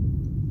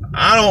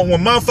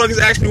 When motherfuckers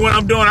ask me what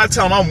I'm doing, I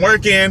tell them I'm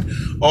working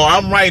or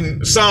I'm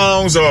writing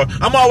songs or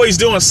I'm always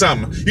doing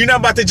something. You're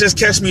not about to just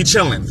catch me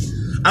chilling.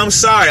 I'm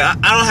sorry. I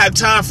don't have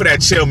time for that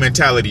chill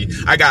mentality.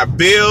 I got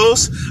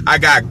bills. I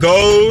got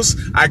goals.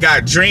 I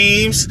got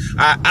dreams.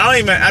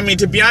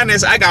 To be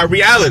honest, I got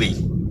reality.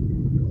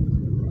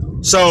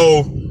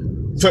 So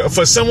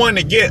for someone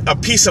to get a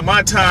piece of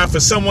my time,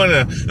 for someone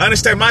to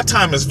understand my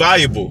time is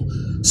valuable.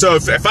 So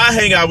if I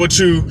hang out with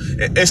you,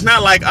 it's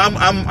not like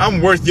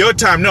I'm worth your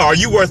time. No, are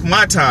you worth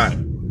my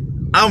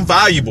time? I'm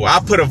valuable. I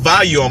put a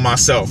value on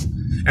myself,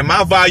 and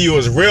my value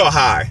is real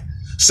high.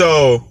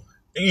 So,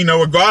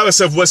 regardless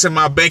of what's in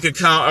my bank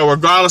account or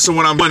regardless of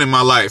what I'm doing in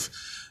my life,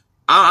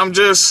 I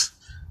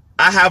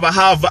have a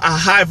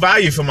high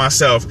value for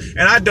myself,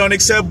 and I don't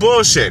accept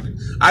bullshit.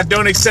 I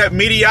don't accept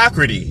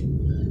mediocrity.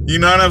 You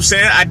know what I'm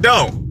saying? I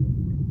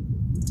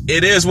don't.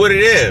 It is what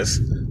it is.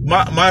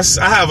 I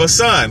have a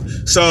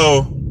son.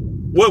 So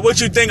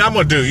what you think I'm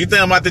gonna do? You think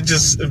I'm about to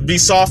just be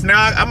soft now?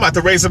 I'm about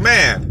to raise a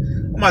man.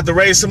 I'm about to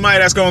raise somebody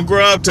that's gonna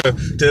grow up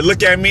to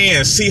look at me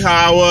and see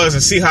how I was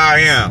and see how I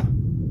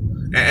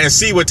am. And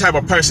see what type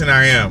of person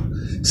I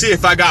am. See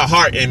if I got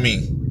heart in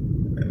me.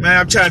 Man,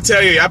 I'm trying to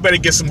tell you, I better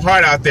get some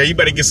heart out there. You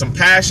better get some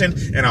passion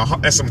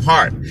and some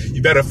heart.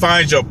 You better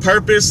find your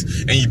purpose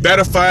and you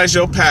better find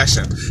your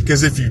passion.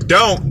 Because if you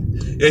don't,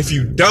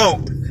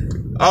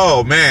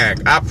 oh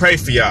man, I pray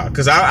for y'all.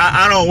 Because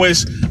I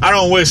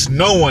don't wish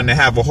no one to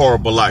have a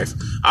horrible life.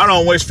 I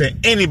don't wish for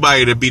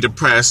anybody to be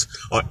depressed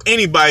or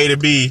anybody to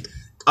be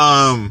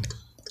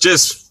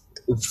just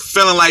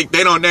feeling like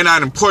they're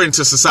not important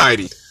to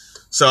society.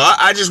 So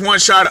I just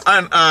want y'all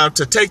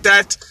to take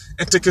that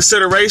into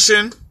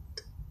consideration.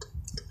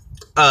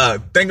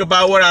 Think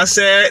about what I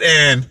said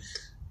and,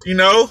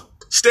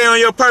 stay on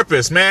your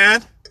purpose,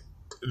 man.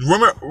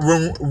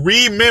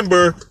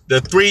 Remember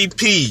the 3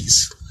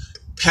 P's.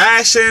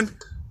 Passion,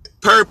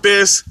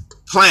 purpose,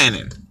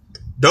 planning.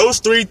 Those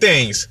 3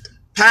 things.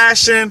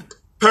 Passion,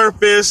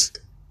 purpose,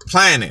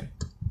 planning.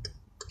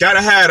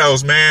 Gotta have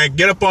those, man.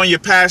 Get up on your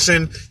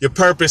passion, your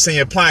purpose, and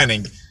your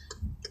planning.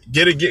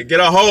 Get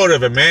a hold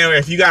of it, man.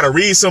 If you gotta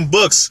read some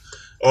books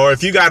or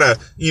if you gotta,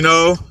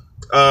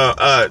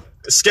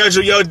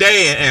 schedule your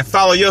day and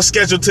follow your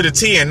schedule to the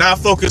T and not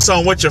focus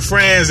on what your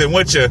friends and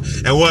what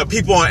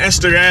people on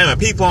Instagram and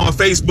people on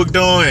Facebook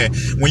doing. And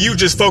when you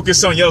just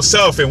focus on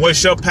yourself and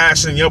what's your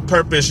passion, your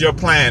purpose, your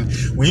plan,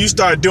 when you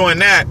start doing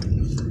that,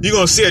 you're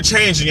going to see a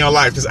change in your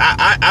life. Cause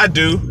I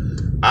do.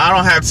 I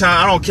don't have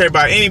time. I don't care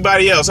about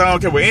anybody else. I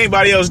don't care what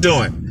anybody else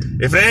doing.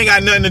 If it ain't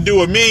got nothing to do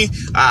with me,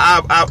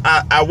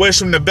 I wish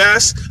them the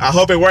best. I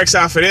hope it works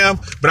out for them,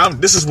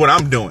 but this is what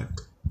I'm doing.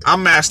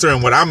 I'm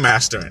mastering what I'm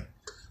mastering.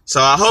 So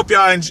I hope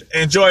y'all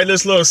enjoyed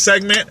this little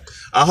segment.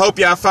 I hope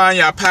y'all find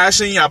y'all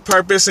passion, y'all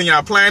purpose, and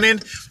y'all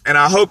planning. And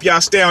I hope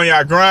y'all stay on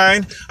y'all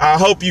grind. I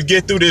hope you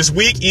get through this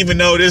week, even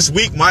though this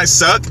week might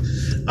suck.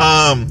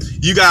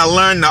 You gotta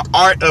learn the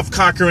art of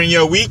conquering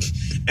your week.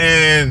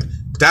 And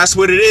that's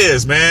what it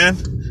is, man.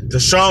 The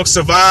strong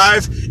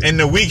survive and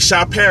the weak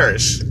shall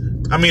perish.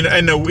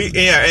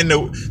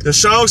 The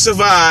strong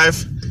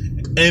survive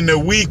and the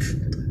weak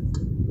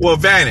will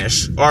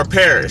vanish or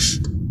perish.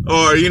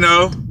 Or,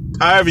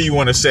 however you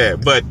want to say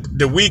it, but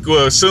the weak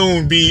will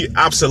soon be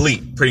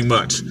obsolete, pretty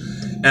much.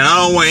 And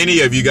I don't want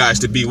any of you guys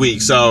to be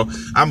weak. So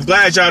I'm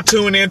glad y'all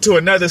tuned in to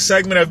another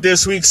segment of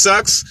This Week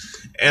Sucks.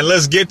 And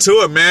let's get to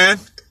it, man.